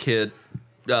bumping a kid,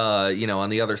 on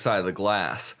the other side of the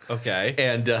glass. Okay.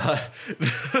 And the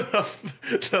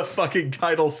fucking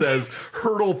title says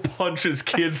Hertl punches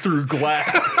kid through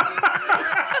glass.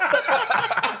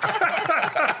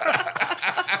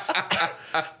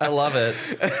 I love it.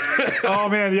 Oh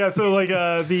man, yeah. So like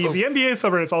the NBA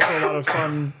subreddit is also a lot of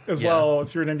fun as well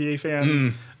if you're an NBA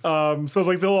fan. So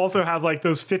like they'll also have like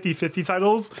those 50-50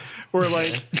 titles where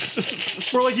like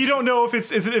you don't know if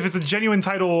it's a genuine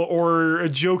title or a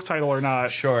joke title or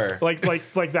not. Sure. Like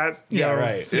that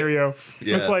scenario.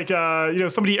 Yeah. It's like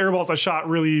somebody airballs a shot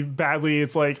really badly.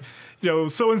 It's like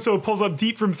so and so pulls up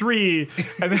deep from 3,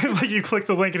 and then like you click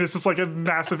the link and it's just like a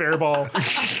massive airball.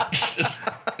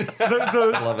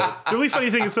 Love it. The really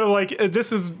funny thing is, so like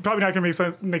this is probably not going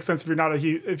to make sense if you're not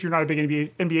a big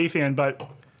NBA fan, but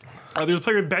there's a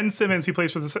player Ben Simmons who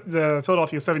plays for the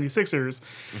Philadelphia 76ers,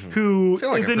 who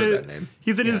feel like is I've in heard that name.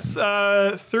 He's in his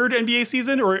third NBA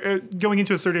season or going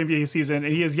into his third NBA season,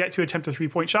 and he has yet to attempt a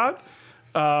 3-point shot.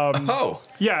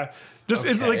 Yeah. Just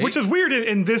which is weird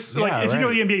in this if you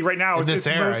know the NBA right now,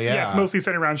 it's mostly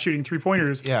centered around shooting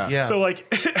 3-pointers. Yeah. So like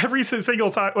every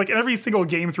single time, like in every single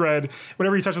game thread,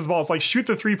 whenever he touches the ball, it's like shoot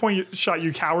the 3-point shot,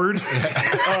 you coward.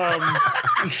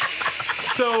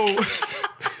 So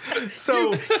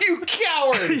You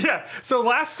coward. yeah. So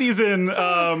last season,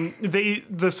 the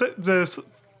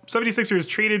 76ers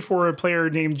traded for a player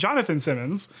named Jonathan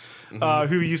Simmons,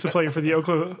 who used to play for the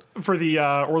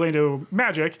Orlando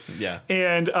Magic. Yeah.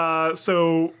 And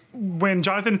so when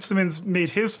Jonathan Simmons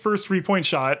made his first 3-point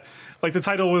shot, like the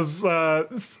title was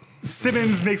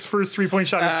Simmons makes first 3-point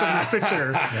shot as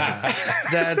 76er.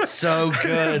 That's so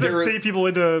good. They bait people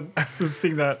into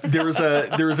seeing that. There was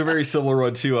a very similar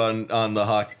one too on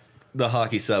the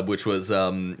hockey sub, which was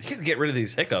You can get rid of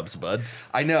these hiccups, bud.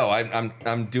 I know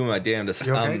I'm doing my damnedest.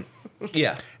 You okay?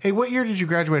 Yeah, Hey, what year did you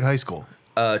graduate high school?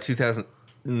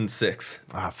 2006.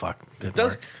 Ah, fuck. Didn't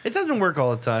work. It doesn't work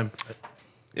all the time.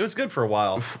 It was good for a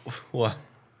while. What?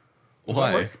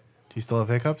 Why? Do you still have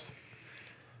hiccups?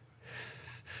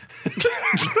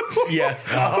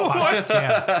 Yes.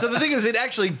 Yeah. So the thing is, it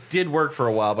actually did work for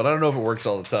a while, but I don't know if it works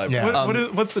all the time. Yeah.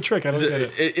 What's the trick? I don't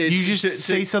get it. You just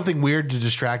say something weird to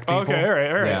distract people. Okay, all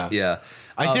right. Yeah. Yeah.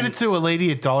 I did it to a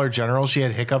lady at Dollar General. She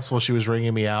had hiccups while she was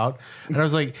ringing me out. And I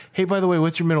was like, hey, by the way,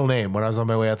 what's your middle name? When I was on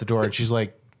my way out the door. And she's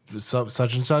like,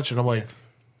 such and such. And I'm like,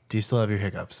 do you still have your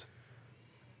hiccups?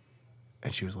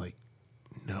 And she was like,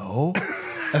 no.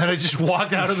 And then I just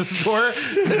walked out of the store.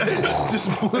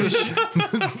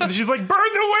 She's like,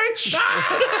 burn the witch! All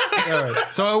right.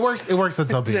 So it works on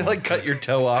some They people. like cut your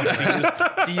toe off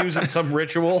to use in some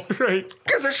ritual. Right.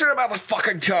 Gives a shit about the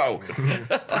fucking toe.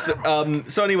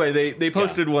 So anyway, they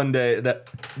posted one day that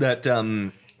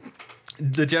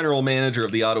the general manager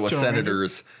of the Ottawa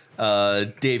Senators,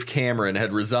 Dave Cameron,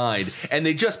 had resigned, and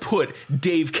they just put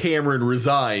Dave Cameron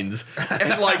resigns,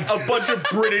 and like a bunch of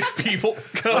British people.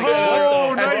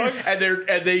 Nice. And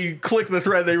they click the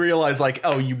thread. They realize like,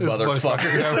 oh, you motherfuckers.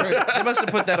 Yeah, right. They must have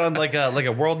put that on like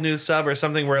a world news sub or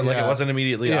something where like Yeah. it wasn't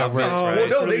immediately Yeah, obvious, right. right? Well,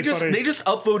 no, really they just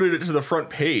upvoted it to the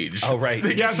front page. Oh, right.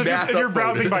 They Yeah, just so mass if you're upvoted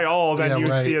browsing it. by all, then Yeah, you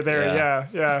would right. see it there. Yeah.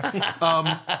 Yeah.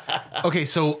 Okay,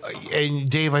 so and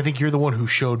Dave, I think you're the one who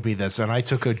showed me this, and I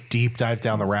took a deep dive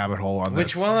down the rabbit hole on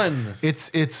this. Which one?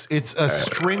 It's a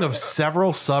string of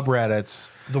several subreddits.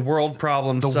 The world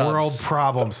problems. The world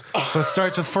problems. So it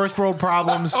starts with first world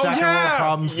problems, second world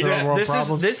problems, third world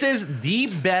problems. This is the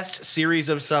best series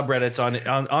of subreddits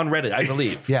on Reddit, I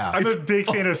believe. Yeah, I'm a big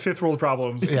fan of Fifth World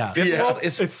Problems. yeah. Fifth World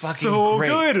is It's fucking so great.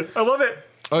 good. I love it.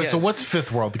 Oh, so what's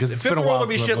fifth world? Because it's Fifth been a while. World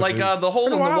will be since shit I've like looked at the hole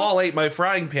in the while. wall ate my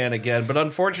frying pan again, but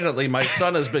unfortunately my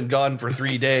son has been gone for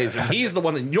 3 days, and he's the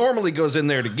one that normally goes in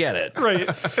there to get it. Right.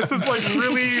 It's this like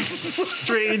really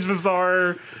strange,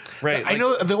 bizarre. Right? I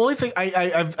know the only thing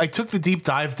I took the deep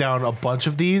dive down a bunch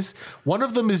of these. One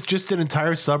of them is just an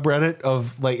entire subreddit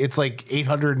of like it's like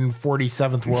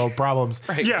 847th world problems.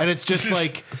 Right. Yeah. And it's just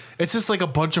like a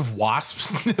bunch of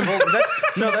wasps.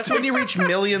 Well, that's when you reach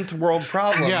millionth world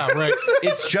problems. Yeah, right.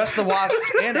 It's just the wasps,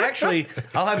 and actually,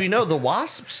 I'll have you know, the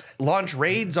wasps launch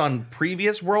raids on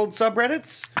previous world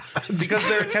subreddits because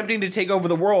they're attempting to take over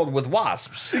the world with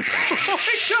wasps.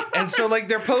 And so, like,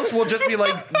 their posts will just be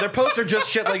like, their posts are just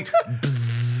shit like,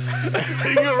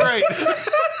 You're right.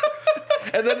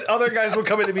 and then other guys will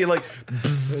come in and be like,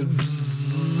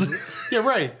 You're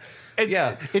right.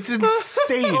 yeah. It's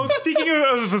insane. Oh, speaking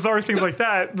of bizarre things like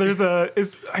that, there's I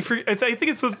think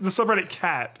it's the subreddit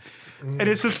cat. And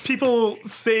it's just people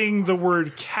saying the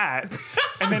word cat,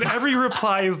 and then every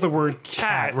reply is the word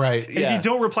cat. Right, And yeah. if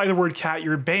you don't reply the word cat,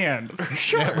 you're banned.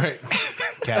 Yeah, right.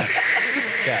 Cat.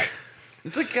 Yeah.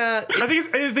 It's like I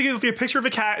think it's a picture of a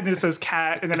cat, and then it says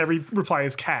cat, and then every reply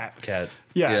is cat. cat.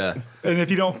 Yeah. Yeah. And if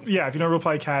you don't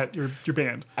reply cat, you're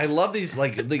banned. I love these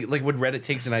like when Reddit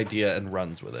takes an idea and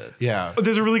runs with it. Yeah.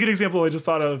 There's a really good example I just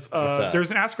thought of. that? There was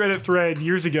an Ask Reddit thread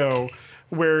years ago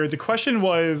where the question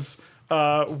was,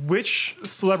 which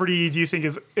celebrity do you think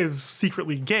is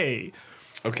secretly gay?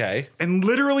 Okay. And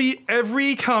literally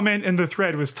every comment in the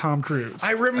thread was Tom Cruise.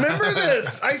 I remember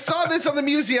this. I saw this on the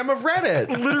Museum of Reddit.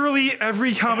 Literally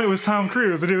every comment was Tom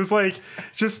Cruise, and it was like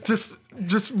just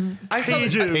I saw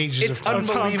pages, pages It's of Tom of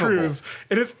Tom unbelievable. Cruise,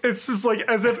 and it's just like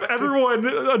as if everyone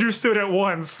understood at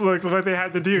once like what they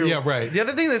had to do. Yeah, right. The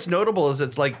other thing that's notable is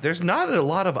it's like there's not a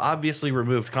lot of obviously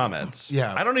removed comments.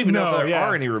 Yeah. I don't even know if there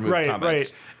are any removed comments.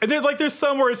 Right. And then like there's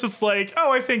some where it's just like,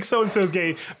 oh, I think so and so is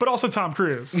gay, but also Tom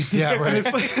Cruise. Yeah, right. And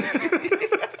it's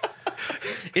like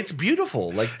It's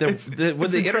beautiful. Like when it's the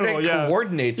internet incredible, yeah.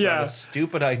 coordinates around Yeah. a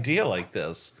stupid idea like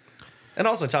this. And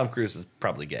also Tom Cruise is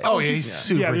probably gay. Oh, yeah, he's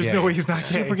super yeah, there's gay. no way he's not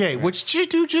super gay. gay. Which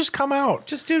dude, just come out.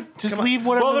 Just dude, Just come on. leave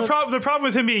whatever. well, the problem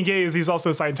with him being gay is he's also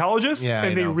a Scientologist, Yeah, I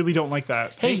and they know. really don't like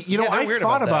that. Hey, you know, Yeah, they're I weird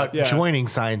thought about about that. Yeah. joining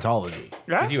Scientology.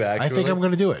 Yeah? Did you actually? I think I'm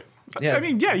going to do it. Yeah. I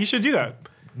mean, yeah, you should do that.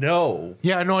 no.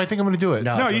 Yeah, no, I think I'm going to do it.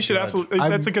 No. No, don't you should do that. absolutely.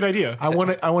 That's a good idea. I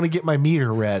want to get my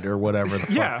meter read or whatever the fuck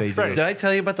Yeah, they do. right. Did I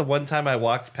tell you about the one time I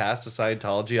walked past a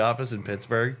Scientology office in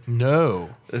Pittsburgh? No.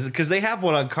 Because they have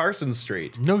one on Carson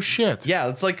Street. No shit. Yeah,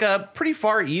 it's like pretty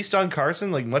far east on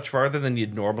Carson, like much farther than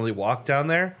you'd normally walk down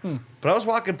there. But I was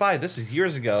walking by, this is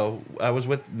years ago. I was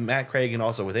with Matt Craig and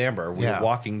also with Amber. We Yeah. were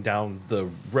walking down the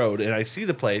road, and I see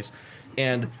the place,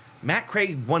 and Matt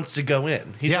Craig wants to go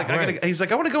in. He's Yeah, like, right.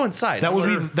 I want to go inside. That I'm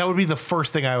would like, be the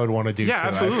first thing I would want to do. Yeah, too.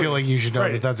 absolutely. I feel like you should know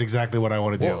Right. that that's exactly what I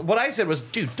want to do. Well, what I said was,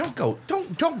 dude, don't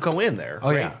go in there. Oh,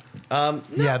 yeah.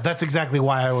 Yeah, that's exactly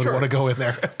why I would Sure. want to go in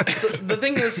there. The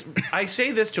thing is, I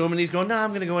say this to him, and he's going, "Nah, I'm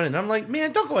going to go in." And I'm like,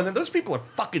 "Man, don't go in there. Those people are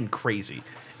fucking crazy."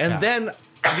 And Yeah. then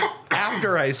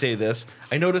after I say this,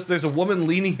 I notice there's a woman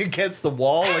leaning against the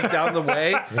wall, like down the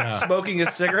way, smoking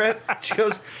a cigarette. She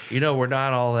goes, "You know, we're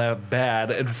not all that bad,"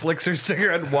 and flicks her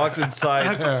cigarette and walks inside.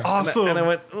 That's And I- awesome. And I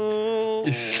went, "Oh,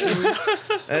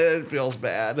 it feels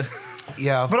bad."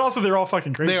 Yeah, But also, they're all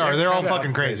fucking crazy. they are. They're all Yeah.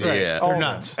 fucking crazy. Right. Yeah, All they're of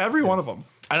them. nuts. Every one of them.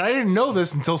 And I didn't know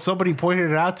this until somebody pointed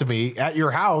it out to me at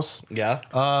your house. Yeah,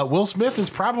 Will Smith is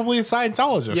probably a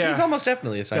Scientologist. Yeah. she's almost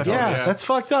definitely a Scientologist. Yeah, Yeah. that's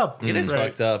fucked up. It is Right.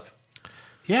 fucked up.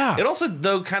 Yeah. It also,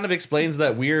 though, kind of explains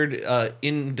that weird,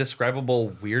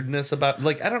 indescribable weirdness about,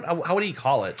 like, I don't know, how would he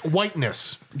call it?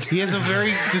 Whiteness. He has a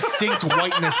very distinct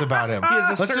whiteness about him.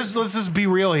 has a Let's just be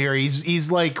real here.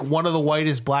 He's like one of the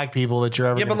whitest black people that you're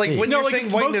ever Yeah, but gonna like see. when you're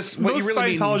saying whiteness, what you most really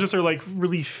mean? Scientologists are like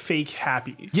really fake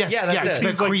happy. yes, Yeah, that's yes, it. the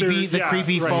Seems like creepy, they're-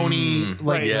 creepy, right. phony,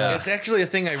 like Right. Yeah. It's actually a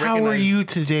thing I recognize. how are you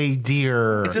today,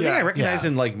 dear? It's a thing Yeah. I recognize Yeah.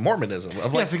 in like Mormonism.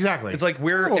 Of like, Yes, exactly. It's like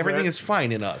little everything bit. is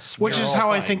fine in us, Which We're is all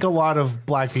how I fine. think a lot of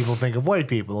black people think of white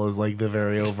people, is like the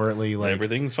very overtly like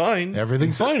everything's fine.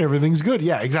 everything's fine, everything's good.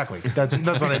 Yeah, exactly. That's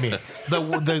what I mean.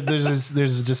 There's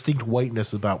a distinct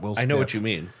whiteness about Will Smith. I know what you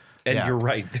mean. And Yeah. you're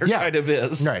right. There Yeah. kind of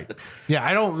is. Right. Yeah.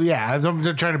 I don't. Yeah. I'm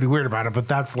just trying to be weird about it, but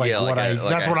that's like what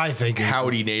that's what I think.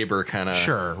 Howdy neighbor kind of.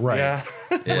 Sure. Right. Yeah.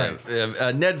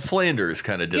 Yeah, Ned Flanders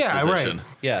kind of Yeah, disposition. right.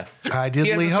 Yeah. I He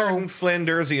has diddly a certain ho.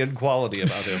 Flandersian quality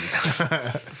about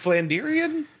him.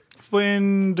 Flanderian?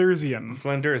 Flandersian.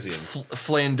 Flandersian.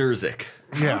 Flandersic.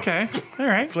 Yeah. Okay. All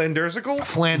right. Flandersical?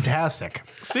 Fantastic.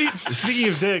 Speaking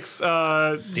of dicks,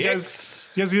 you guys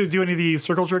do any of the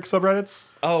Circle Jerk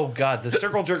subreddits? Oh God, the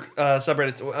Circle Jerk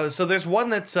subreddits. So there's one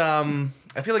that's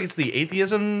I feel like it's the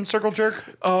atheism Circle Jerk.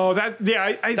 Oh, that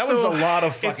yeah. That one's a lot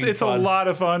of fucking It's fun. a lot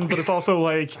of fun, but it's also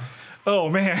like, oh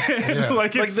man,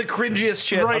 like Like it's the cringiest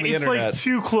shit right. on the It's internet. like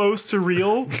too close to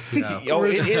real. Oh,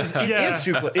 it is. It Yeah. is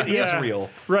too. It is Yeah. real.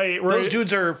 Right. Those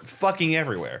dudes are fucking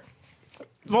everywhere.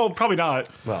 Well, probably not.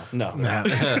 Well, no.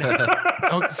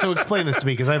 Oh, so explain this to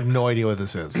me because I have no idea what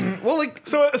this is. Well, like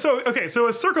So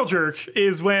a circle jerk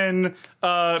is when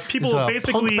people It's a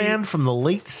basically punk band from the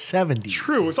late 70s.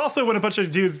 True. It's also when a bunch of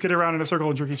dudes get around in a circle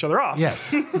and jerk each other off.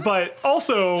 Yes. But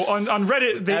also on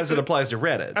Reddit, as it applies to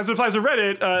Reddit. as it applies to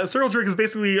Reddit, a circle jerk is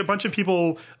basically a bunch of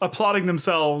people applauding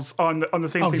themselves on the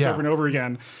same things yeah. over and over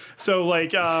again. So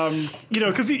like,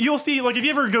 because you'll see, like, if you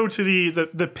ever go to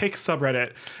the pic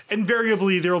subreddit,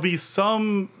 invariably there will be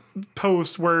some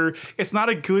post where it's not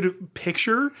a good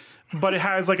picture, but it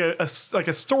has like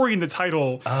a story in the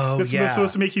title that's yeah.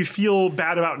 supposed to make you feel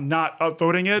bad about not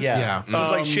upvoting it. Yeah. So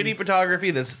it's like shitty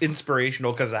photography that's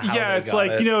inspirational because of how Yeah, they it's got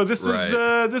like, it. this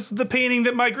is the painting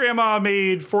that my grandma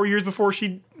made 4 years before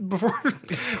she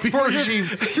Before she.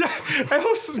 I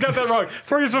almost got that wrong.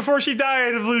 4 years before she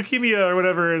died of leukemia or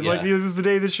whatever. And like, Yeah. this is the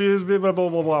day that she was blah blah blah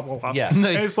blah blah blah. Yeah. And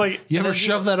Nice. it's like You ever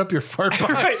shove that up your fart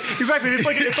box? Right, exactly. It's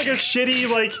like a shitty,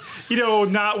 like,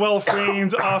 not well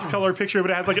framed, off color picture, but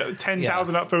it has like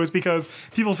 10,000 upvotes because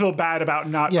people feel bad about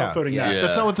not Yeah. upvoting that. Yeah.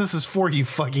 That's not what this is for, you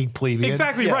fucking plebeian.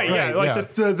 Exactly Yeah, right. Yeah, right,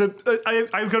 like yeah.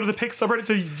 I go to the pic subreddit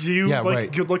to view Yeah, like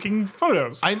right. good looking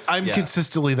photos. I'm Yeah.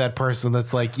 consistently that person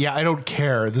that's like, yeah, I don't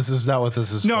care. This is not what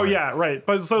this is No, for. yeah, right.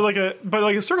 But so like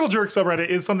a circle jerk subreddit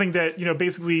is something that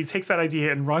basically takes that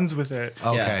idea and runs with it.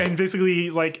 Okay. And basically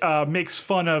like makes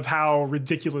fun of how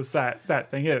ridiculous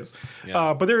that thing is.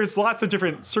 But there's lots of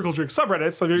different circle jerk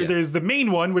subreddits. So there's the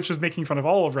main one, which is making fun of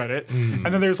all of Reddit, and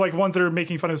then there's like ones that are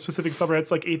making fun of specific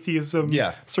subreddits like atheism,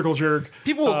 Yeah. circle jerk.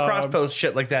 People will cross post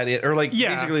shit like that, or like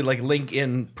Yeah. basically like link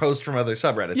in posts from other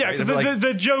subreddits. Yeah, right? because They'll be like,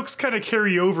 the jokes kind of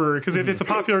carry over. Because if it's a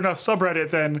popular enough subreddit,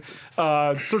 then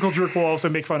circle jerk will also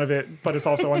make fun of it, but it's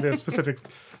also on the specific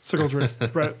circle jerk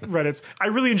Reddits. I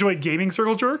really enjoy gaming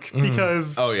circle jerk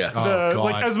because Oh, yeah.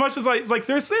 God. as much as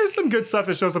there's some good stuff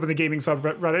that shows up in the gaming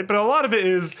subreddit, but a lot of it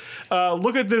is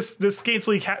look at this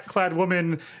scantily clad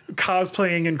woman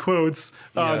cosplaying in quotes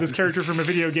this character from a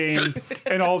video game,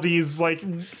 and all these like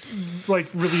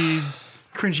really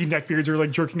cringy neckbeards are like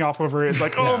jerking off over it.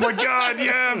 Like, oh my god,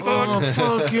 yeah, fuck. Oh,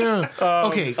 fuck yeah.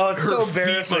 Okay. oh, it's so Feet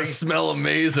embarrassing. must smell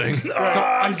amazing.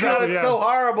 God, Exactly, it's yeah. so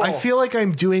horrible. I feel like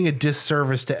I'm doing a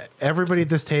disservice to everybody at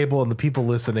this table and the people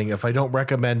listening if I don't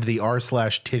recommend the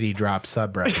r/titty drop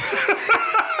subreddit.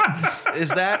 Is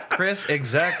that, Chris,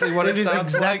 exactly what it, It is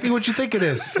sounds exactly like? what you think it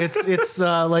is. It's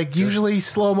like usually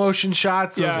slow motion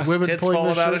shots Yeah. of women Tits pulling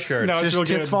falling their out of shirts. No, it's Just real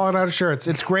tits good. falling out of shirts.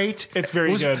 It's great. It's very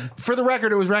It was- good. For the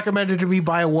record, it was recommended to me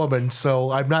by a woman,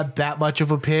 so I'm not that much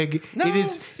of a pig. No. It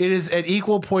is at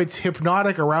equal points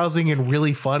hypnotic, arousing, and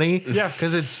really funny. Yeah.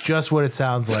 because it's just what it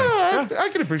sounds like. I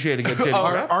can appreciate a good titty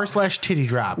drop. R/titty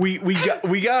drop.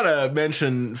 We gotta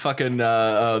mention fucking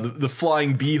the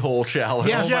flying beehole challenge.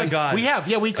 Yes. Oh my God. We have.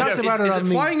 Yeah, we talked Is, about is it it on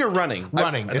the flying or running?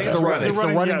 running. I think It's it's the running. It's the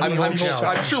Running, running. yeah. beehole I'm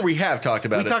challenge. sure we have talked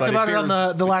about We it. talked but about it on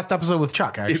bears- the last episode with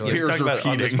Chuck. Actually, bears Talking about it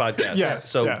on this repeating. podcast. Yes,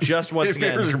 So yeah. just once It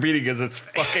bears again, repeating because it's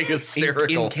fucking in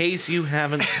hysterical. case you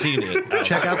haven't seen it,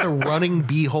 check out the running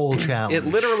beehole challenge. it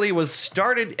literally was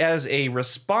started as a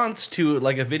response to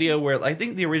like a video where I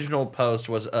think the original post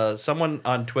was someone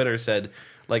on Twitter said,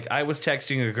 like, I was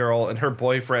texting a girl and her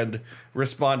boyfriend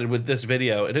responded with this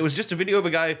video, and it was just a video of a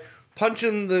guy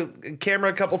punching the camera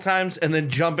a couple times and then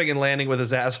jumping and landing with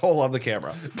his asshole on the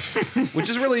camera, which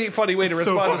is a really funny way to So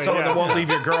respond funny, to someone yeah. that won't leave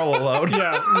your girl alone.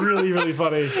 Yeah, really, really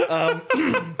funny.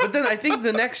 But then I think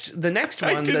the next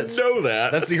one didn't know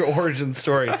that. that's the origin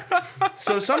story.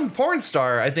 So some porn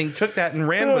star I think took that and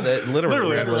ran with it,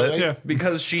 literally ran with it, yeah.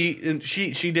 because she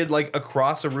did like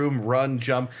across a room run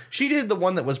jump. She did the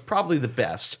one that was probably the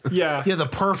best. Yeah. yeah, the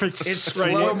perfect It's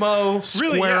Right, slow mo.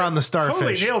 square Really, yeah, on the Totally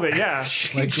starfish. nailed it, yeah.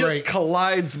 She Like, just right.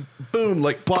 collides, boom,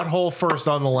 like Butthole first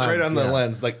on the lens. right on the yeah.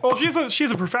 lens, like Well,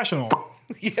 she's a professional.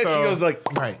 yeah. so- She goes like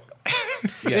Right.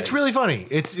 It's really funny.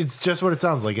 It's just what it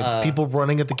sounds like. It's people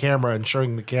running at the camera and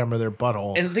showing the camera their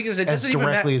butthole And the thing is, it as doesn't even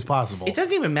directly as possible. It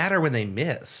doesn't even matter when they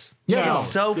miss. Yeah. It's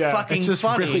so Yeah. fucking It's just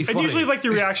funny. really And funny. usually, like the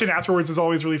reaction afterwards is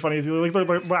always really funny. Like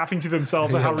they're laughing to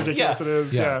themselves at how ridiculous Yeah. it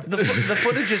is. Yeah. Yeah. The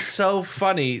footage is so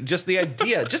funny. Just the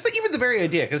idea, even the very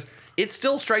idea, because it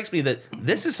still strikes me that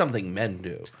this is something men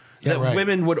do. Yeah, That right.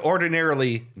 women would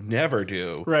ordinarily never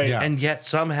do. Right. Yeah. And yet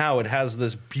somehow it has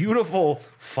this beautiful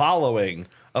following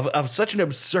of such an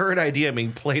absurd idea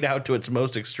being played out to its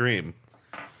most extreme.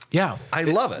 Yeah. I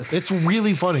love it. It's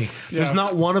really funny. There's Yeah.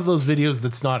 not one of those videos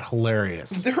that's not hilarious.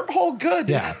 They're all good.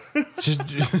 Yeah. just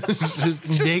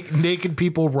naked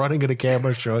people running at a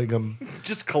camera showing them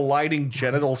Just colliding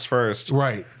genitals first.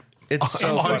 right It's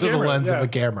so onto funny. the lens yeah. of a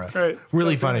camera. Right.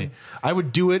 Really So funny. I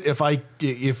would do it if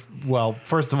well,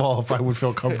 first of all, if I would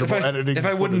feel comfortable editing. If I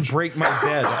the wouldn't footage. break my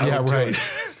bed, I Yeah, would do right.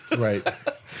 it. Right.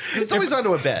 It's always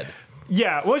onto a bed.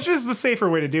 Yeah. Well, it's just the safer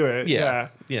way to do it. Yeah.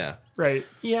 Yeah. Right.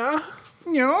 Yeah.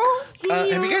 You know?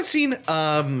 Have you guys seen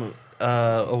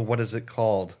what is it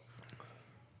called?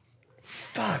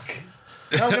 Fuck.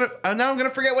 Now I'm gonna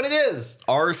forget what it is.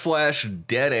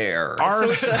 r/dead air. So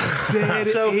it's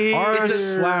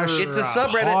a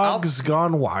subreddit. Hogs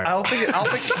Gone Wild.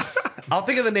 I'll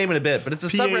think of the name in a bit, but it's a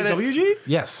subreddit. PAWG?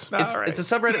 Yes. It's a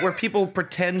subreddit where people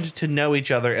pretend to know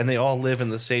each other and they all live in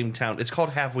the same town. It's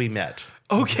called Have We Met?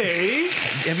 Okay.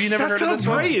 Have you never That heard of sounds this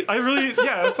one? great.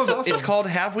 That sounds awesome. It's called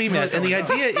Have We Met, and the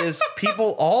idea is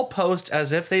people all post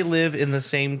as if they live in the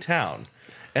same town.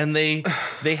 And they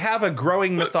have a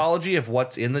growing mythology of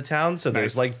what's in the town. So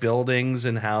there's Nice. like buildings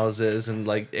and houses and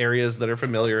like areas that are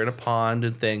familiar and a pond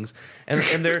and things. And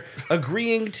they're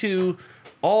agreeing to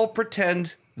all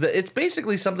pretend that it's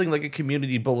basically something like a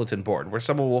community bulletin board where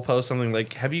someone will post something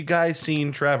like, have you guys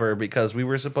seen Trevor? Because we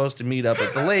were supposed to meet up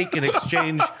at the lake and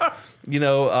exchange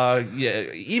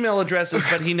email addresses,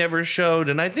 but he never showed.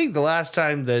 And I think the last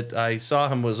time that I saw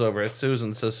him was over at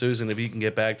Susan. So Susan, if you can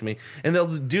get back to me, and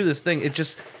they'll do this thing.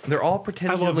 They're all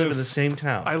pretending to love live this. in the same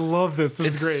town. I love this. This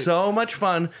It's is great. so much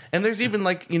fun. And there's even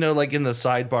like in the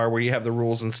sidebar where you have the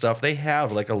rules and stuff, they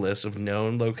have like a list of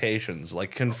known locations,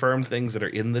 like confirmed things that are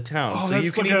in the town. Oh, So you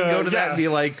that's can like even a- go to that yeah. and be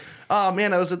like, oh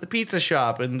man, I was at the pizza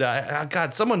shop and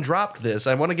God, someone dropped this.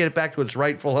 I want to get it back to its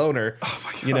rightful owner.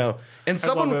 Oh my God. And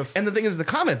someone, this. and the thing is, the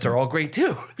comments are all great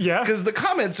too. Yeah. Because the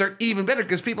comments are even better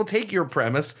because people take your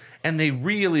premise and they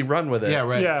really run with it. Yeah,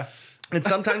 right. Yeah. And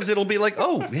sometimes it'll be like,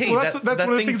 oh, hey, Well, that one of the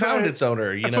thing things found I- its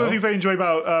owner. That's one of the things I enjoy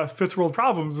about Fifth World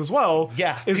Problems as well.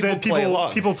 Yeah, is people that play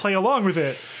along. people play along with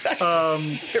it.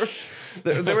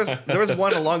 There was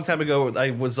one a long time ago.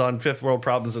 I was on Fifth World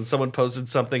Problems, and someone posted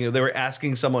something. They were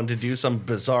asking someone to do some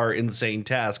bizarre, insane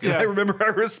task, and Yeah. I remember I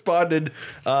responded,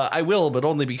 "I will, but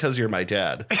only because you're my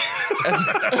dad."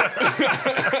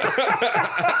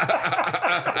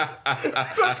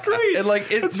 That's great. And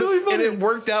like It's really funny. and it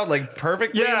worked out like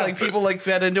perfectly. Yeah. Like people like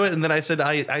fed into it, and then I said,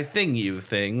 "I thing you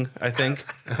thing." I think,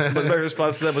 but my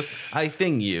response to that was, "I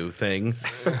thing you thing."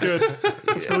 That's good.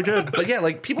 That's really good. But yeah,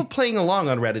 like people playing along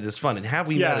on Reddit is fun, and Have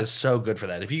We Yeah. Met is so good for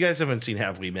that. If you guys haven't seen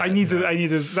Have We Met, I need to.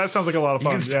 That sounds like a lot of You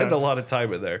fun. can spend Yeah. a lot of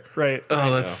time in there. Right.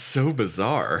 Oh, that's so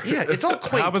bizarre. Yeah, it's all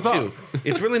quaint bizarre. too.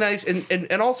 It's really nice,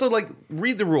 and also like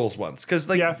read the rules once because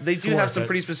like Yeah. they do Worth have some it.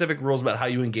 pretty specific rules about how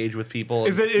you engage with people.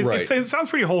 Is it? Right. It sounds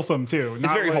pretty wholesome too.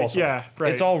 It's very wholesome. Yeah.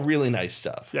 Right. It's all really nice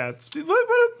stuff. Yeah. What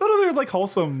other like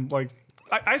wholesome like?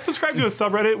 I subscribe to a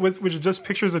subreddit which is just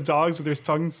pictures of dogs with their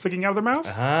tongues sticking out of their mouth.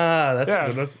 Ah, that's Yeah, a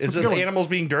good one. that's Is a it good one. animals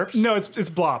being derps? No, it's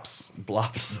blops.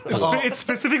 Blops. It's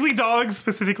specifically dogs,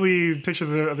 specifically pictures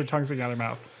of their tongues sticking out of their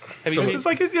mouth. Have you It's seen- just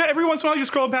like every once in a while you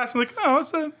scroll past and like, oh,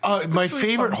 it's a. My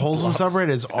favorite wholesome subreddit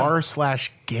is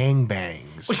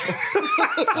r/gangbangs.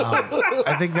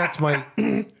 I think that's my.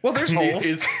 well, there's holes.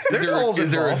 There's holes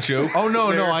Is there a involved. joke? Oh no,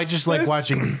 I just like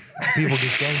watching people get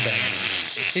gangbanged.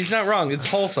 He's not wrong. It's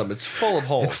wholesome. It's full of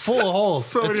holes. It's full of holes.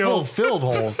 So it's many full holes. of filled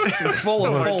holes. It's full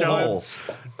of my full God. holes.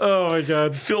 Oh my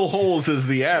god. Phil Holes is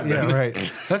the admin. Yeah,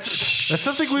 right. That's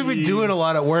something we've been doing a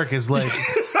lot at work. Is like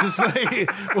just like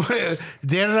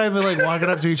Dan and I have been like walking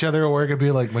up to each other at work and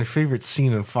being like, my favorite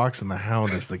scene in Fox and the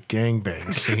Hound is the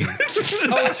gangbang scene.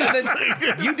 Oh, and then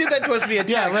you did that to us via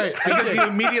text Yeah, right. because you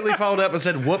immediately followed up and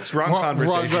said, "Whoops, wrong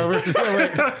conversation."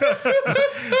 Right.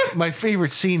 My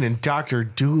favorite scene in Dr.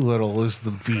 Dolittle is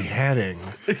the beheading.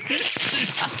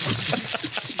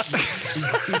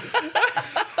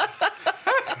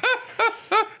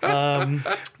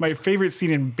 My favorite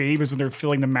scene in Babe is when they're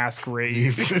filling the mass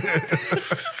grave.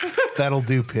 That'll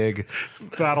do, pig.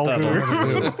 That'll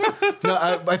do. No,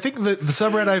 I think the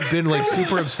subreddit I've been like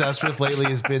super obsessed with lately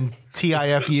has been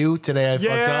TIFU. Today I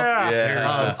fucked up.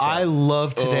 Yeah. I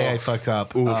love Today I Fucked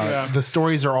Up. The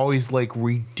stories are always like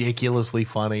ridiculously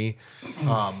funny.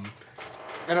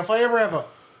 And if I ever have a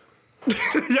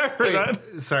Yeah, I heard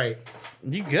that. sorry,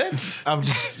 You good? I'm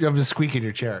just squeaking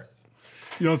your chair.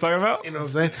 You know what I'm talking about? You know what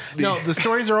I'm saying? No, the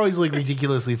stories are always like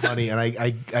ridiculously funny, and I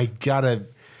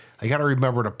gotta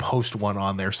remember to post one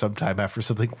on there sometime after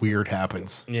something weird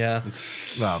happens. Yeah.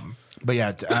 But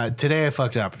yeah, Today I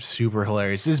Fucked Up. Super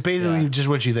hilarious. It's basically just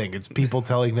what you think. It's people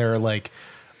telling their like,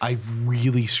 I've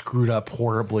really screwed up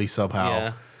horribly somehow.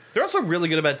 Yeah. They're also really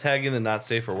good about tagging the not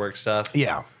safe for work stuff.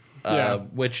 Yeah.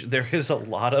 Which there is a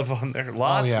lot of on there.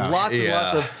 Lots and lots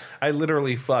of. I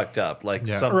literally fucked up. Like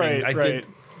something Right, I right. did.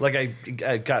 Like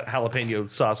I got jalapeno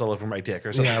sauce all over my dick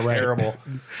or something Yeah, right. terrible.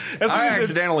 I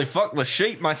accidentally fucked the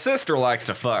sheep my sister likes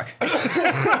to fuck.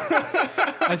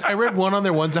 I read one on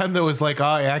there one time that was like,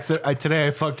 today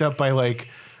I fucked up by like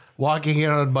walking in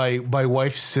on my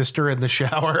wife's sister in the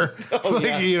shower.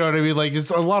 You know what I mean? Like it's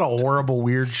a lot of horrible,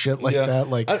 weird shit like that.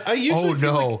 Like, I usually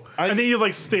feel no. like And then you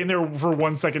like stay in there for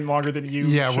 1 second longer than you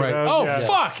Yeah, should right. have. Oh, Yeah.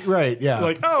 fuck. Right. Yeah.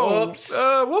 Like, whoops.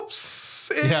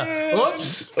 Yeah. And-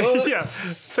 Whoops. Yeah.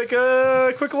 Take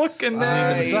a quick look and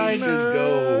then I should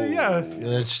go. Yeah.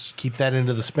 Let's keep that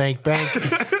into the spank bank.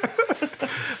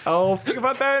 I'll think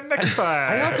about that next I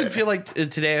time. often feel like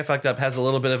Today I Fucked Up has a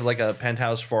little bit of like a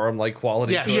Penthouse Forum like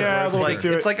quality. Yeah, to it, sure. where Yeah, a it's little like, bit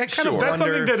to it's it. like I kind of That's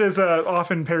wonder. something that is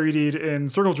often parodied in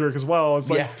Circle Jerk as well.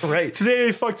 It's like, Yeah, right. Today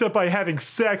I fucked up by having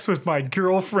sex with my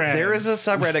girlfriend. There is a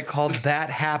subreddit called That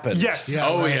Happened. Yes.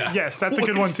 Oh, yeah. Yes, that's a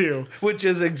good one too. Which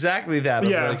is exactly that. Of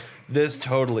Yeah. like, this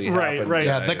totally Right, happened. right.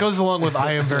 Yeah, that goes along with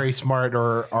I am very smart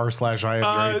or r/I am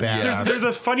very bad. There's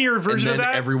a funnier And version then of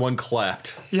that. everyone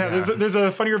clapped. Yeah, there's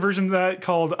a funnier version of that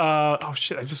called oh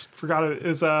shit, I just forgot it.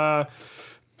 Is r/oh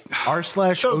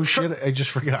shit, I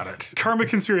just forgot it. Karma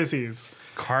Conspiracies.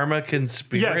 Karma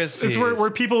conspiracy. Yes, it's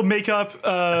where people make up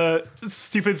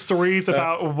stupid stories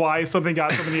about why something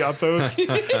got so many upvotes.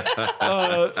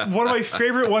 One of my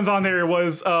favorite ones on there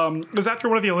was after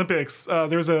one of the Olympics.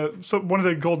 There was one of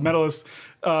the gold medalists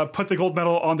put the gold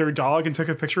medal on their dog and took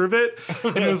a picture of it,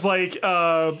 and it was like.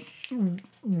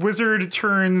 Wizard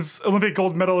turns Olympic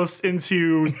gold medalist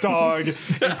into dog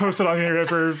and posted on the internet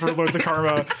for loads of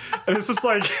karma. And it's just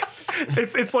like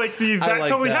it's like that like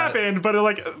totally that. happened, but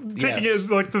like taking Yes. it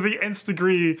like to the nth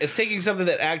degree. It's taking something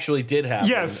that actually did happen.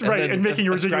 Yes, right, then and making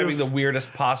it ascribing ridiculous. the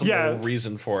weirdest possible Yeah.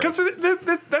 reason for it. Because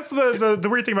that's the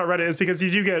weird thing about Reddit is because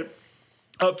you do get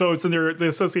upvotes and they're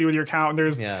associated with your account, and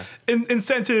there's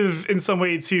incentive in some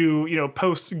way to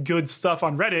post good stuff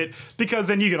on Reddit, because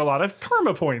then you get a lot of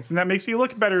karma points, and that makes you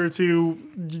look better to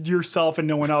yourself and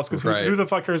no one else, because Right. who the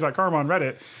fuck cares about karma on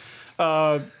Reddit?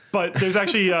 But there's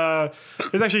actually a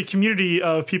community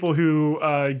of people who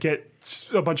get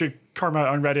a bunch of karma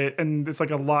on Reddit, and it's like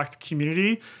a locked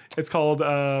community. It's called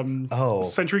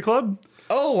Century Club.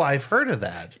 Oh, I've heard of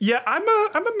that. Yeah, I'm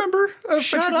a member of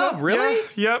Shut Century up, Club. really?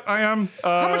 Yeah, yep, I am.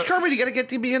 How much karma do you got to get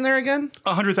to be in there again?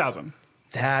 100,000.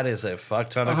 That is a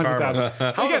fuck ton of 100,000.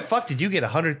 karma. How the fuck did you get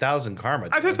 100,000 karma?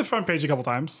 I've hit the front page a couple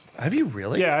times. Have you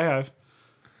really? Yeah, I have.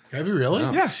 Have you really?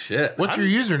 Yeah. Shit. What's your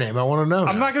username? I want to know.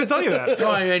 I'm not going to tell you that.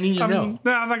 Oh, I need to know.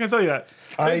 No, I'm not going to tell you that.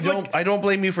 I It's don't. like- I don't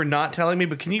blame you for not telling me.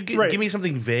 But can you Right. give me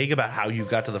something vague about how you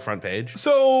got to the front page?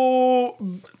 So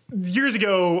years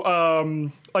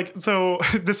ago,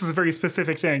 this is a very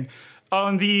specific thing.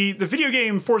 On the video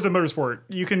game Forza Motorsport,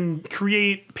 you can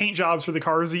create paint jobs for the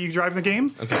cars that you drive in the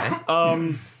game.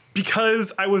 Okay.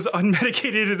 Because I was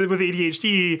unmedicated with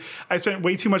ADHD, I spent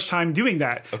way too much time doing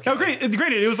that. Now, granted,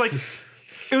 it was like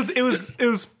it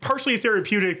was partially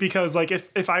therapeutic, because like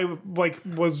if I like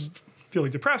was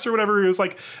feeling depressed or whatever, it was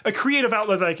like a creative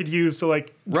outlet that I could use to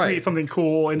like create something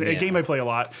cool in a game I play a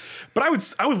lot. But I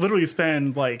would literally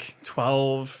spend like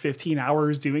 12, 15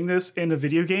 hours doing this in a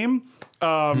video game.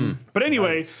 But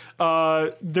anyway,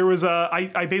 there was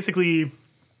I basically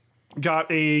got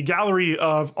a gallery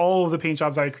of all of the paint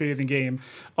jobs I had created in the game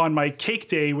on my cake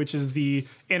day, which is the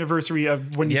anniversary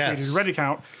of when you created a Reddit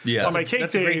account. Yeah. On my cake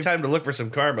That's day. a great time to look for some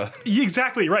karma.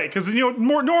 Exactly right, because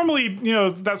more normally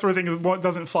that sort of thing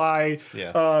doesn't fly.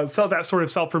 Yeah. So that sort of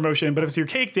self promotion, but if it's your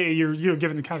cake day, you're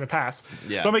given kind of a pass.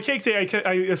 Yeah. But on my cake day,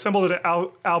 I assembled an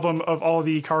album of all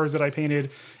the cars that I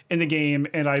painted in the game,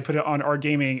 and I put it on Art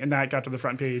Gaming, and that got to the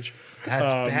front page.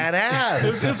 That's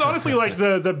badass. It was honestly like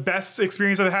the best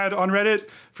experience I've had on Reddit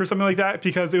for something like that,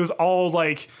 because it was all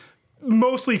like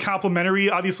mostly complimentary.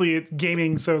 Obviously, it's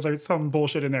gaming, so there's some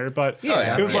bullshit in there. But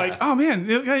Yeah. it was like, oh man,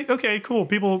 okay, cool.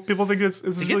 People think this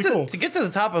is really cool. To get to the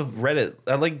top of Reddit,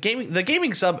 like the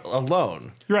gaming sub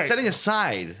alone, Right. setting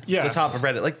aside Yeah. the top of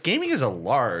Reddit, like gaming is a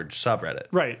large subreddit.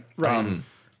 Right.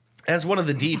 As one of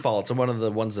the defaults and one of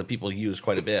the ones that people use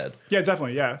quite a bit. Yeah,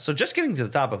 definitely. Yeah. So just getting to the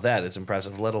top of that is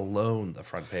impressive, let alone the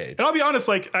front page. And I'll be honest,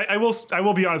 like I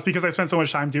will be honest because I spent so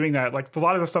much time doing that. Like a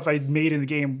lot of the stuff I made in the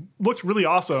game looked really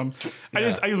awesome. I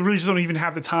really just don't even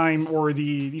have the time or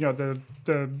the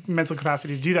the mental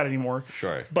capacity to do that anymore.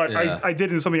 Sure. But Yeah. I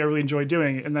did in something I really enjoyed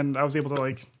doing, and then I was able to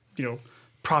like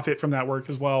profit from that work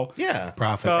as well. Yeah.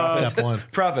 Profit. Step one.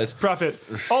 Profit.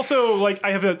 Also, like I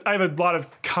have a lot of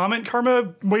comment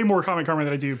karma, way more comment karma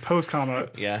than I do post karma.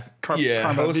 Yeah. Yeah.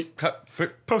 Karma.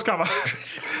 Post karma.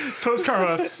 Post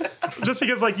karma. Just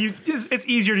because like it's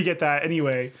easier to get that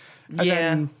anyway. And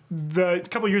Yeah. then a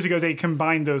couple years ago they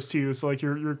combined those two, so like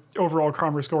your overall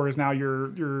karma score is now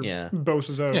your Yeah. both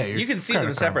of those. Yeah, You can see Karma.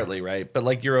 them separately, right? But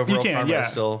like your you overall can, karma yeah, is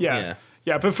still yeah.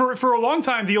 But for a long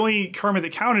time, the only karma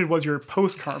that counted was your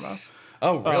post karma.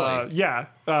 Oh,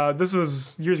 really? This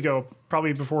was years ago,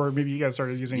 probably before maybe you guys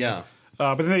started using Yeah. it.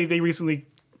 But then they recently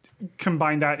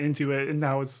combined that into it, and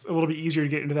now it's a little bit easier to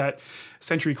get into that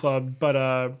Century Club. But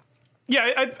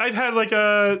I've had like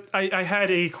I had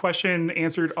a question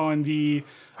answered on the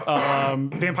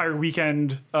Vampire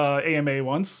Weekend AMA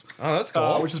once. Oh, that's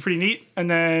cool. Which is pretty neat.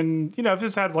 And then I've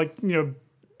just had like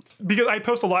because I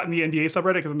post a lot in the NBA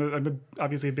subreddit because I'm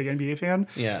obviously a big NBA fan.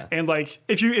 Yeah. And like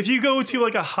if you go to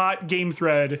like a hot game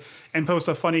thread and post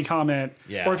a funny comment,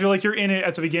 Yeah. or if you're in it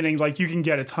at the beginning, like you can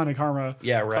get a ton of karma.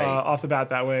 Yeah, right. Off the bat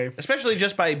that way. Especially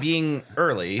just by being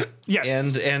early.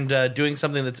 Yes. And doing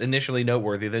something that's initially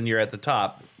noteworthy, then you're at the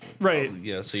top. Right. So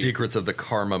you Secrets of the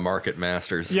Karma Market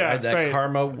Masters. Yeah. ride that right.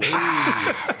 karma wave.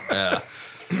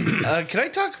 Can I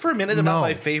talk for a minute about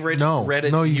my favorite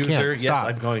Reddit you user? Can't. Yes, Stop.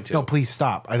 I'm going to. No, please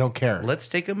stop. I don't care. Let's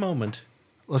take a moment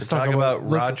Let's to talk about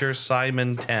let's- Roger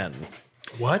Simon 10.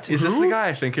 What? Is this the guy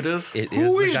I think it is? It is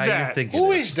Who the is guy that? you think it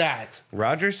Who is that?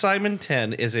 Roger Simon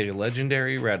 10 is a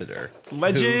legendary Redditor.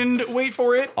 Legend. Wait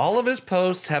for it. All of his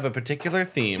posts have a particular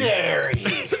theme.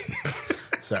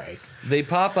 Sorry. They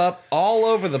pop up all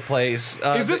over the place.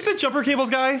 Is this the jumper cables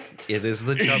guy? It is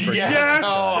the jumper. Yes.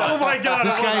 Oh, my god.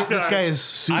 This I love guy is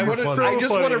super I funny.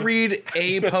 just want to funny. read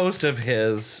a post of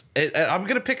his. I'm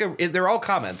going to pick they're all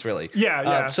comments, really.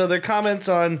 Yeah. So they're comments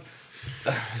on,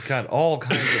 God, all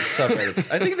kinds of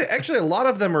subreddits. I think that actually a lot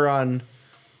of them are on,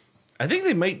 I think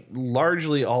they might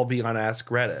largely all be on Ask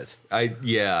Reddit.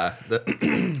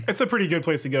 It's a pretty good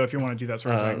place to go if you want to do that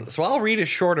sort of thing. So I'll read a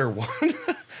shorter one.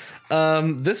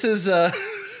 This is a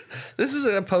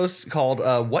post called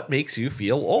 "What Makes You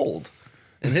Feel Old,"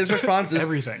 and his response is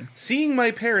Everything. Seeing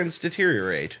my parents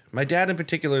deteriorate. My dad in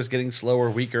particular is getting slower,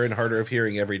 weaker, and harder of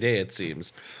hearing every day. It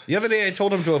seems. The other day, I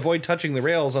told him to avoid touching the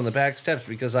rails on the back steps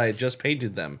because I had just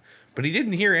painted them, but he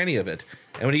didn't hear any of it.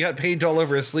 And when he got paint all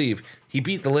over his sleeve, he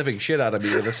beat the living shit out of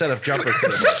me with a set of jumper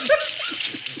cables.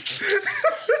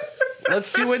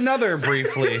 Let's do another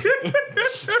briefly.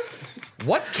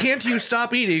 What can't you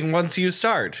stop eating once you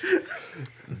start?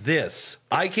 This.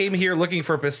 I came here looking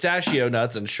for pistachio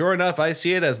nuts, and sure enough, I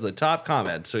see it as the top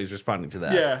comment. So he's responding to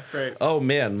that. Yeah, right. Oh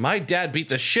man, my dad beat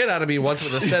the shit out of me once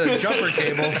with a set of jumper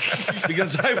cables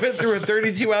because I went through a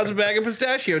 32-ounce bag of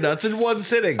pistachio nuts in one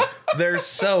sitting. They're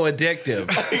so addictive.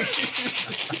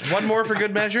 One more for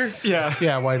good measure? Yeah.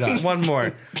 Yeah, why not? One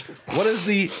more. What is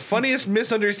the funniest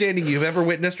misunderstanding you've ever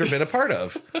witnessed or been a part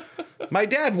of? My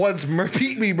dad once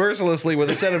beat me mercilessly with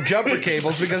a set of jumper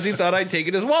cables because he thought I'd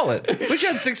taken his wallet, which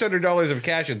had $600 of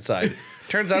cash inside.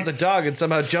 Turns out the dog had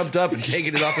somehow jumped up and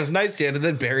taken it off his nightstand and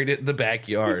then buried it in the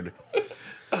backyard.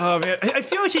 Oh man, I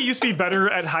feel like he used to be better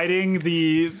at hiding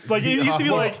the like. It used to be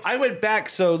like I went back,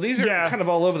 so these are Yeah. kind of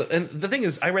all over. And the thing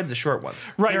is, I read the short ones.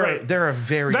 Right, They're, right. They're a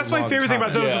very. that's my long favorite thing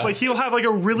about comment. those is like he'll have like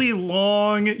a really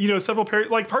long, several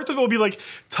like parts of it will be like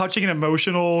touching and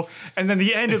emotional, and then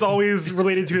the end is always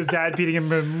related to his dad beating him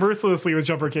mercilessly with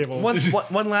jumper cables.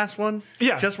 One last one.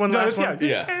 Yeah, just one No, last that's- one.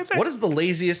 Yeah. that's it. What is the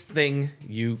laziest thing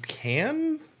you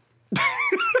can?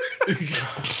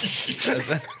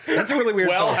 That's a really weird.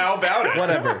 post. how about it?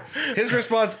 Whatever. His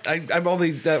response. I'm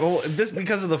only this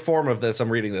because of the form of this.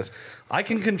 I'm reading this. I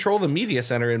can control the media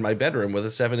center in my bedroom with a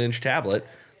 7-inch tablet.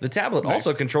 The tablet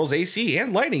also controls AC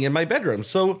and lighting in my bedroom.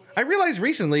 So I realized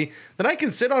recently that I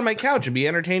can sit on my couch and be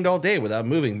entertained all day without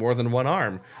moving more than one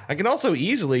arm. I can also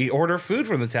easily order food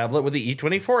from the tablet with the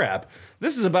E24 app.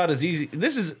 This is about as easy.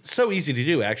 This is so easy to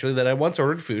do actually that I once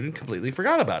ordered food and completely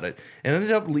forgot about it and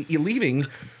ended up leaving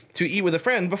to eat with a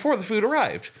friend before the food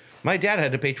arrived. My dad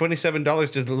had to pay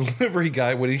 $27 to the delivery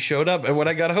guy when he showed up, and when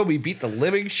I got home, he beat the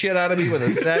living shit out of me with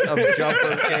a set of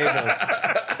jumper cables.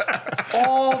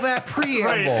 All that preamble.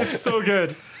 Right, it's so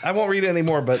good. I won't read any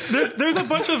more, but There's a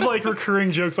bunch of like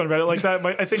recurring jokes on Reddit like that.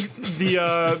 I think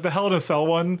the Hell in a Cell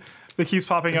one that keeps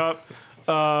popping up.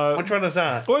 which one is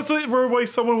that? Well, it's like where like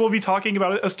someone will be talking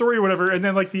about a story or whatever, and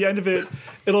then like the end of it,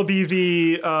 it'll be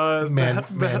the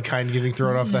mankind getting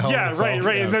thrown off the hell. yeah, right,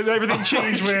 Yeah. and then everything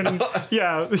changed when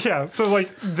yeah. So like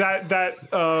that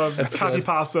copy good.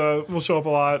 pasta will show up a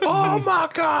lot. Oh my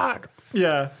god!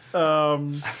 Yeah,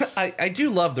 I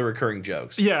do love the recurring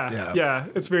jokes. yeah,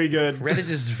 it's very good. Reddit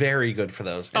is very good for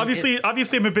those. And Obviously,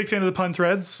 I'm a big fan of the pun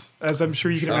threads, as I'm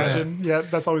sure you can imagine. Yeah,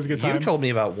 that's always a good time. you told me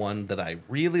about one that I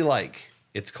really like.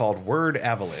 It's called Word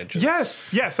Avalanches.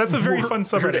 Yes, that's a very fun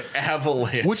subreddit.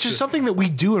 Avalanche. Which is something that we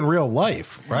do in real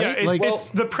life, right? Yeah,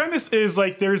 it's the premise is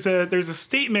like there's a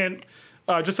statement,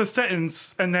 just a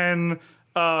sentence, and then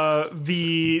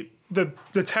the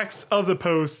text of the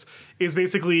post is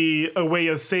basically a way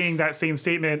of saying that same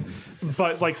statement,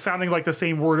 but like sounding like the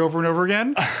same word over and over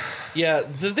again. Yeah,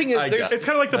 the thing is, It's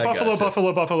kind of like the I buffalo, gotcha.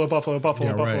 buffalo, buffalo, buffalo, buffalo,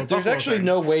 Yeah, buffalo. right. there's buffalo actually thing.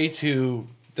 no way to.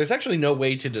 There's actually no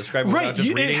way to describe it right. without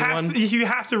just reading one. You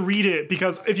have to read it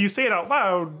because if you say it out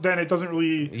loud, then it doesn't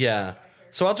really. Yeah.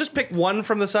 So I'll just pick one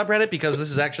from the subreddit because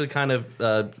this is actually kind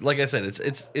of like I said,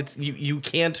 it's you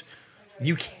can't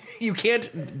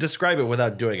describe it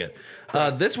without doing it.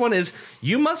 This one is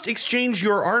you must exchange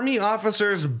your army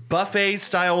officer's buffet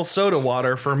style soda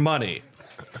water for money.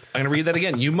 I'm gonna read that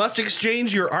again. You must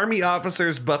exchange your army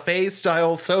officer's buffet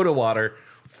style soda water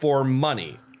for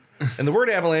money. And the word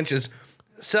avalanche is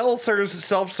seltzers,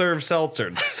 self-serve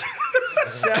seltzers.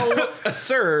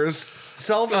 Seltzers,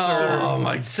 self-serve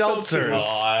seltzers.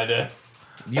 God.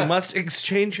 You must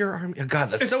exchange your army. Oh,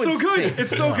 God, that's It's so insane. good.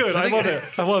 It's so good. I love it.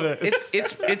 I love it. It's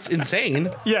insane,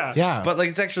 yeah. Yeah, but like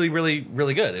it's actually really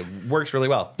really good. It works really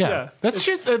well. yeah. That's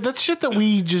shit. That's shit that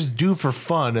we just do for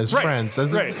fun as Right, friends.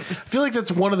 right. I feel like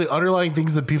that's one of the underlying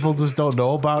things that people just don't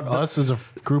know about us as a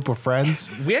group of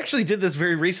friends. We actually did this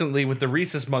very recently with the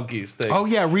Rhesus Monkeys thing. Oh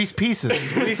yeah, Reese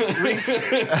Pieces. Reese,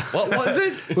 what was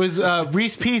it? It was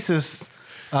Reese Pieces.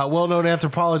 Well-known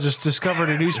anthropologist discovered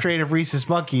a new strain of rhesus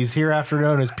monkeys, hereafter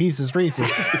known as Pieces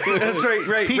Rhesus. That's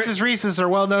right. Pieces Rhesus are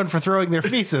well known for throwing their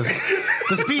feces.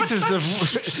 The species of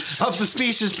the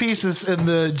species Pieces and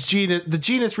the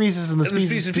genus Rhesus and the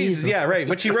species Pieces. Yeah, right.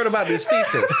 Which he wrote about in his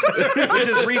thesis, which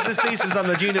is Rhesus thesis on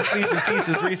the genus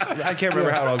Pieces. Rhesus. I can't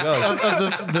remember how it all goes.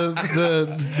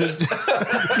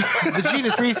 The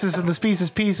genus Rhesus and the species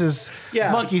Pieces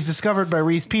Yeah. monkeys discovered by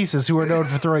Reese Pieces, who are known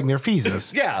for throwing their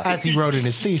feces. Yeah. As he wrote in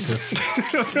his thesis.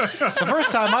 The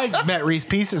first time I met Reese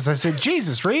Pieces, I said,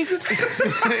 "Jesus, Reese."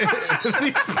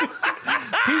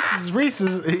 Pieces,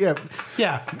 Reese's,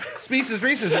 yeah. Species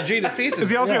Rhesus and genus Pieces. Is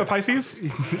he also a Pisces?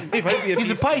 He might be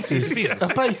He's a Pisces, a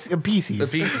Pisces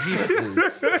Pieces.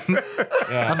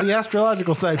 of the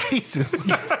astrological side. Pieces.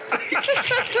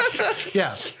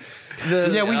 Yeah.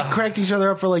 We cracked each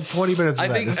other up for like 20 minutes. With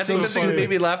I think that. the thing that made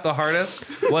me laugh the hardest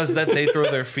was that they throw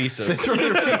their feces.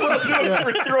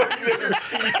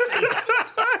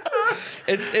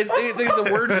 The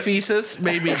word feces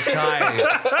made me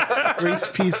die. Reese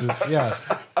Pieces, yeah.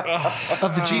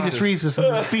 Of the genus Rhesus and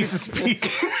the species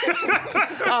Pieces.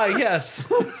 Ah, yes.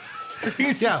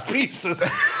 Yeah. Pieces.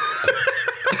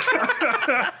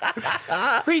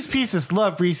 Reese Pieces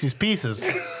loved Reese's Pieces.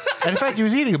 And in fact, he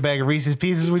was eating a bag of Reese's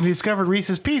Pieces when he discovered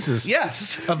Reese's Pieces.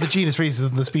 Yes. Of the genus Rhesus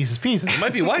and the species Pieces.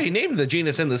 Might be why he named the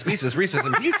genus and the species Rhesus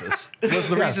and Pieces. Was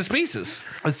the Rhesus Pieces.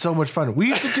 It's so much fun. We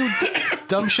used to do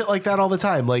dumb shit like that all the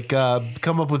time, like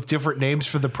come up with different names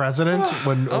for the president.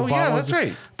 When Oh, Obama yeah, was, that's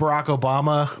right. Barack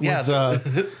Obama was. Yeah.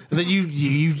 And then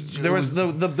you There was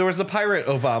the pirate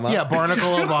Obama. yeah,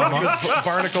 Barnacle Obama.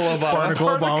 Barnacle Obama. Barnacle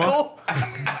Obama.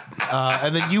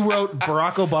 And then you wrote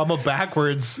Barack Obama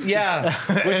backwards. Yeah,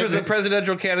 which was a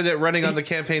presidential candidate running on the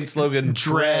campaign slogan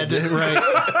Dread, right?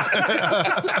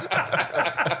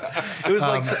 It was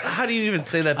like, how do you even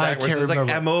say that I backwards? can't It's like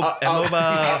remember. fuck,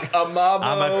 I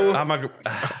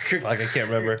can't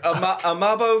remember.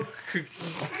 Amabo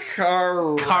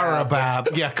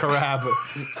Karabab, yeah,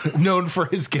 Karab, known for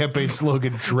his campaign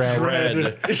slogan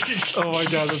 "Dread." Oh my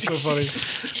god, that's so funny.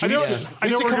 I know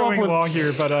used to we're come up going with- long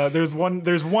here, but there's one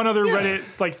other Reddit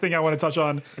like thing I want to touch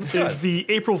on is the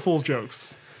April Fool's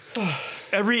jokes.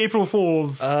 Every April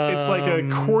Fool's, it's like a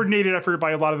coordinated effort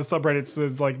by a lot of the subreddits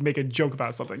to like make a joke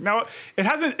about something. Now it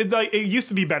hasn't. It used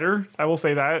to be better. I will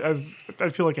say that. As I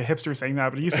feel like a hipster saying that,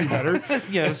 but it used to be better.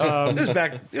 Yeah, it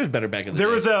was better back in the There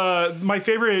day. was my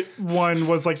favorite one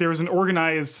was like there was an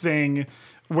organized thing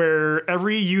where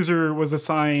every user was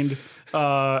assigned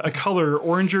a color,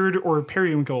 orangered or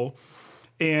periwinkle,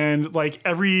 and like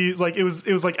it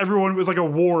was like everyone was like a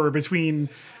war between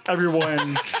everyone.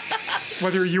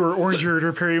 Whether you were orangered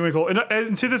or periwinkle,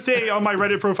 and to this day on my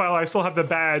Reddit profile, I still have the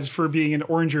badge for being an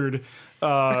orangered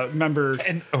member.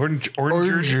 And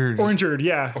orangered.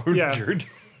 Yeah.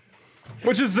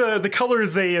 Which is the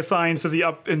colors they assign to the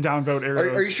up and down vote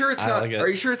arrows. Are you sure it's not? like it. Are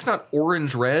you sure it's not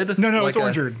orange red? No, Like it's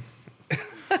orangered.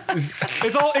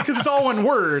 It's all because it's all one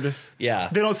word. Yeah.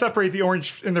 They don't separate the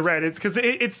orange and the red. It's because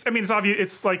it's. I mean, it's obvious.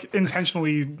 It's like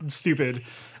intentionally stupid.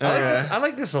 I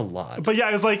like this a lot. But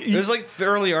yeah, it's like It was like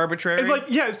thoroughly arbitrary. like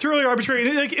yeah, it's thoroughly arbitrary.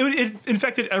 And it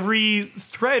infected every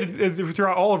thread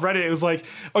throughout all of Reddit. It was like,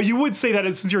 oh, you would say that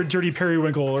since you're a dirty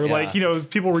periwinkle, or like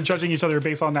people were judging each other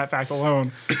based on that fact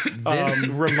alone. This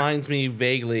reminds me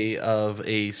vaguely of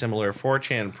a similar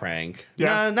 4chan prank.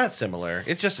 Yeah. No, not similar.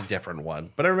 It's just a different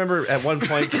one. But I remember at one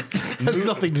point, Has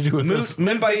nothing to do with this.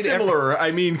 And by similar,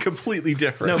 I mean completely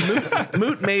different.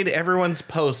 Moot made everyone's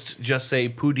post just say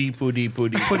pooty, pooty,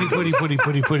 pooty. Putty, putty, putty,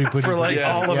 putty, putty, putty. For like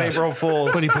Yeah. all of April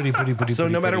Fools. Putty, putty, putty, putty. So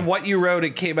no matter what you wrote,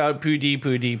 it came out pooty,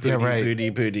 pooty, pooty, right.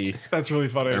 pooty, pooty. That's really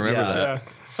funny. I remember that.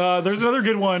 Yeah. There's another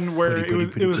good one where Putty, putty,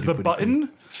 it putty, was putty, the putty,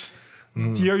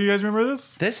 button. Do you guys remember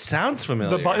this? This sounds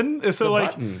familiar. The button. So The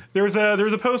like button. there was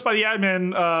a post by the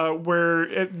admin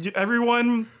where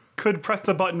everyone could press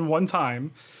the button one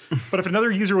time, but if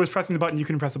another user was pressing the button, you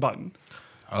couldn't press the button.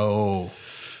 Oh.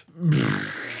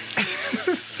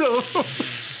 So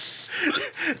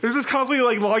there's just constantly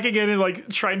like logging in and like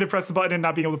trying to press the button and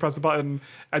not being able to press the button,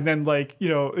 and then like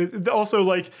also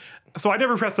like. So I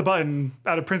never pressed the button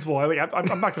out of principle. I'm not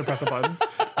going to press the button.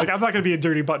 Like I'm not going to be a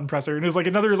dirty button presser. And it was like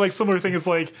another like similar thing. It's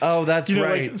like that's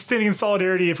right. like standing in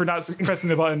solidarity for not pressing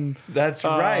the button. That's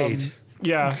right.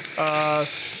 Yeah.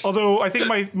 Although I think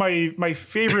my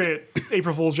favorite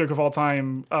April Fool's joke of all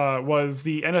time was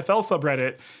the NFL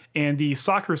subreddit and the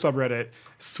soccer subreddit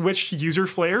switched user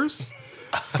flares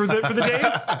for the day.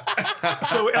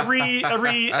 So every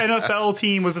NFL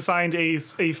team was assigned a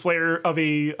flare of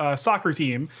a soccer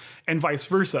team and vice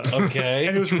versa. Okay.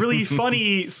 And it was really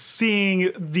funny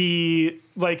seeing the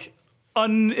like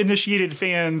uninitiated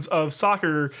fans of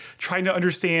soccer trying to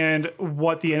understand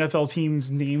what the NFL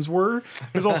teams' names were.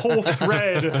 There's a whole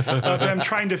thread of them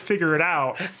trying to figure it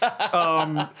out.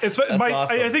 awesome.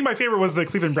 I think my favorite was the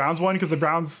Cleveland Browns one because the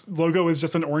Browns logo is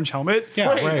just an orange helmet. Yeah,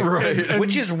 right.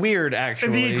 Which is weird, actually.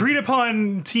 And the agreed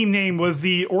upon team name was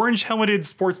the Orange Helmeted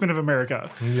Sportsmen of America.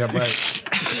 Yeah, right.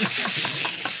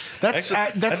 That's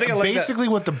Actually, I think I like basically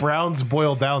what the Browns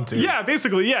boil down to. Yeah,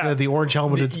 basically, yeah. The orange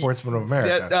helmeted sportsman of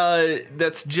America.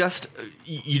 That's just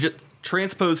you just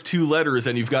transpose two letters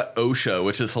and you've got OSHA,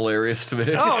 which is hilarious to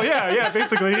me. Oh, yeah,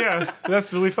 basically, yeah.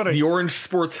 That's really funny. The Orange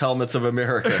Sports Helmets of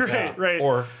America. Right.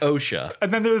 or OSHA.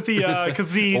 And then there's the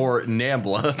because the Or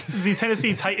NAMBLA. the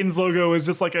Tennessee Titans logo is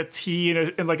just like a T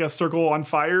in like a circle on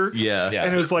fire. Yeah. Yeah.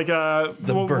 And it was like we're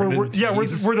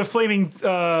the flaming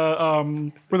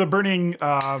we're the burning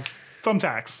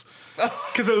thumbtacks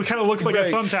because it kind of looks like a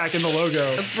thumbtack in the logo.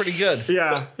 That's pretty good.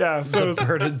 Yeah. So it was,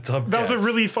 that was a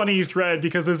really funny thread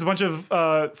because there's a bunch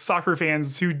of soccer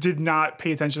fans who did not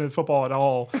pay attention to football at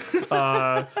all,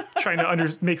 trying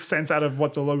to make sense out of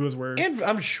what the logos were. And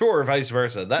I'm sure vice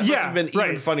versa. That must have been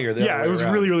even funnier. The other way it was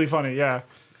around. really, really funny. Yeah.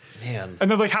 Man. And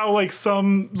then how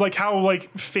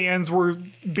fans were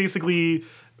basically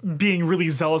being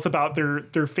really zealous about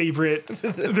their favorite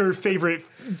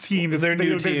team that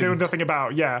they know nothing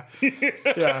about. Yeah.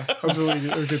 It was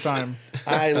really a good time.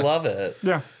 I love it.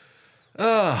 Yeah.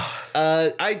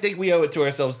 I think we owe it to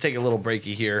ourselves to take a little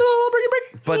breaky here.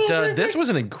 But this was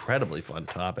an incredibly fun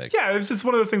topic. Yeah, it's just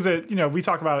one of those things that we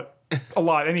talk about a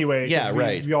lot anyway. 'cause Yeah,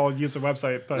 right. We all use the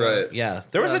website, but Right. Yeah.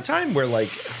 There was a time where like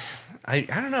I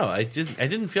don't know, I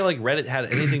didn't feel like Reddit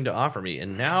had anything to offer me.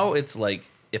 And now it's like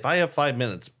if I have 5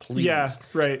 minutes, please. yeah,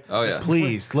 right. Oh yeah.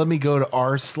 Please let me go to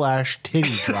r/titty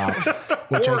drop,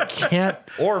 which I can't.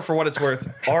 Or for what it's worth,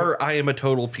 I am a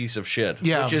total piece of shit.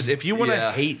 Yeah. Which is if you want to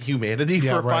Yeah. hate humanity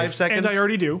Yeah, for right. 5 seconds. And I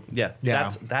already do. Yeah, Yeah.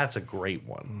 that's a great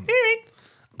one.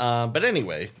 But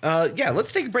anyway,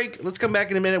 let's take a break. Let's come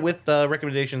back in a minute with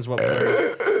recommendations. What we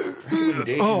learned.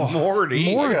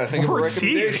 Morty. I gotta think of a More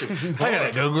recommendation. I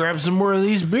gotta go grab some more of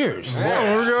these beers.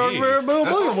 That's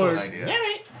also an idea.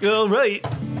 All right.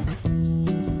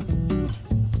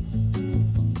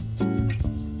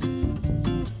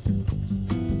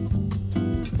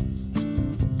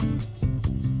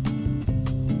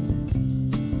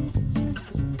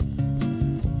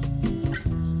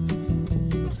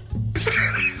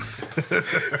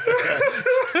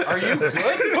 Are you good?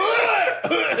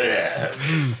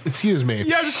 Excuse me.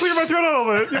 Yeah, just clear my throat a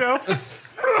little bit, you know?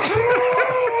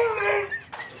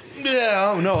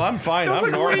 Yeah, oh no, I'm fine. I'm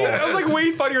That normal. was like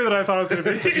way funnier than I thought it was going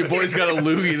to be. Your boy's got a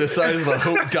loogie the size of a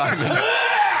Hope Diamond.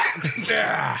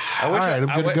 All right, I'm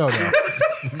good to go now.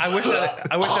 I wish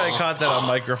I caught that on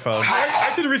microphone.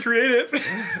 I can recreate it.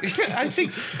 I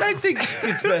think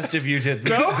it's best if you did.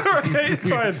 No? All right,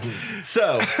 fine.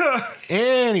 So,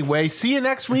 Anyway, see you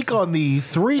next week on the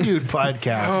Three Dude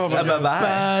Podcast. Oh, my God.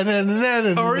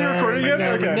 bye-bye. Oh, are you recording again?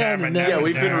 Okay. Yeah,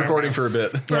 we've been recording for a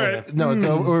bit. All right. No,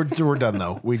 it's we're done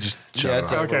though. We just shut it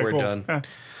it's off. over. Okay, We're cool. done.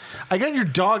 I got your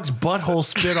dog's butthole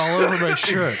spit all over my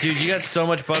shirt. Dude, you got so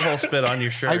much butthole spit on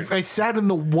your shirt. I sat in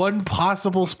the one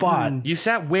possible spot. You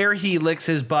sat where he licks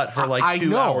his butt for like I 2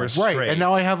 know, hours right? straight. And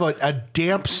now I have a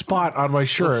damp spot on my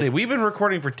shirt. Let's see. We've been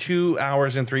recording for 2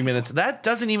 hours and 3 minutes. That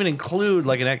doesn't even include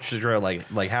like an extra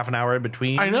like half an hour in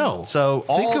between. I know. So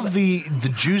think all of the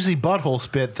juicy butthole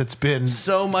spit that's been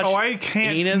so much. Oh, I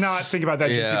can't anus, not think about that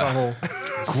juicy Yeah.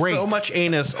 butthole. great. So much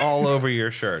anus all over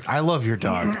your shirt. I love your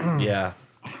dog. Yeah.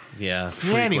 Yeah.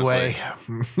 Anyway,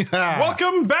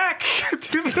 Welcome back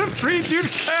to the Three Dude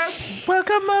Cast.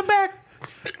 welcome back.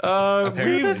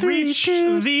 We've reached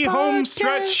the home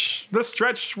stretch. The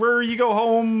stretch where you go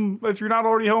home. If you're not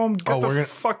already home, get we're the gonna-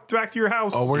 fuck back to your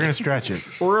house. Oh, we're gonna stretch it.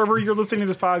 Wherever you're listening to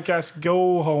this podcast,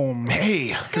 go home.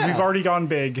 Hey, Because we've already gone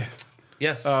big.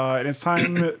 Yes. And it's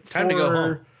time for... Time to go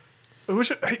home.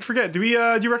 I forget. Do we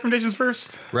do recommendations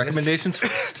first? Recommendations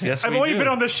first. yes. I've we only do. been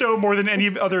on this show more than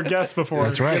any other guest before.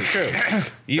 that's right.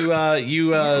 You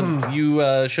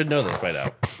should know this by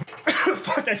now.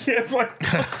 Fuck, I can't. It's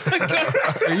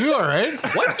like, Are you all right?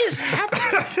 What is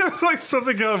happening? it's like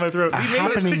something got in my throat.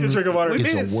 happening Take a drink of water. We is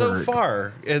made a it so word.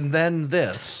 far, and then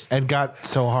this. And got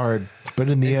so hard, but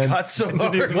in the end, Got so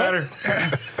hard. Doesn't matter.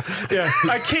 Yeah,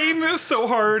 I came so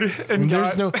hard and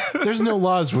there's no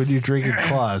laws when you're drinking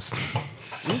claws.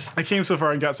 I came so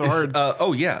far and got so hard.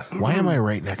 Oh, yeah. Why am I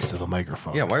right next to the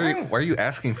microphone? Yeah, why are you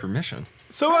asking permission?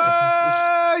 So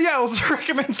yeah, let's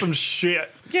recommend some shit.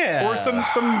 Yeah. Or some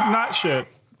not shit.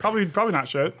 Probably not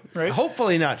shit, right?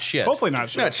 Hopefully not shit. Hopefully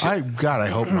not shit. Not shit. I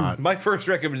hope not. My first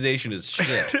recommendation is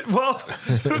shit. Well,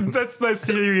 that's nice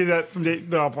to hear you that from day.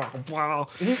 Blah, blah, blah.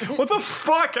 What the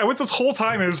fuck? I went this whole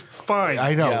time. It was fine.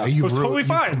 I know. Yeah. You It was totally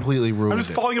fine. completely ruined I'm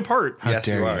just it. falling apart. How Yes,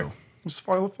 dare you are. you? I'm just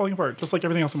falling apart, just like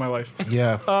everything else in my life.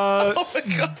 Yeah.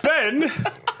 Ben,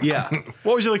 Yeah.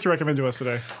 what would you like to recommend to us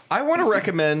today? I want to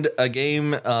recommend a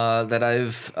game that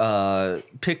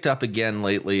I've picked up again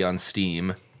lately on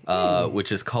Steam,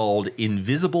 which is called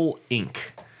Invisible Inc.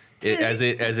 As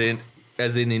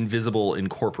in Invisible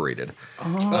Incorporated.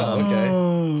 Okay.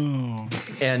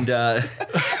 And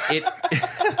it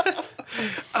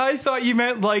I thought you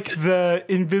meant like the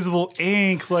invisible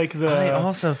ink, like the. I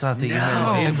also thought that you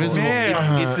meant Invisible.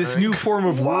 man. it's this new form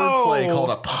of wordplay called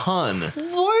a pun.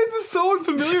 What? This is so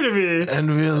unfamiliar to me.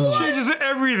 Invisible. Changes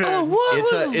everything. Oh, what?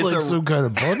 It's What is a- like some kind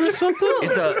of bun or something?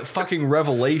 It's a fucking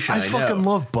revelation. I I fucking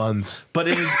know. love buns. But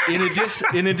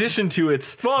in addition to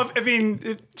its Well, I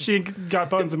mean, she got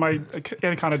buns, and my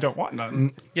anaconda don't want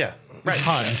none. Yeah. Right.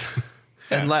 Hun.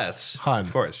 Unless. Hun.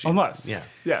 Of course. Unless, Yeah.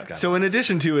 yeah. So, in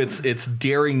addition to its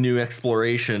daring new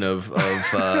exploration of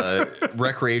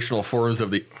recreational forms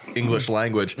of the English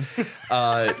language,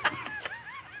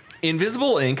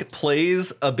 Invisible Inc.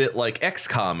 plays a bit like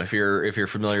XCOM. If you're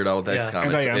familiar at all with Yeah. XCOM,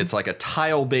 And I am. it's like a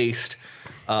tile-based,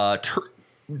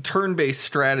 turn-based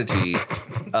strategy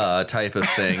type of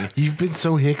thing. You've been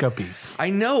so hiccupy. I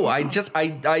know. I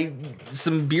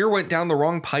some beer went down the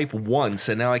wrong pipe once,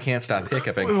 and now I can't stop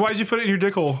hiccuping. Why'd you put it in your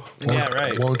dick hole? Yeah,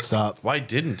 right. Won't stop. Why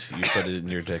didn't you put it in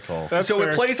your dick hole? That's So fair.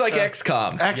 it plays like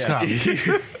XCOM.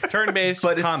 XCOM. Turn-based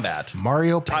But it's- combat.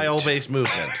 Mario Paint. Tile-based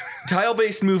movement.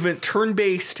 Tile-based movement,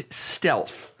 turn-based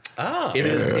stealth. Oh. It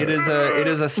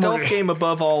is a stealth game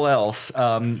above all else.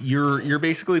 You're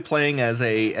basically playing as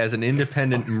an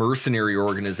independent mercenary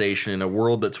organization in a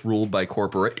world that's ruled by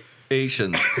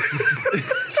corporations.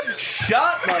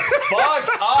 Shut the fuck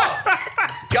up!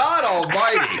 God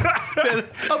Almighty!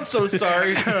 I'm so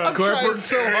sorry. I'm trying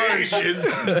so hard.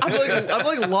 I'm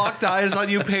like locked eyes on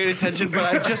you, paying attention, but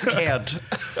I just can't.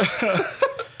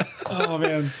 Oh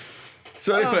man.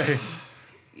 So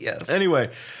Yes. anyway,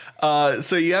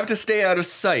 so you have to stay out of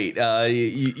sight.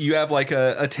 You have like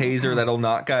a taser that'll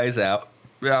knock guys out.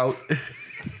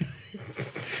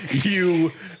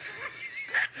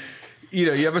 You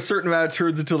have a certain amount of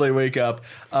turns until they wake up,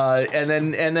 and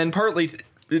then partly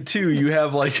too you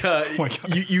have like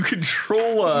you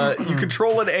control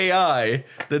an AI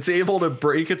that's able to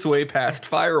break its way past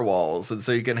firewalls, and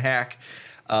so you can hack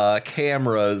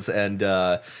cameras and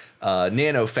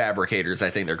nano fabricators, I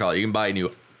think they're called. You can buy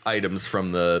new items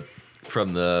from the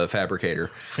fabricator.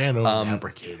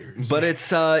 Fabricators. But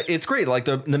it's great. Like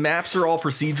the maps are all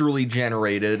procedurally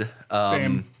generated.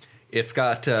 Same. It's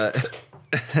got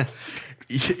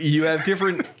you have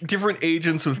different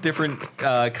agents with different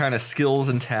kind of skills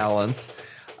and talents,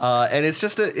 and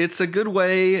it's a good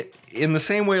way, in the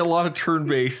same way a lot of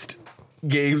turn-based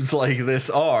games like this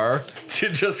are, to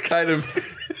just kind of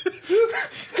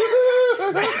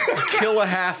kill a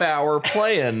half hour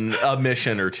playing a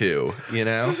mission or two, you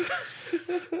know.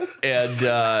 And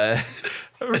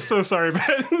I'm so sorry,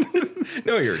 Ben.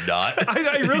 no, you're not.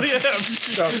 I really am.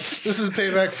 No, this is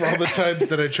payback for all the times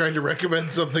that I tried to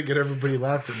recommend something and everybody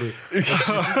laughed at me.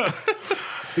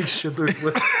 Big Schindler's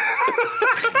List.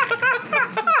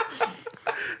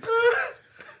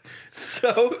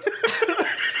 So,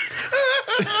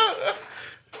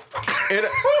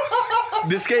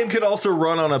 this game can also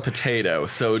run on a potato,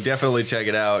 so definitely check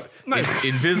it out. Nice.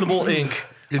 Invisible Ink.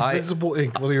 Invisible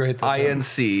Ink. Let me write that down.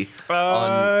 INC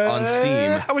on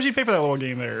Steam. How much did you pay for that little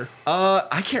game there?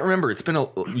 I can't remember. It's been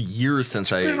years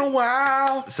since Been a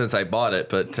while. I bought it,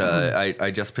 but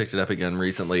I just picked it up again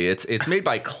recently. It's made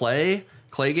by Clay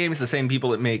Games, the same people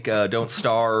that make Don't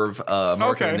Starve,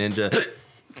 Market Okay. Ninja.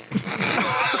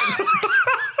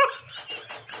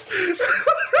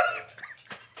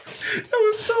 That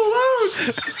was so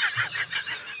loud.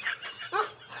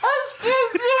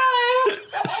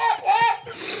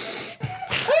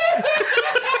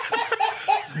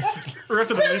 We're going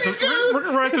to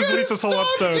have to delete this whole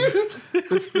episode.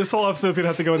 This whole episode's going to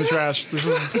have to go in the trash. This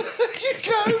is You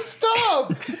gotta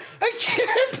stop. I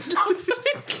can't.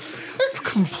 it's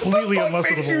completely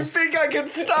unlistenable. think I can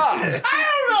stop? I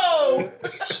don't know.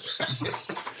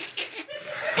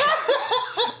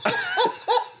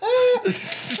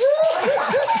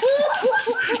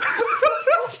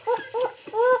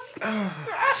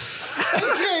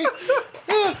 Okay.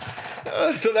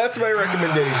 So that's my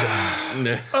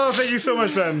recommendation. Oh, thank you so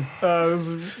much, Ben. This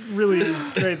is really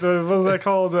great. What was that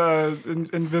called?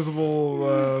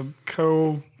 Invisible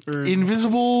Co. Or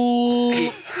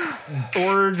Invisible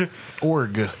Org.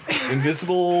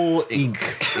 Invisible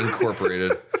Ink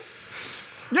Incorporated.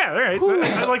 Yeah, all right.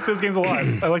 I like those games a lot.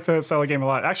 I like the style of game a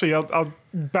lot. Actually, I'll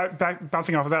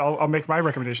bouncing off of that. I'll make my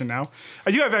recommendation now.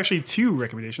 I do have actually two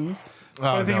recommendations.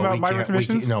 Anything about my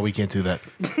recommendations? We can't do that.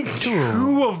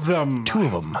 Two of them. Two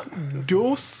of them.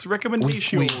 Dos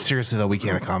recommendations. Seriously though, we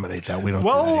can't accommodate that. We don't do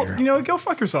that Well, here. you know, go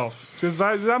fuck yourself. Because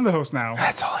I'm the host now.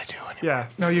 That's all I do. Anyway. Yeah.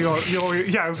 No,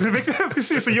 yeah, I was gonna make that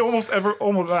seriously. You almost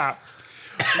that.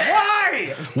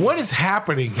 Why? What is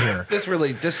happening here? This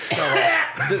fell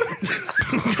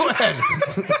off. Go ahead.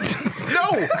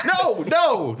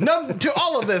 No, none to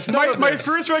all of this. None of My this.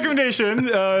 first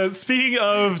recommendation, speaking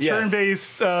of Yes.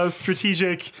 turn-based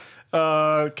strategic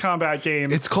combat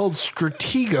game, It's called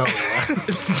Stratego.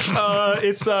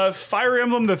 it's Fire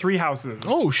Emblem: The Three Houses.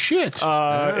 Oh shit.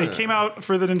 It came out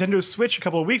for the Nintendo Switch a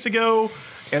couple of weeks ago,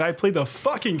 and I played the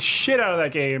fucking shit out of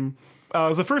that game. It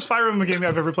was the first Fire Emblem game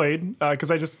I've ever played because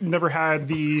I just never had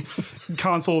the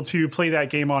console to play that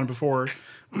game on before.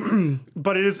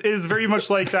 But it is very much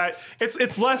like that.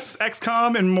 It's less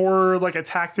XCOM and more like a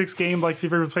tactics game. Like if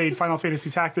you've ever played Final Fantasy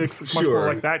Tactics, it's much more Sure,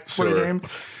 like that sort of sure. game.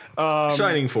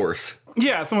 Shining Force.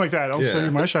 Yeah, something like that. I'll show Yeah.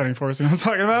 you my Shining Force. You know what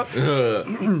I'm talking about?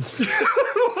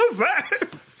 What was that?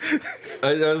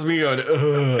 That was me going,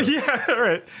 ugh. Yeah, all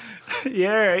right.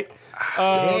 Yeah, all right. Yeah,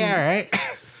 all right.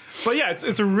 But yeah,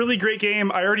 it's a really great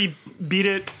game. I already beat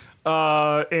it,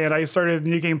 and I started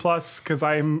New Game Plus because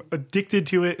I'm addicted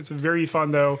to it. It's very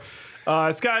fun though.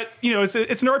 It's got it's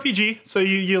an RPG, so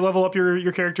you level up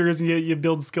your characters and you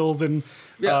build skills and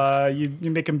you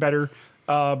make them better.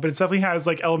 But it definitely has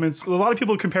like elements. A lot of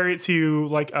people compare it to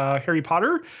like Harry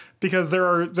Potter because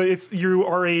you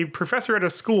are a professor at a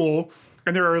school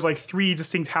and there are like 3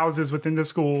 distinct houses within the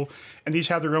school and each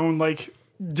have their own like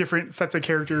different sets of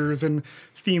characters and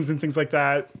themes and things like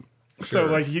that. So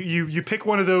like you pick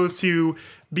one of those to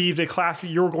be the class that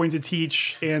you're going to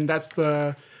teach, and that's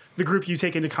the group you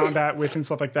take into combat with and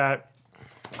stuff like that.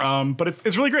 But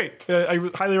it's really great. I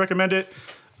highly recommend it.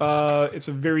 It's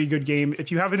a very good game.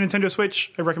 If you have a Nintendo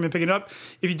Switch, I recommend picking it up.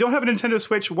 If you don't have a Nintendo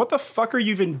Switch, what the fuck are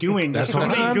you even doing? There's so what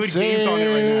many I'm good games on it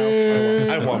right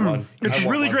now. I want one. It's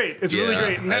really great. It's really Yeah,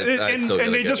 great. And, I still gotta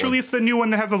and they get just one. released the new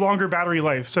one that has a longer battery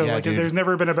life. So Yeah, like, dude. there's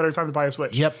never been a better time to buy a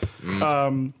Switch. Yep.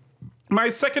 My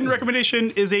second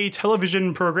recommendation is a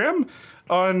television program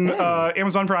on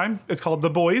Amazon Prime. It's called The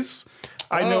Boys.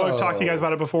 I know I've talked to you guys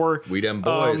about it before. We them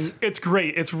boys. It's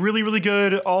great. It's really, really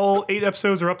good. All 8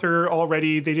 episodes are up there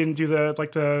already. They didn't do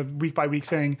the week by week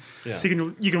thing, so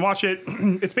you can watch it.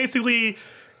 It's basically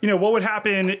what would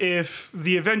happen if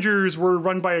the Avengers were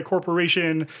run by a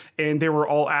corporation and they were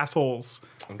all assholes.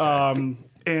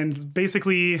 And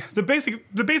basically, the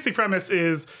basic premise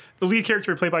is the lead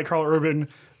character played by Carl Urban.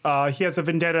 He has a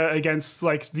vendetta against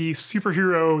like the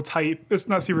superhero type. It's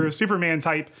not superhero, Superman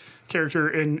type character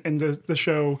in the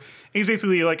show. And he's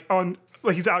basically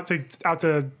he's out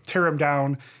to tear him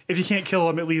down. If you can't kill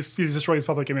him, at least you destroy his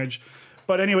public image.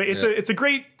 But anyway, it's a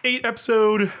great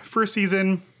 8-episode first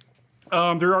season.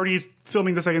 They're already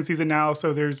filming the second season now,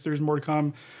 so there's more to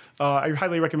come. I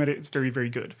highly recommend it. It's very, very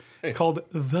good. It's called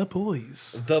The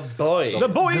Boys. The Boys. The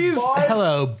Boys.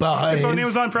 Hello, boys. It's on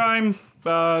Amazon Prime.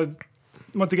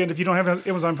 Once again, if you don't have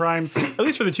Amazon Prime, at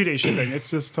least for the 2-day shipping, it's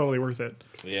just totally worth it.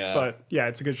 Yeah. But yeah,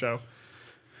 it's a good show.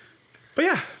 But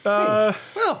yeah,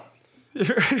 well, you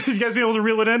guys been able to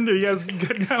reel it in? Are you guys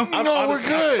good now? We're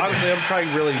good. Honestly, I'm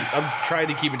trying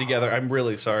to keep it together. I'm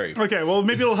really sorry. Okay, well,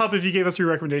 maybe it'll help if you gave us your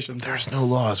recommendations. There's no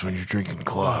laws when you're drinking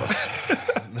claws.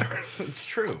 It's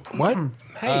true. What?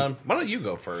 Hey, Why don't you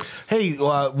go first? hey,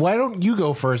 why don't you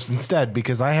go first instead?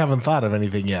 Because I haven't thought of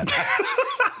anything yet.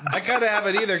 I kind of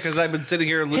haven't either because I've been sitting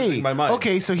here losing my mind.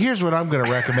 Okay, so here's what I'm going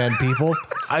to recommend, people.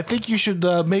 I think you should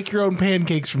make your own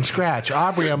pancakes from scratch.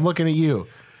 Aubrey, I'm looking at you.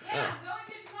 Yeah, I'm going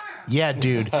to tomorrow. Yeah,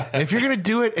 dude. If you're going to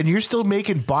do it and you're still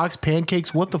making box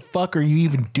pancakes, what the fuck are you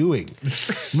even doing?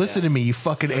 Listen to me, you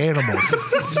fucking animals.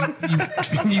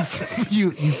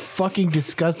 you fucking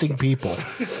disgusting people.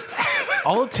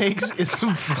 All it takes is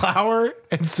some flour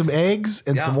and some eggs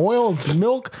and some oil and some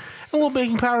milk, and a little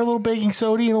baking powder, a little baking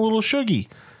soda, and a little sugar.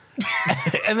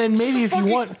 And then maybe if you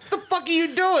want... What the fuck are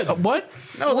you doing? What?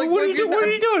 No, like, what are you doing? What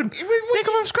are you doing? Make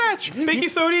them from scratch. Baking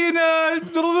soda and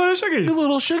little bit of sugar. A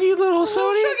little sugar, little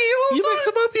soda. You mix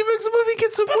them up, you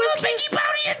get some whiskey. Baking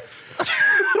powder.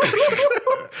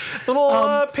 Little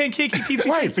pancakey pizza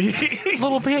Right. treats.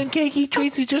 Little pancakey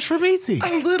treatsy just for Beatsy.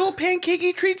 A little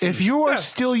pancakey treats. If you are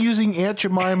still using Aunt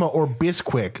Jemima or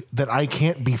Bisquick, then I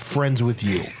can't be friends with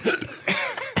you.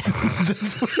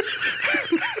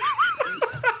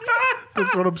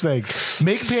 That's what I'm saying.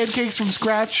 Make pancakes from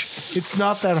scratch. It's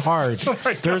not that hard.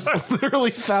 There's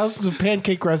literally thousands of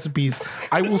pancake recipes.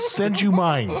 I will send you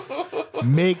mine.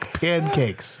 Make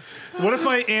pancakes. What if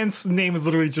my aunt's name is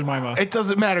literally Jemima? It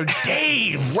doesn't matter.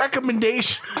 Dave,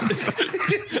 recommendations.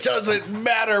 It doesn't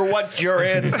matter what your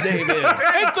aunt's name is.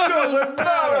 It doesn't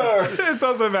matter. It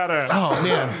doesn't matter. Oh,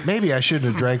 man. Maybe I shouldn't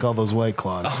have drank all those White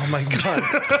Claws. Oh my god.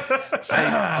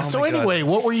 So anyway,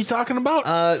 what were you talking about?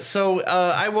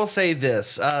 I will say this.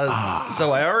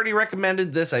 So I already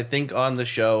recommended this, I think, on the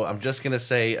show. I'm just gonna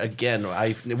say again.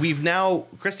 We've now,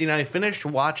 Christy and I finished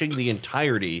watching the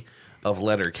entirety of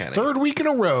Letterkenny. Third week in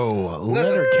a row.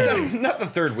 Letterkenny. Not the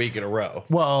third week in a row.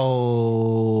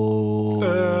 Well,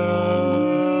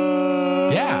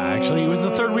 yeah, actually, it was the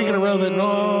third week in a row that.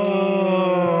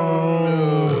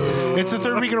 It's the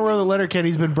third week in a row that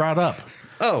Letterkenny's been brought up.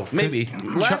 Oh, maybe.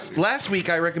 Last week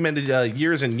I recommended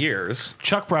Years and Years.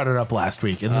 Chuck brought it up last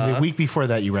week, and then the week before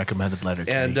that, you recommended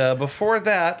Letterkenny. And before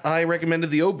that, I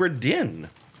recommended the Obra Dinn.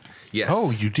 Yes.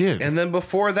 Oh, you did. And then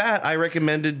before that, I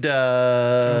recommended Desmond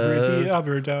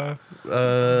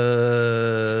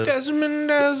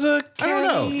as a I don't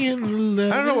know.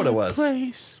 I don't know what it was.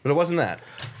 Place. But it wasn't that.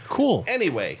 Cool.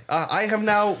 Anyway, I have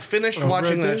now finished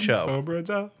watching that show.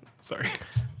 Sorry.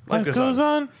 Life Life goes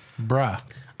on. Bruh.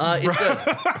 It's good.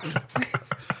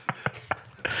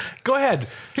 Go ahead.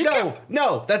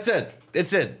 No, that's it.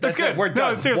 It's it. That's good. it. We're No,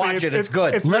 done. seriously, Watch it. it's- It's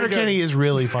good. it's- very Letterkenny good. is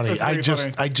really funny. That's very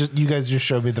funny. You guys just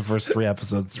showed me the first 3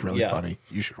 episodes. It's really Yeah. funny.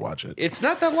 You should watch it. It's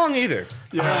not that long either.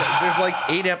 Yeah. There's like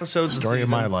 8 episodes. Story a of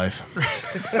season. my life.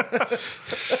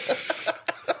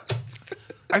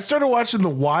 I started watching The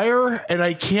Wire, and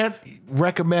I can't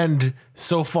recommend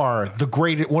so far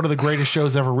one of the greatest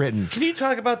shows ever written. Can you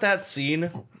talk about that scene?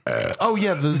 Oh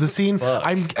yeah, the scene.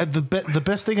 I'm the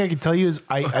best thing I can tell you is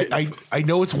I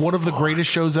know it's one of the greatest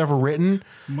shows ever written,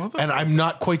 and I'm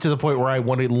not quite to the point where I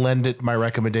want to lend it my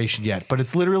recommendation yet. But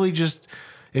it's literally just.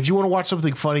 If you want to watch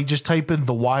something funny, just type in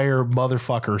The Wire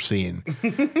motherfucker scene.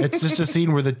 It's just a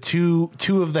scene where the two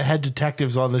of the head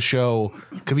detectives on the show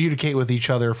communicate with each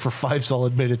other for 5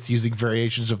 solid minutes using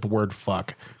variations of the word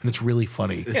fuck. And it's really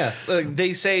funny. Yeah,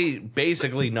 they say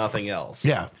basically nothing else.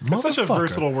 Yeah. It's such a Motherfucker.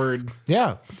 versatile word.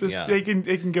 Yeah. Just, Yeah. It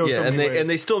can go so Yeah, many ways. and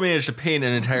they still managed to paint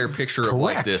an entire picture of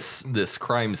like Correct. this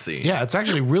crime scene. Yeah, it's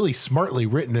actually really smartly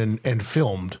written and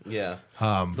filmed. Yeah.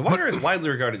 The Wire is widely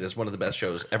regarded as one of the best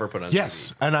shows ever put on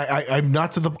Yes, TV. and I'm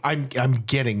not to the. I'm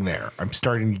getting there. I'm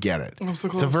starting to get it. I'm so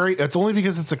It's a close. It's only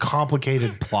because it's a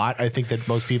complicated plot. I think that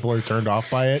most people are turned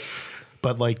off by it.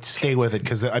 but like stay with it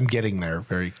because I'm getting there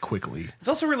very quickly. It's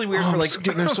also really weird for like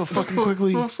Getting there so fucking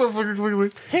quickly. So fucking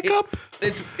quickly. Hiccup.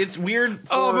 it's weird.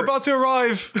 For, Oh, I'm about to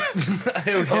arrive.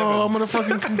 Oh, I'm gonna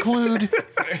fucking conclude.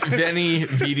 Veni,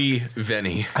 vidi,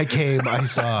 veni. I came. I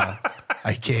saw.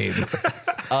 I came.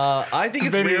 I think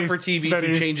it's Very- rare for TV very-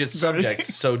 to change its very-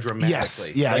 subjects so dramatically. Yes,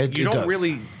 yeah, like, it- you it don't does.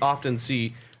 really often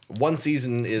see one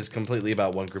season is completely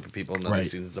about one group of people, and another Right.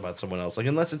 season is about someone else. Like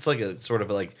unless it's like a sort of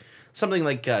like something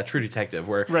like True Detective,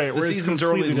 where Right, the where it's seasons are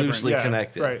only completely different. loosely Yeah,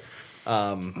 connected. Right.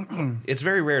 It's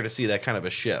very rare to see that kind of a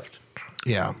shift.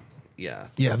 Yeah. Yeah.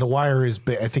 Yeah. The Wire is.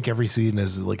 I think every season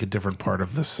is like a different part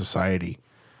of the society.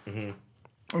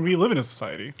 We live in a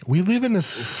society. We live in a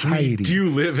society. Do you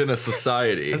live in a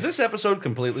society? Has this episode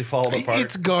completely fallen apart?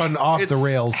 It's gone off the It's-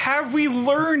 rails. Have we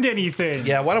learned anything?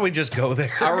 yeah, why don't we just go there?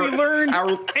 Have we learned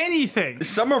anything?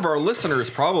 Some of our listeners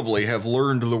probably have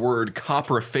learned the word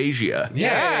coprophagia.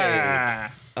 Yeah.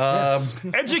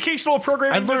 Educational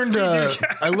programming. I learned.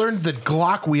 I learned that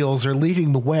Glock wheels are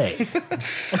leading the way.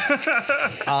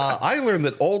 I learned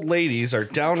that old ladies are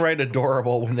downright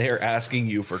adorable when they are asking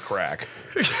you for crack.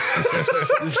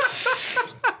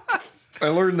 I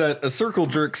learned that a circle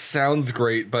jerk sounds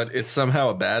great, but it's somehow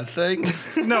a bad thing.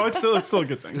 No, it's still a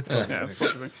good thing. Yeah, it's still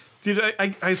a good thing. Dude,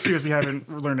 I seriously haven't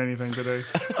learned anything today.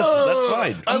 That's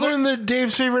fine. I learned that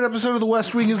Dave's favorite episode of The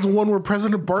West Wing is the one where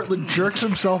President Bartlett jerks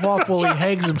himself off while he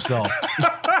hangs himself.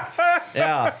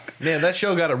 Yeah, man, that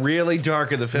show got really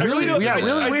dark in the 50s. Really don't- Yeah,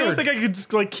 really I weird. don't think I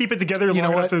could like keep it together long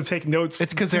know enough what? to take notes.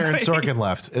 It's because Aaron Sorkin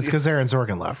left. It's because Aaron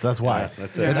Sorkin left. That's why.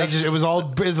 that's it. And they just, it was all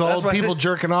why people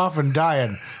jerking off and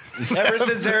dying. Ever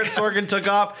since Aaron Sorkin took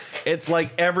off, it's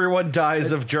like everyone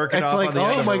dies of jerking It's off like, on the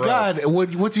end oh of my a rope. god,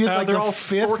 what's you like they're the all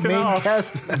fifth Sorkin main off.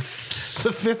 cast,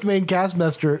 the fifth main cast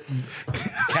master.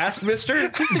 Cast mister?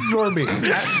 Just ignore me.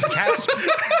 Cast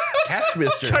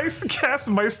mister.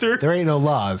 Castmeister. There ain't no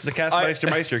laws. The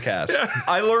Meister cast.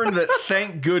 I learned that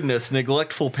thank goodness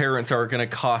neglectful parents aren't going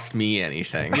to cost me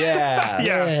anything. Yeah.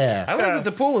 Yeah. I learned that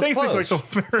the pool is Thanks, closed.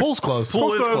 Nicholas. Pool's closed.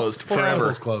 Pool is closed. closed forever.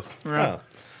 Pool's closed.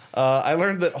 I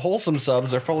learned that wholesome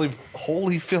subs are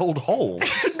wholly filled holes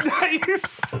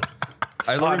Nice.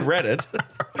 I on learned, Reddit.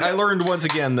 I learned once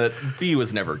again that B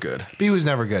was never good. B was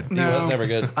never good. It was never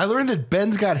good. I learned that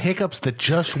Ben's got hiccups that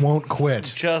just won't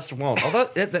quit. Just won't. Although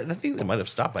I think they might have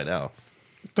stopped by now.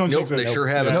 Don't Nope, jinx it. they sure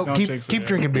haven't. No, don't keep jinx it, keep yeah.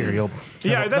 drinking beer. You'll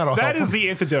Yeah, that'll that help is him. the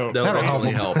antidote. That'll help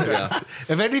really them. help. Yeah.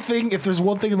 If anything, if there's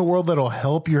one thing in the world that'll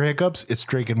help your hiccups, it's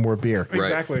drinking more beer.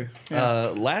 Exactly. Yeah.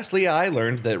 Lastly, I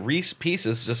learned that Reese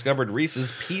Pieces discovered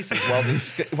Reese's Pieces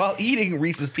while eating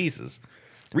Reese's Pieces.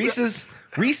 Reese's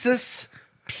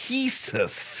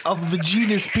Pieces. Of the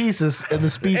genus Pieces and the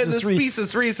species And the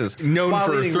Reese. Reese's. Known While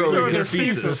for eating throwing Reese's his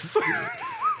Pieces. thesis.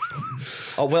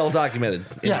 Well documented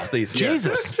in Yeah, his thesis.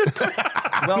 Jesus.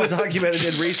 Well documented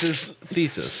in Reese's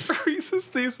thesis. Reese's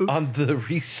thesis. On the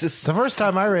Reese's The first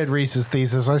time I read Reese's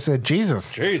thesis, I said,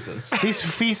 Jesus. Jesus. These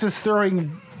feces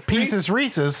throwing pieces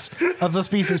Reese's of the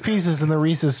species Pieces and the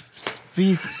Reese's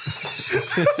feces.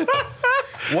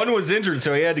 One was injured,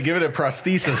 so he had to give it a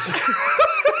prosthesis.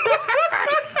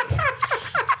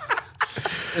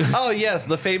 Oh yes,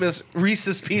 the famous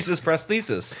Reese's Pieces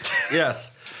prosthesis.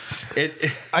 Yes.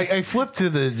 I flipped to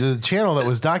the channel that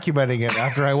was documenting it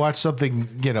after I watched something,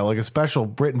 like a special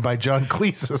written by John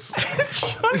Cleesus.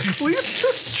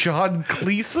 John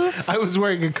Cleesus? I was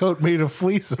wearing a coat made of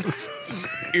fleeces.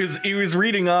 He was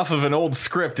reading off of an old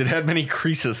script. It had many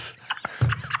creases.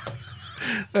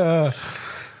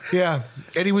 Yeah.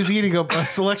 And he was eating a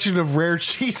selection of rare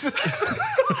cheeses.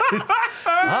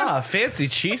 Fancy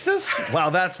cheeses? Wow,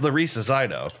 that's the Reese's I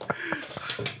know.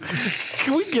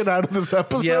 Can we get out of this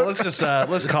episode? Yeah,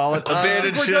 let's call it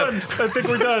Abandoned We're ship. done. I think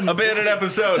we're done. Abandoned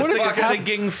episode. What is It's hap-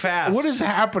 sinking fast. What is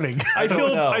happening?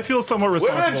 I feel somewhat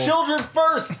responsible. children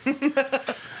first.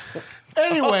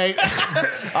 Anyway,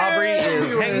 Aubrey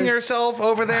is hanging herself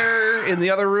over there in the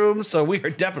other room, so we are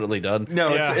definitely done.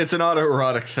 No, Yeah. it's an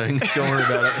autoerotic thing. Don't worry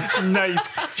about it.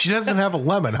 Nice. she doesn't have a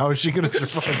lemon. How is she going to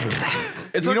survive this?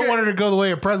 It's You don't okay. want her to go the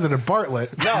way of President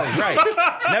Bartlett. No, right.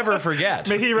 Never forget.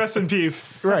 May he rest in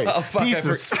peace. Right. Oh, fuck, I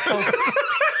Pieces.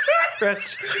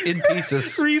 Rest in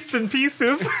pieces. Reese in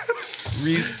pieces.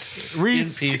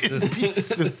 Reese in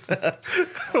pieces.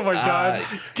 Oh my god.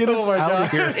 Get us my out God.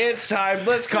 of here. It's time.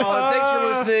 Let's call it. Thanks for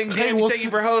listening. Jamie, we'll thank you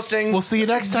s- for hosting. We'll see you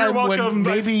next time You're when welcome.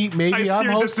 maybe I I'm steered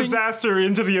this hosting. disaster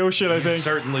into the ocean, I think.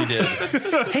 certainly did.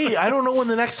 Hey, I don't know when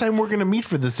the next time we're going to meet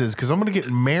for this is because I'm going to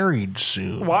get married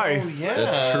soon. Why?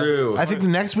 That's true. I think the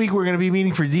next week we're going to be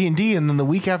meeting for D&D, and then the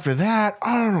week after that,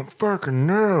 I don't fucking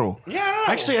know. Yeah.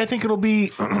 Actually, I think it'll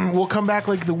be we'll come back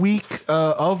like the week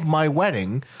of my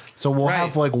wedding. So we'll Right.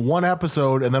 have like one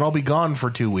episode, and then I'll be gone for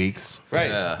 2 weeks. Right.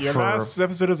 Yeah. Your For- last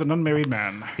episode is an unmarried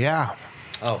man. Yeah.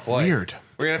 Oh boy. Weird.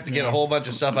 We're gonna have to get a whole bunch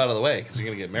of stuff out of the way because you're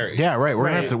gonna get married. Yeah, right. We're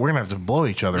Right. gonna have to blow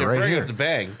each other You're right probably here. gonna have to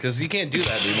bang because you can't do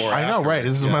that anymore. I know, after. right?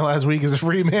 This is Yeah. my last week as a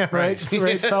free man, right?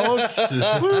 Right, fellas.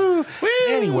 Woo.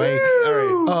 Anyway, All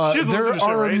right. She doesn't there listen to the show,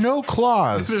 are right? no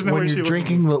claws There's no when way you're she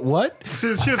drinking the what? She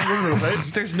doesn't listen to it,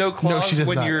 right? There's no clause she does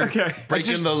when not. you're Okay.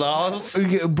 breaking the laws.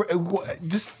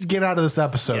 Just get out of this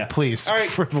episode, Yeah. please. All right.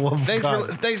 For the love of Thanks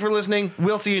God. thanks for listening.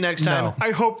 We'll see you next time. No.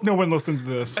 I hope no one listens to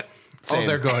this. Oh,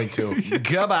 they're going to.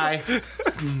 Goodbye.